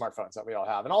these like smartphones that we all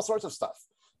have and all sorts of stuff,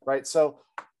 right? So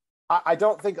I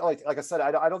don't think, like I said,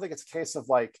 I don't think it's a case of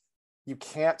like, you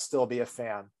can't still be a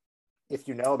fan if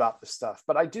you know about this stuff.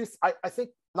 But I think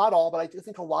not all, but I do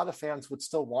think a lot of fans would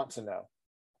still want to know.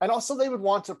 And also they would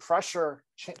want to pressure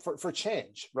for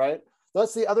change, right?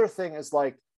 That's the other thing is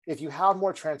like, if you have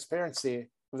more transparency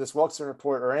with this Wilkson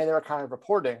report or any other kind of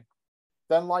reporting,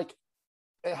 then like,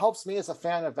 it helps me as a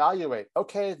fan evaluate,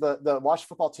 okay, the Washington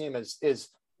football team is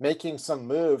making some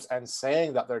moves and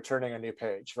saying that they're turning a new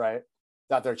page, right?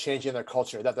 That they're changing their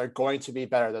culture, that they're going to be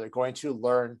better, that they're going to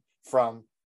learn from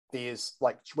these,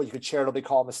 like what you could charitably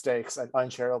call mistakes and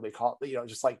uncharitably call,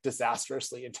 just like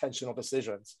disastrously intentional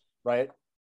decisions, right?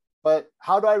 But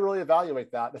how do I really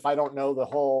evaluate that if I don't know the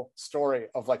whole story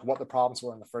of like what the problems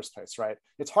were in the first place, right?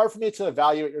 It's hard for me to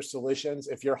evaluate your solutions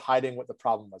if you're hiding what the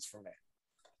problem was for me.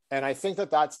 And I think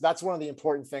that's one of the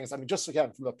important things. I mean, just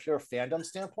again, from a pure fandom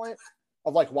standpoint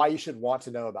of like why you should want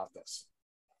to know about this.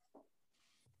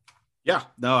 Yeah,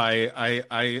 no, I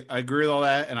agree with all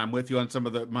that, and I'm with you on some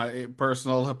of my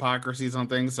personal hypocrisies on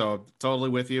things. So totally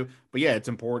with you. But yeah, it's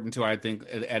important to, I think,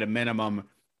 at a minimum,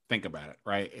 think about it,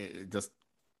 right? Just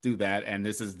do that. And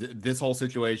this whole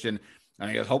situation,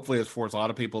 I guess, hopefully, has forced a lot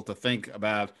of people to think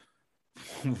about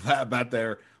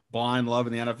their blind love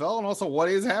in the NFL, and also what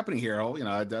is happening here.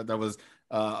 That was.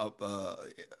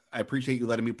 I appreciate you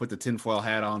letting me put the tinfoil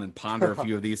hat on and ponder a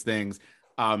few of these things.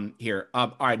 Here.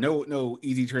 All right. No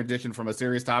easy transition from a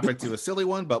serious topic to a silly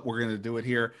one, but we're going to do it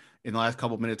here in the last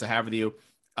couple of minutes I have with you.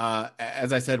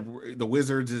 As I said, the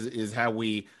Wizards is how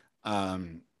we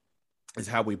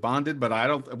bonded,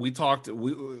 but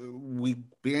we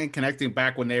began connecting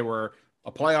back when they were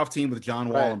a playoff team with John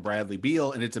Wall and Bradley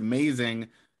Beal. And it's amazing.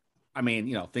 I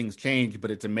mean, things change,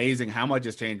 but it's amazing how much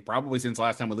has changed probably since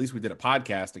last time, at least we did a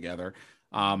podcast together.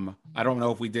 I don't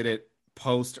know if we did it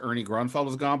post Ernie Grunfeld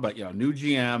was gone, but new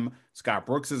GM, Scott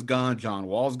Brooks is gone, John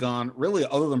Wall's gone. Really,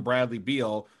 other than Bradley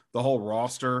Beal, the whole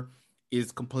roster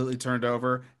is completely turned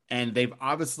over, and they've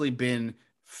obviously been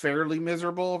fairly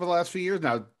miserable over the last few years.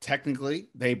 Now, technically,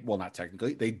 not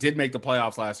technically, they did make the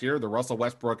playoffs last year. The Russell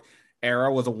Westbrook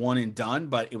era was a one and done,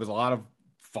 but it was a lot of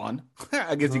fun,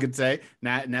 I guess you could say,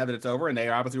 now that it's over. And they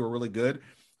obviously were really good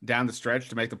down the stretch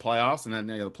to make the playoffs. And then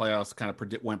the playoffs kind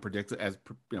of went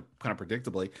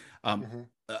predictably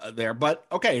there. But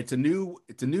okay, it's a new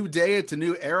day, it's a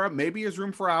new era. Maybe there's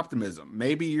room for optimism.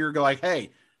 Maybe you're like,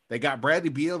 hey, they got Bradley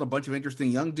Beal and a bunch of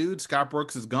interesting young dudes. Scott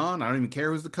Brooks is gone. I don't even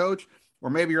care who's the coach. Or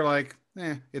maybe you're like,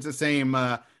 it's the same.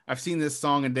 I've seen this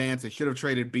song and dance. They should have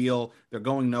traded Beal. They're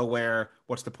going nowhere.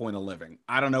 What's the point of living?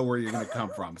 I don't know where you're going to come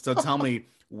from. So tell me,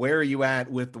 where are you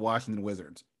at with the Washington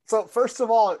Wizards? So first of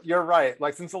all, you're right.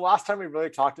 Like, since the last time we really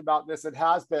talked about this, it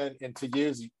has been, and to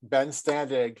use Ben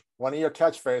Standig, one of your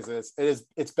catchphrases,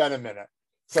 it's been a minute.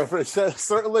 So it's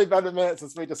certainly been a minute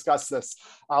since we discussed this.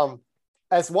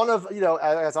 As one of,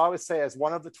 as I always say, as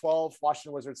one of the 12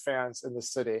 Washington Wizards fans in the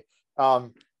city,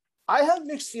 I have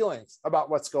mixed feelings about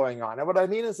what's going on. And what I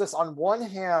mean is this: on one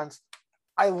hand,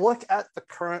 I look at the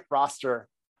current roster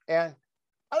and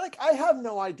I have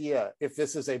no idea if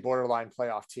this is a borderline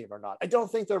playoff team or not. I don't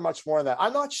think they're much more than that.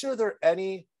 I'm not sure they're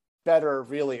any better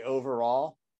really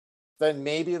overall than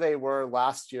maybe they were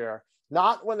last year.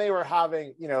 Not when they were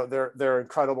having, their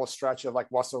incredible stretch of like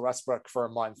Russell Westbrook for a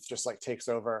month, just like takes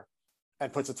over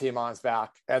and puts a team on his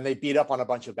back, and they beat up on a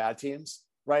bunch of bad teams,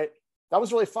 right? That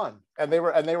was really fun. And they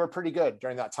were pretty good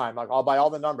during that time. Like, by all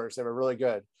the numbers, they were really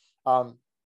good.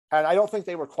 And I don't think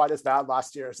they were quite as bad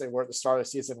last year as they were at the start of the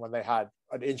season when they had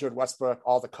an injured Westbrook,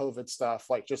 all the COVID stuff.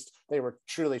 Like, just, they were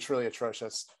truly, truly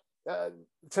atrocious.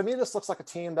 To me, this looks like a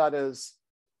team that is,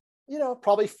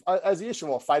 probably as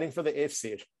usual, fighting for the 8th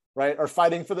seed, right? Or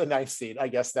fighting for the 9th seed, I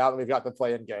guess, now that we've got the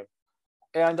play-in game.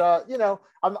 And,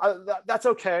 that's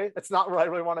okay. It's not where I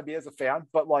really want to be as a fan,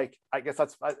 but like, I guess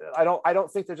I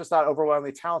don't think they're just that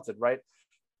overwhelmingly talented. Right.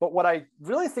 But what I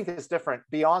really think is different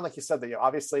beyond, like you said, that,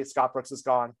 obviously Scott Brooks is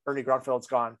gone, Ernie Grunfeld's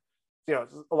gone,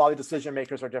 a lot of decision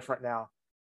makers are different now.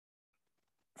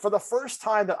 For the first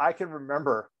time that I can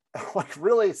remember, like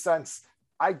really since,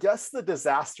 I guess, the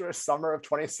disastrous summer of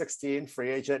 2016 free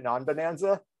agent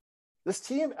non-bonanza, this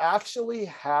team actually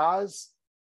has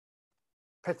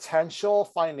potential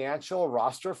financial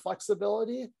roster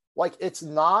flexibility. Like, it's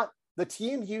not, the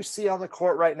team you see on the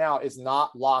court right now is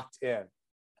not locked in.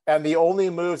 And the only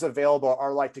moves available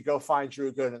are like to go find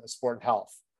Drew Gooden in the sport and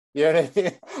health. You know what I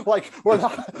mean? Like, we're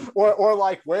not, or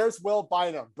like, where's Will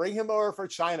Bynum? Bring him over for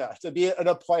China to be in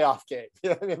a playoff game.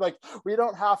 You know what I mean? Like, we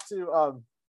don't have to,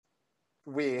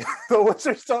 the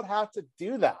Wizards don't have to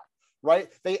do that, right?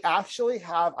 They actually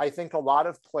have, I think, a lot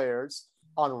of players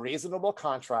on reasonable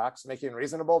contracts, making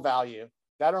reasonable value,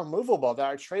 that are movable, that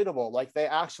are tradable. Like, they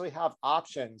actually have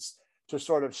options to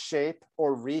sort of shape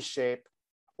or reshape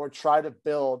or try to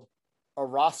build a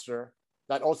roster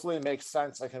that ultimately makes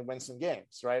sense and can win some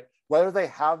games, right? Whether they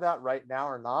have that right now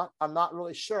or not, I'm not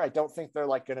really sure. I don't think they're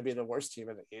like going to be the worst team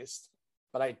in the East,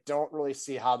 but I don't really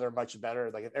see how they're much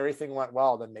better. Like, if everything went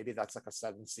well, then maybe that's like a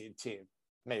 7 seed team,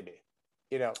 maybe.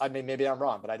 I mean, maybe I'm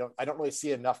wrong, but I don't really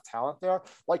see enough talent there.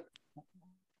 Like,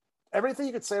 everything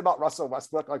you could say about Russell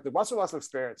Westbrook, like the Russell Westbrook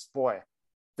experience, boy,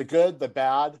 the good, the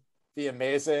bad, the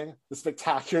amazing, the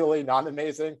spectacularly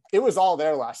non-amazing, it was all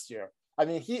there last year. I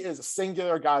mean, he is a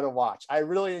singular guy to watch. I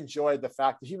really enjoyed the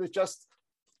fact that he was just,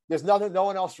 there's no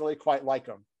one else really quite like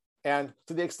him. And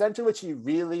to the extent to which he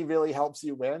really, really helps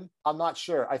you win, I'm not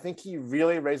sure. I think he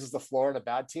really raises the floor in a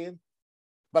bad team,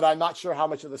 but I'm not sure how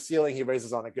much of the ceiling he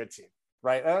raises on a good team.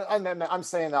 Right. And then I'm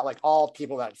saying that like all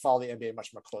people that follow the NBA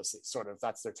much more closely, sort of,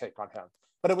 that's their take on him.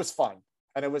 But it was fun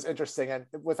and it was interesting. And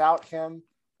without him,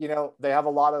 they have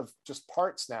a lot of just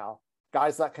parts now,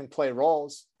 guys that can play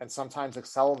roles and sometimes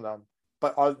excel in them.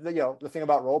 But the thing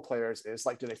about role players is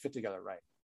like, do they fit together right?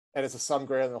 And it's a sum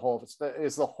greater than the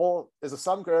whole. Is a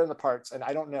sum greater than the parts? And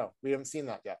I don't know. We haven't seen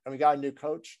that yet. And we got a new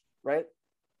coach, right?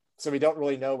 So we don't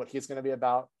really know what he's going to be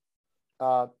about.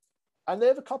 And they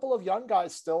have a couple of young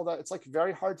guys still that it's like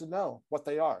very hard to know what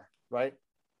they are, right?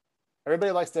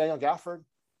 Everybody likes Daniel Gafford.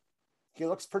 He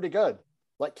looks pretty good.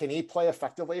 Like, can he play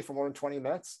effectively for more than 20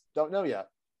 minutes? Don't know yet.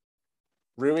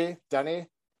 Rui, Denny,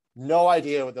 no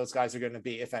idea what those guys are going to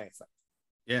be, if anything.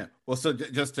 Yeah. Well, so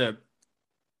just to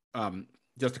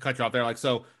cut you off there, like,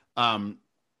 so, how do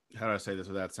I say this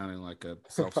without sounding like a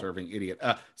self-serving idiot?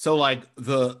 So like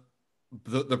the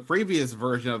previous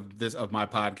version of my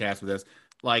podcast with this,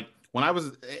 like, when I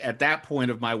was at that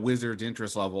point of my Wizards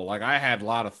interest level, like, I had a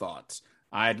lot of thoughts.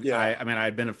 I mean, I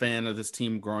had been a fan of this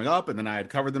team growing up, and then I had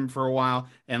covered them for a while,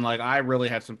 and like, I really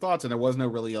had some thoughts, and there was no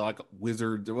really like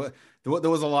Wizards. There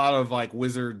was a lot of like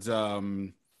Wizards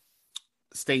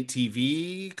state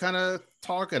TV kind of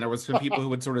talk, and there was some people who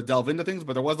would sort of delve into things,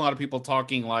 but there wasn't a lot of people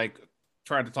talking like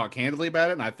trying to talk candidly about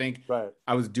it. And I think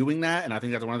I was doing that, and I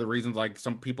think that's one of the reasons like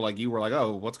some people like you were like,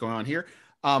 oh, what's going on here?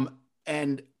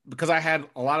 And because I had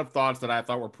a lot of thoughts that I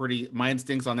thought were my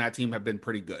instincts on that team have been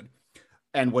pretty good.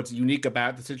 And what's unique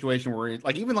about the situation we're in,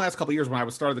 like even the last couple of years when I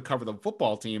was started to cover the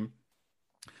football team,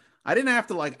 I didn't have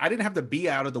to be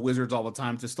out at the Wizards all the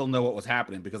time to still know what was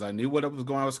happening, because I knew what was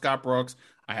going on with Scott Brooks.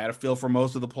 I had a feel for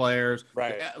most of the players,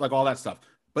 like all that stuff.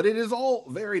 But it is all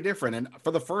very different. And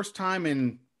for the first time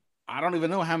in, I don't even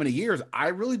know how many years, I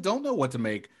really don't know what to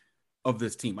make of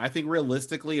this team. I think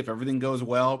realistically, if everything goes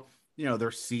well,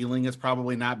 their ceiling is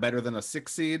probably not better than a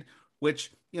 6 seed,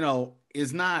 which,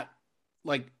 is not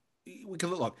like, we can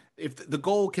look, if the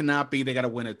goal cannot be they got to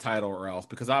win a title or else,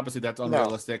 because obviously that's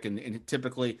unrealistic. And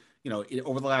typically,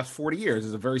 over the last 40 years,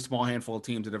 there's a very small handful of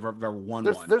teams that have ever won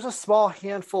one. There's a small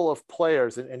handful of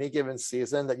players in any given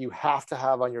season that you have to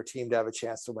have on your team to have a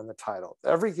chance to win the title.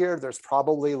 Every year, there's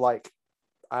probably like,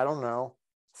 I don't know,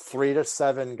 3 to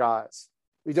 7 guys.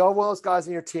 If you don't have one of those guys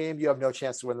in your team, you have no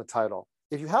chance to win the title.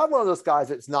 If you have one of those guys,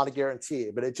 it's not a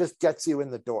guarantee, but it just gets you in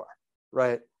the door,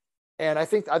 right? And I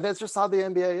think that's just how the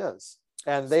NBA is.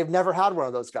 And they've never had one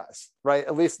of those guys, right?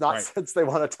 At least not since they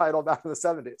won a title back in the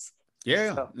 70s.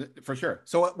 Yeah, for sure.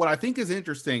 So what I think is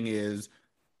interesting is,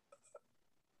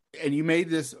 and you made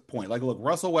this point, like, look,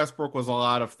 Russell Westbrook was a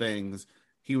lot of things.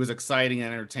 He was exciting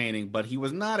and entertaining, but he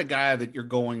was not a guy that you're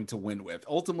going to win with.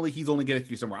 Ultimately, he's only getting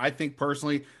you somewhere. I think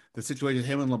personally, the situation with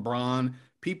him and LeBron,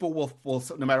 people will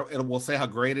no matter, it will say how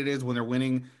great it is when they're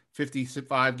winning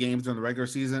 55 games during the regular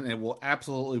season, and it will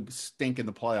absolutely stink in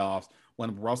the playoffs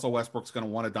when Russell Westbrook's going to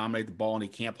want to dominate the ball and he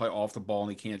can't play off the ball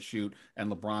and he can't shoot, and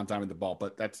LeBron dominating the ball.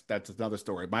 But that's another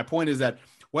story. My point is that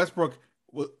Westbrook,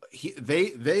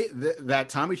 that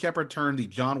Tommy Sheppard turned the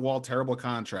John Wall terrible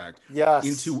contract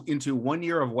into 1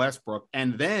 year of Westbrook,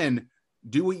 and then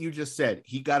do what you just said.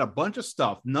 He got a bunch of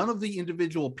stuff. None of the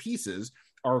individual pieces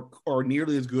are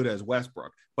nearly as good as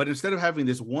Westbrook. But instead of having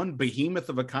this one behemoth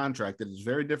of a contract that is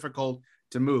very difficult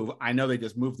to move, I know they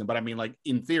just moved him, but I mean, like,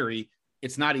 in theory,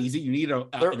 it's not easy. You need an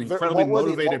incredibly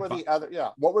motivated.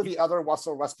 What were the other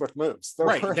Russell Westbrook moves?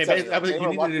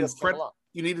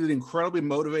 You needed an incredibly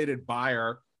motivated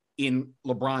buyer in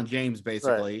LeBron James,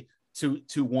 basically, to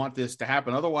want this to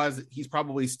happen. Otherwise, he's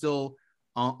probably still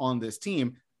on this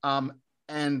team.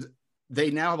 And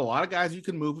they now have a lot of guys you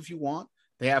can move if you want.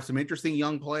 They have some interesting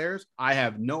young players. I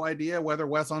have no idea whether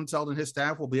Wes Unseld and his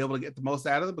staff will be able to get the most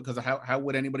out of them, because how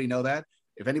would anybody know that?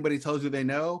 If anybody tells you they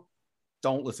know,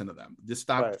 don't listen to them. Just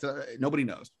stop. Nobody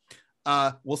knows.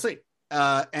 We'll see.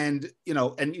 And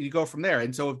you go from there.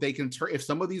 And so if they can, if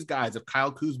some of these guys, if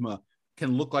Kyle Kuzma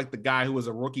can look like the guy who was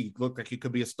a rookie, look like he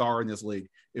could be a star in this league,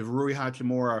 if Rui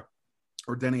Hachimura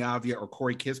or Denny Avdia or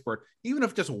Corey Kispert, even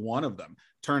if just one of them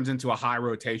turns into a high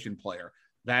rotation player,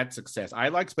 that's success. I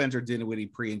like Spencer Dinwiddie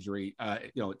pre-injury.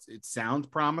 It sounds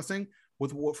promising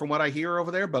from what I hear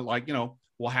over there, but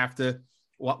we'll have to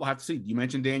see. You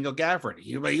mentioned Daniel Gafford.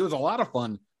 He was a lot of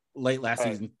fun late last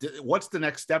season. What's the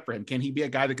next step for him? Can he be a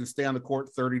guy that can stay on the court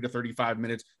 30 to 35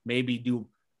 minutes, maybe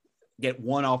get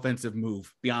one offensive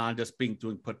move beyond just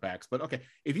doing putbacks? But okay,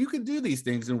 if you can do these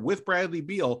things, and with Bradley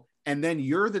Beal, and then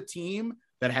you're the team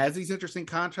that has these interesting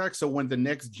contracts, so when the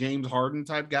next James Harden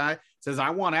type guy says,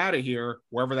 I want out of here,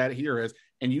 wherever that here is,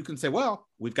 and you can say, well,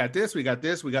 we've got this,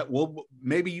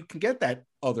 maybe you can get that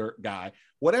other guy.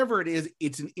 Whatever it is,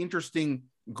 it's an interesting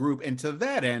group. And to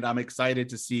that end, I'm excited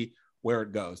to see where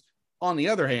it goes. On the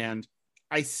other hand,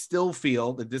 I still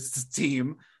feel that this is a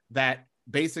team that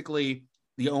basically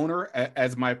the owner,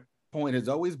 as my point has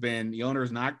always been, the owner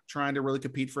is not trying to really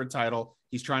compete for a title.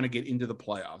 He's trying to get into the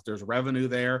playoffs. There's revenue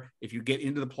there. If you get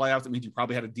into the playoffs, it means you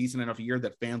probably had a decent enough year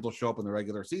that fans will show up in the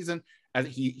regular season. As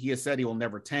he has said, he will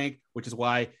never tank, which is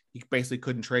why he basically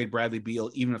couldn't trade Bradley Beal,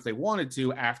 even if they wanted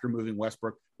to, after moving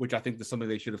Westbrook, which I think is something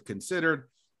they should have considered,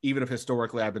 even if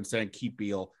historically I've been saying keep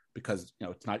Beal, because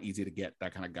it's not easy to get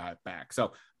that kind of guy back.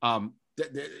 So I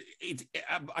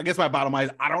guess my bottom line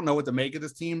is I don't know what to make of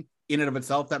this team in and of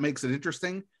itself. That makes it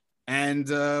interesting.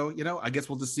 And, I guess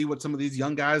we'll just see what some of these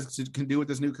young guys can do with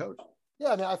this new coach.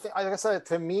 Yeah, I mean, I think, like I said,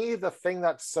 to me, the thing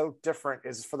that's so different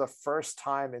is for the first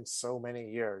time in so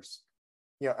many years,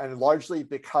 and largely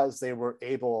because they were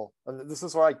able, and this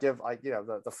is where I give,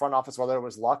 the front office, whether it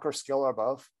was luck or skill or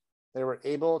both, they were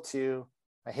able to,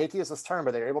 I hate to use this term,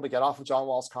 but they were able to get off of John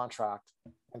Wall's contract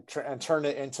and turn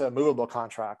it into movable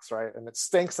contracts, right? And it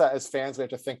stinks that as fans, we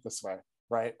have to think this way,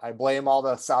 right? I blame all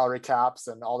the salary caps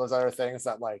and all those other things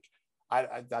that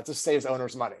that just saves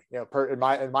owners money. In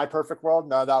my perfect world,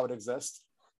 none of that would exist.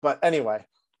 But anyway,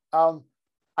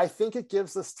 I think it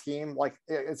gives this team like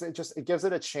it gives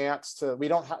it a chance to. We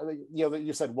don't have,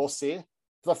 you said we'll see.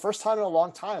 For the first time in a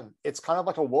long time, it's kind of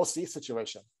like a we'll see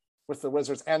situation with the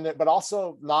Wizards, but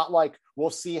also not like we'll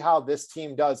see how this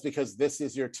team does because this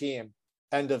is your team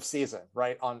end of season,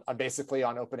 right? On basically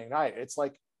on opening night, it's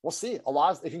like we'll see.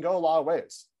 It can go a lot of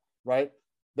ways, right?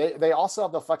 They also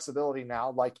have the flexibility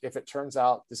now. Like if it turns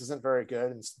out this isn't very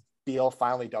good and Beal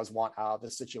finally does want out of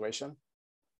this situation,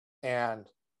 and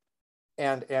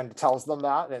tells them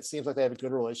that, and it seems like they have a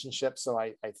good relationship. So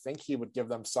I think he would give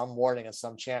them some warning and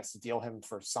some chance to deal him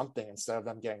for something instead of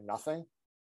them getting nothing.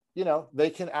 They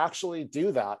can actually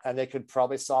do that, and they could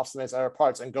probably solve some of these other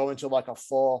parts and go into like a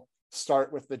full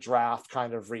start with the draft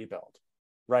kind of rebuild,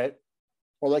 right?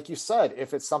 Or like you said,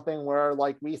 if it's something where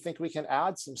like we think we can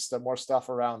add some more stuff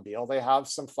around Beal, they have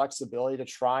some flexibility to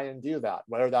try and do that.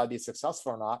 Whether that would be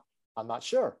successful or not, I'm not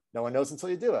sure. No one knows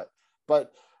until you do it.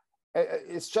 But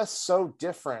it's just so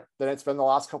different than it's been the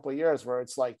last couple of years, where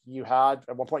it's like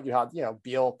at one point you had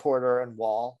Beal, Porter, and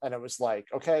Wall, and it was like,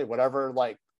 okay, whatever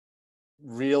like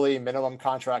really minimum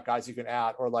contract guys you can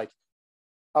add, or like,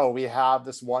 oh, we have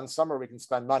this one summer we can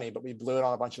spend money, but we blew it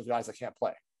on a bunch of guys that can't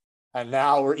play. And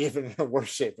now we're even in worse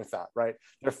shape with that, right?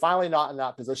 They're finally not in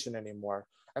that position anymore.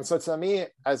 And so to me,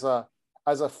 as a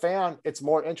fan, it's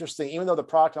more interesting, even though the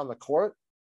product on the court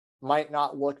might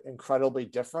not look incredibly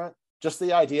different, just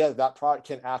the idea that product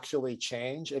can actually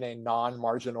change in a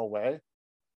non-marginal way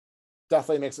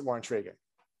definitely makes it more intriguing.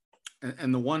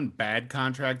 And the one bad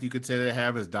contract you could say they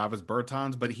have is Davis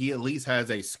Bertans, but he at least has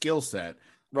a skill set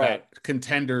that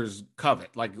contenders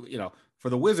covet. Like, for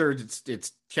the Wizards,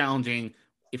 it's challenging.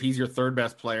 If he's your third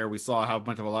best player, we saw how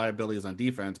much of a liability is on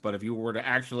defense. But if you were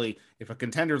to if a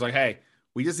contender's like, hey,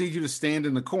 we just need you to stand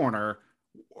in the corner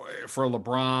for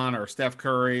LeBron or Steph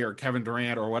Curry or Kevin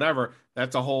Durant or whatever,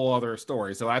 that's a whole other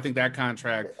story. So I think that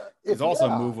contract is also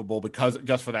movable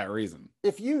just for that reason.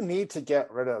 If you need to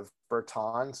get rid of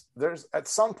Bertans, there's at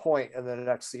some point in the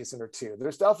next season or two,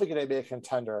 there's definitely going to be a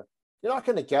contender. You're not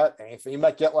going to get anything. You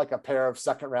might get like a pair of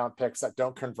second round picks that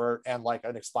don't convert and like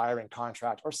an expiring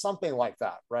contract or something like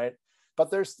that, right?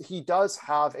 But he does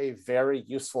have a very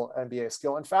useful NBA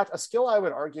skill. In fact, a skill I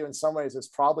would argue in some ways is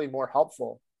probably more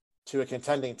helpful to a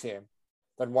contending team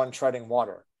than one treading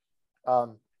water.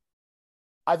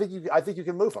 I think you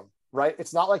can move him, right?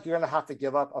 It's not like you're going to have to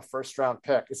give up a first round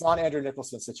pick. It's not an Andrew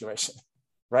Nicholson situation,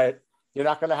 right? You're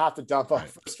not going to have to dump a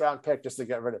first round pick just to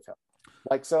get rid of him.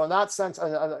 Like, so in that sense,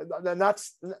 and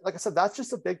that's, like I said, that's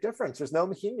just a big difference. There's no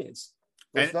Mahimis.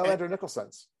 There's no Andrew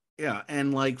Nicholsons. Yeah.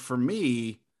 And like, for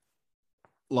me,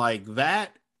 like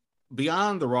that,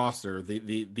 beyond the roster,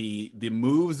 the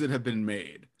moves that have been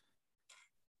made,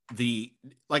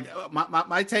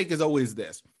 my take is always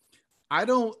this.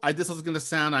 This is going to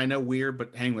sound, I know, weird,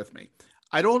 but hang with me.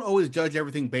 I don't always judge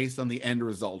everything based on the end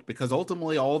result, because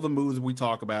ultimately all the moves we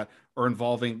talk about are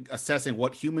involving assessing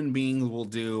what human beings will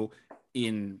do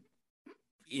in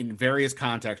various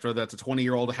contexts, whether that's a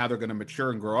 20-year-old, how they're going to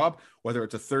mature and grow up, whether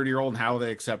it's a 30-year-old and how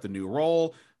they accept a new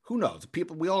role. Who knows?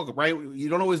 People, we all, right? You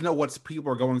don't always know what people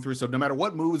are going through. So no matter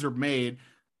what moves are made,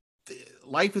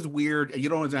 life is weird, and you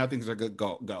don't always know how things are going to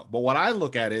go. But what I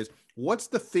look at is, what's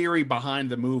the theory behind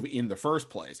the move in the first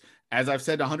place? As I've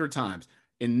said 100 times,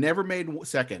 it never made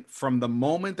second. From the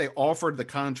moment they offered the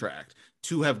contract,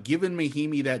 to have given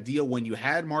Mahimi that deal when you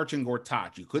had March and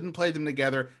Gortat, you couldn't play them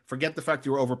together. Forget the fact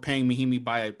you were overpaying Mahimi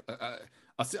by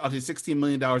of his $16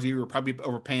 million a year, you were probably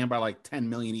overpaying by like $10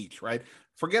 million each, right?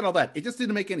 Forget all that. It just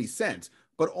didn't make any sense.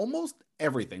 But almost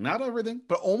everything, not everything,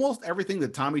 but almost everything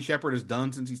that Tommy Sheppard has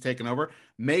done since he's taken over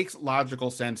makes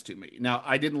logical sense to me. Now,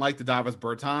 I didn't like the Davis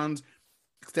Bertans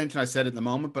extension. I said it in the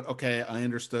moment, but okay, I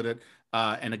understood it.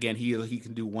 And again, he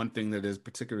can do one thing that is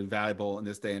particularly valuable in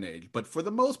this day and age. But for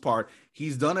the most part,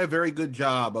 he's done a very good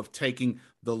job of taking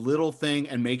the little thing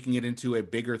and making it into a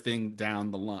bigger thing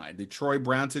down the line. The Troy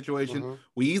Brown situation,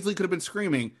 we easily could have been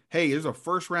screaming, hey, there's a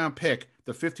first-round pick,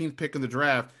 the 15th pick in the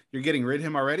draft. You're getting rid of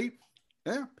him already?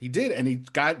 Yeah, he did. And he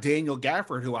got Daniel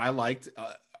Gafford, who I liked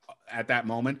at that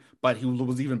moment, but he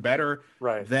was even better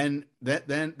than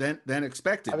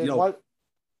expected. I mean, what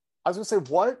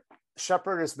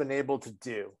Sheppard has been able to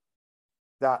do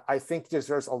that I think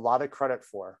deserves a lot of credit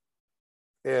for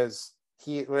is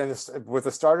with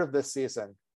the start of this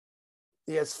season,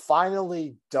 he has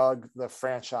finally dug the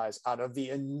franchise out of the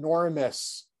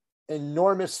enormous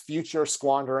future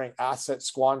squandering, asset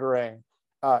squandering,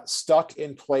 stuck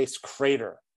in place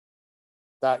crater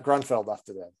that Grunfeld left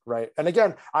it in, right? And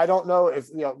again, I don't know if,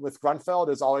 with Grunfeld,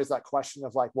 there's always that question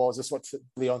of like, well, is this what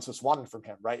Leonsis wanted from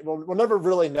him, right? We'll never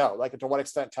really know, like, to what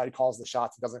extent Ted calls the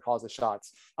shots, and doesn't call the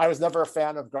shots. I was never a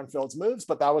fan of Grunfeld's moves,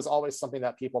 but that was always something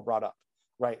that people brought up,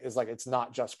 right? Is like, it's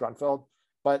not just Grunfeld.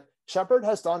 But Sheppard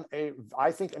has done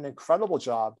I think, an incredible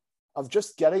job of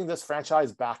just getting this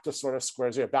franchise back to sort of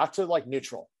square zero, back to like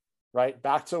neutral, right?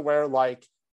 Back to where like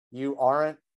you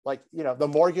aren't like, the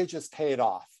mortgage is paid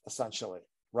off essentially,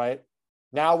 right?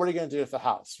 Now, what are you going to do with the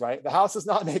house, right? The house is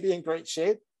not maybe in great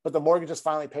shape, but the mortgage is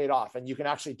finally paid off and you can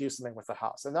actually do something with the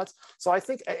house. And so I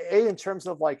think in terms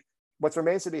of like what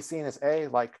remains to be seen is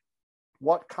like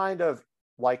what kind of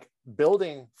like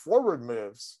building forward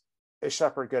moves is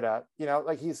Sheppard good at?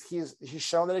 Like he's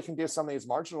shown that he can do some of these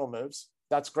marginal moves.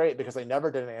 That's great because they never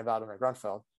did any of that under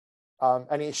Grunfeld.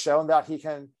 And he's shown that he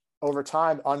can, over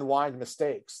time, unwind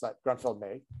mistakes that Grunfeld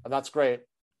made, and that's great.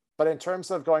 But in terms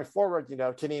of going forward,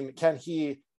 can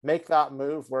he make that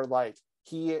move where like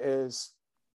he is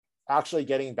actually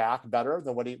getting back better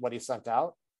than what he sent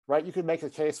out, right? You could make a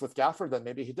case with Gafford that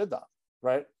maybe he did that,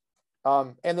 right?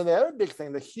 And then the other big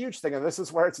thing, the huge thing, and this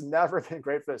is where it's never been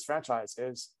great for this franchise,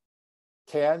 is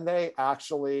can they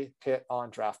actually hit on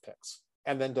draft picks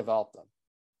and then develop them?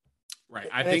 Right.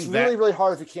 It's really, really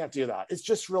hard if you can't do that. It's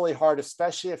just really hard,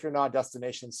 especially if you're not a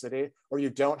destination city or you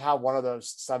don't have one of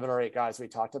those 7 or 8 guys we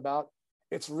talked about.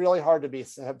 It's really hard to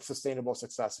have sustainable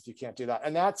success if you can't do that.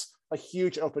 And that's a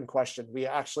huge open question. We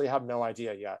actually have no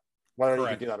idea yet whether you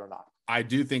can do that or not. I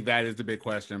do think that is the big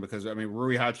question because,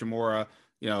 Rui Hachimura,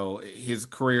 his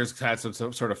career's had some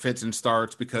sort of fits and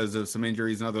starts because of some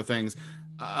injuries and other things.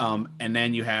 And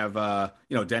then you have,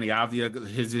 Denny Avdia,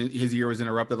 his year was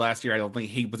interrupted last year. I don't think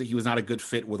he was not a good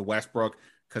fit with Westbrook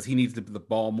because he needs the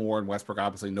ball more. And Westbrook,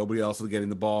 obviously, nobody else was getting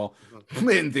the ball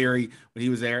in theory when he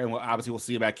was there. And obviously, we'll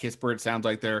see about Kispert. It sounds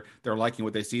like they're liking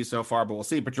what they see so far, but we'll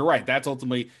see. But you're right. That's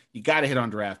ultimately, you got to hit on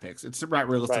draft picks. It's not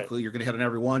realistically, You're going to hit on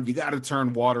every one. You got to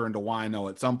turn water into wine, though,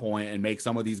 at some point and make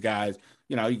some of these guys,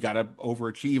 you got to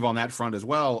overachieve on that front as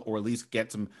well, or at least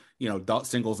get some,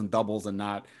 singles and doubles and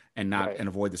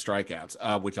avoid the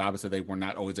strikeouts, which obviously they were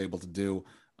not always able to do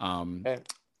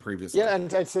previously. Yeah, and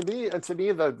to me,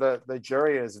 the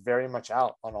jury is very much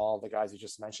out on all the guys you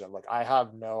just mentioned. Like, I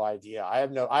have no idea. I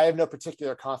have no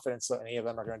particular confidence that any of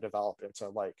them are going to develop into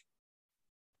like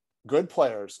good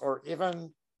players or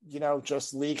even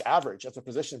just league average at the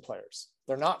position players.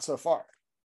 They're not so far.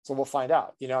 So we'll find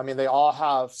out. They all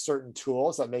have certain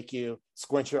tools that make you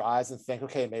squint your eyes and think,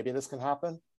 okay, maybe this can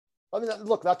happen.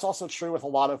 Look, that's also true with a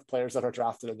lot of players that are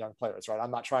drafted and young players, right? I'm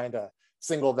not trying to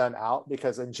single them out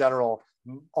because in general,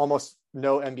 almost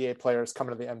no NBA players come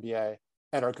into the NBA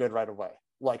and are good right away.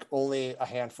 Like only a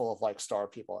handful of like star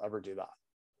people ever do that.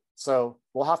 So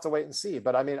we'll have to wait and see.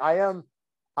 But I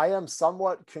am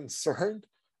somewhat concerned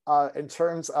in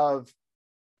terms of,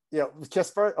 with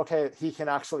Kispert, okay, he can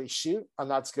actually shoot and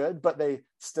that's good. But they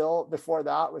still, before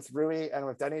that with Rui and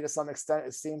with Denny to some extent,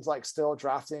 it seems like still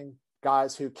drafting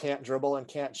guys who can't dribble and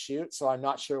can't shoot. So I'm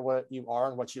not sure what you are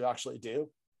and what you actually do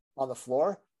on the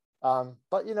floor.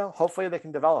 But, hopefully they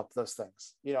can develop those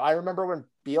things. I remember when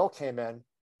Beal came in,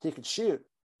 he could shoot.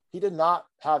 He did not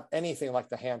have anything like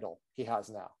the handle he has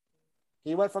now.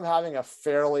 He went from having a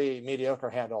fairly mediocre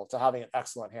handle to having an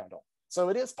excellent handle. So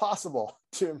it is possible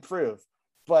to improve.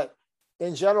 But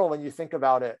in general, when you think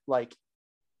about it, like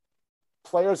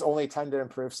players only tend to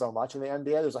improve so much in the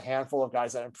NBA. There's a handful of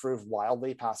guys that improve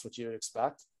wildly past what you would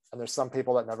expect. And there's some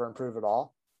people that never improve at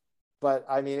all. But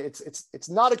it's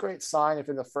not a great sign if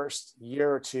in the first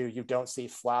year or two, you don't see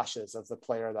flashes of the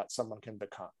player that someone can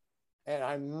become. And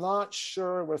I'm not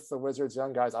sure with the Wizards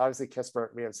young guys, obviously Kispert,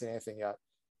 we haven't seen anything yet,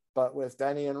 but with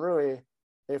Denny and Rui,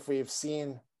 if we've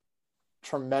seen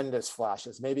tremendous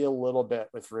flashes, maybe a little bit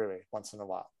with Rui once in a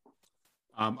while.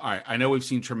 All right. I know we've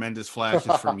seen tremendous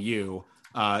flashes from you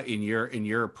in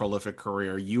your prolific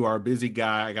career. You are a busy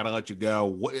guy. I got to let you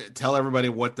go. Tell everybody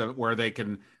where they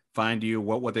can find you,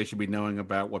 what they should be knowing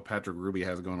about what Patrick Hruby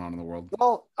has going on in the world.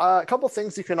 Well, a couple of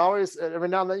things. You can always, every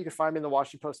now and then, you can find me in the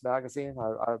Washington Post magazine.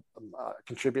 I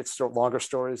contribute longer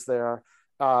stories there.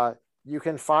 You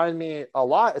can find me a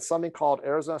lot at something called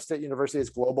Arizona State University's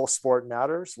Global Sport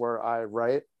Matters, where I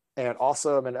write, and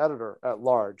also I'm an editor at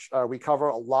large. We cover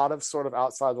a lot of sort of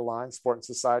outside the line sport and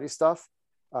society stuff.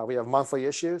 We have monthly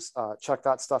issues. Check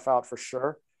that stuff out for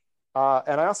sure.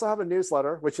 And I also have a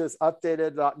newsletter, which is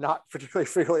updated not particularly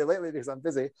frequently lately because I'm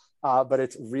busy, but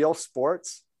it's Real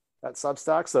Sports at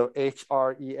Substack. So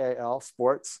HREAL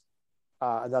Sports,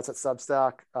 and that's at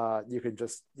Substack. You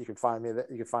can find me.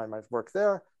 You can find my work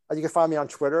there. You can find me on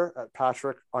Twitter at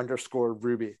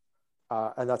Patrick_Hruby.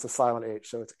 and that's a silent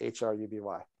H, so it's Hruby.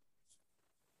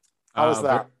 How was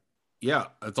that? Yeah,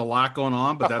 it's a lot going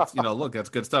on, but that's, look, that's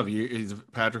good stuff.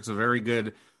 Patrick's a very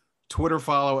good Twitter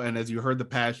follow, and as you heard the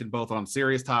passion both on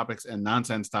serious topics and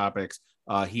nonsense topics,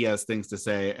 he has things to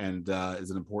say and is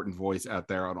an important voice out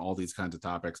there on all these kinds of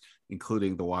topics,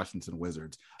 including the Washington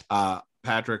Wizards.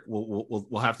 Patrick,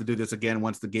 we'll have to do this again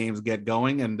once the games get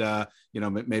going, and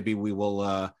maybe we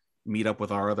will meet up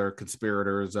with our other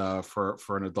conspirators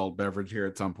for an adult beverage here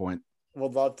at some point.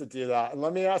 Would love to do that. And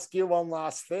let me ask you one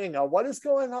last thing. What is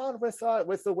going on with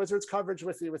the Wizards coverage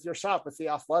with your shop, with The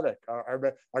Athletic?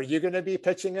 Are you going to be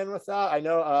pitching in with that? I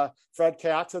know Fred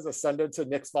Katz has ascended to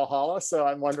Knicks Valhalla, so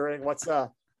I'm wondering what's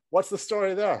the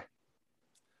story there?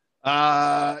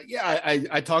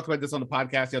 I talked about this on the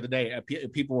podcast the other day.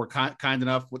 People were kind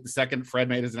enough with the second Fred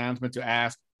made his announcement to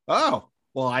ask, "Oh,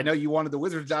 well, I know you wanted the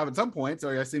Wizards job at some point, so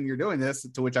I assume you're doing this."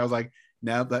 To which I was like,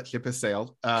 "No, that ship has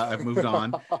sailed. I've moved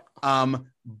on."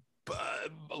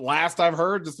 Last I've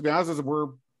heard, just to be honest, is we're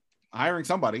hiring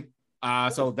somebody.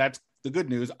 So that's the good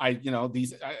news.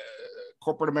 These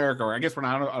corporate America, or I guess we're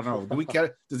not. I don't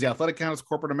know. Does The Athletic count as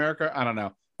corporate America? I don't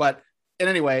know. But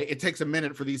anyway, it takes a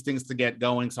minute for these things to get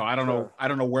going. So I don't know. I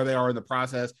don't know where they are in the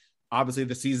process. Obviously,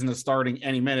 the season is starting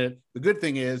any minute. The good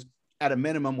thing is, at a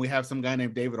minimum, we have some guy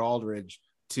named David Aldridge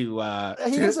he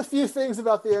knows a few things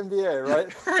about the NBA,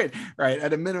 right? right.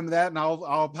 At a minimum of that, and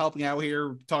I'll helping out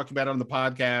here, talking about it on the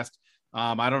podcast.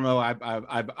 I don't know.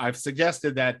 I've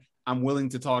suggested that I'm willing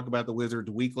to talk about the Wizards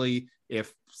weekly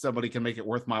if somebody can make it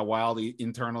worth my while,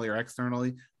 internally or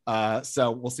externally.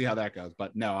 So we'll see how that goes.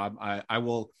 But no, I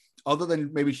will, other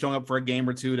than maybe showing up for a game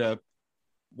or two to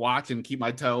watch and keep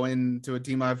my toe into a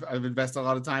team I've invested a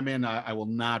lot of time in, I will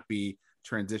not be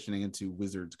transitioning into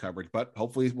Wizards coverage, but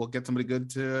hopefully we'll get somebody good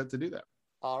to do that.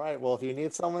 All right. Well, if you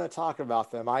need someone to talk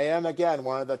about them, I am, again,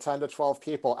 one of the 10 to 12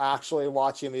 people actually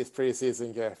watching these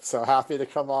preseason games. So happy to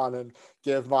come on and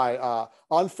give my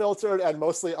unfiltered and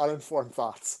mostly uninformed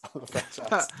thoughts on the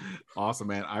franchise. Awesome,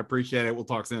 man. I appreciate it. We'll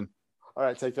talk soon. All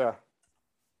right. Take care.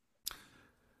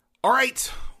 All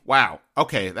right. Wow.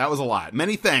 Okay. That was a lot.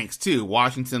 Many thanks to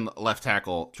Washington left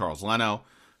tackle Charles Leno,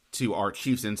 to our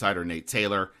Chiefs insider Nate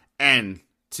Taylor, and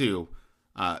to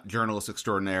journalist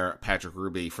extraordinaire Patrick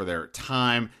Hruby for their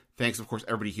time. Thanks, of course,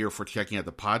 everybody here for checking out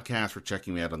the podcast, for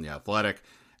checking me out on The Athletic,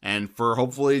 and for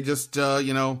hopefully just,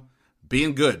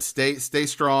 being good. Stay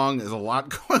strong. There's a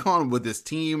lot going on with this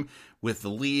team, with the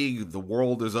league, the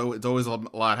world. It's always a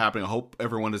lot happening. I hope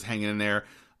everyone is hanging in there.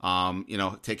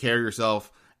 Take care of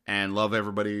yourself and love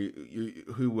everybody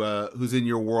who's in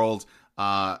your world.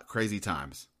 Crazy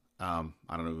times. I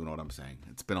don't even know what I'm saying.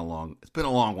 It's been a long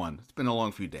one. It's been a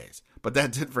long few days. But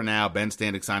that's it for now. Ben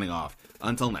Standig signing off.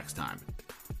 Until next time.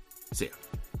 See ya.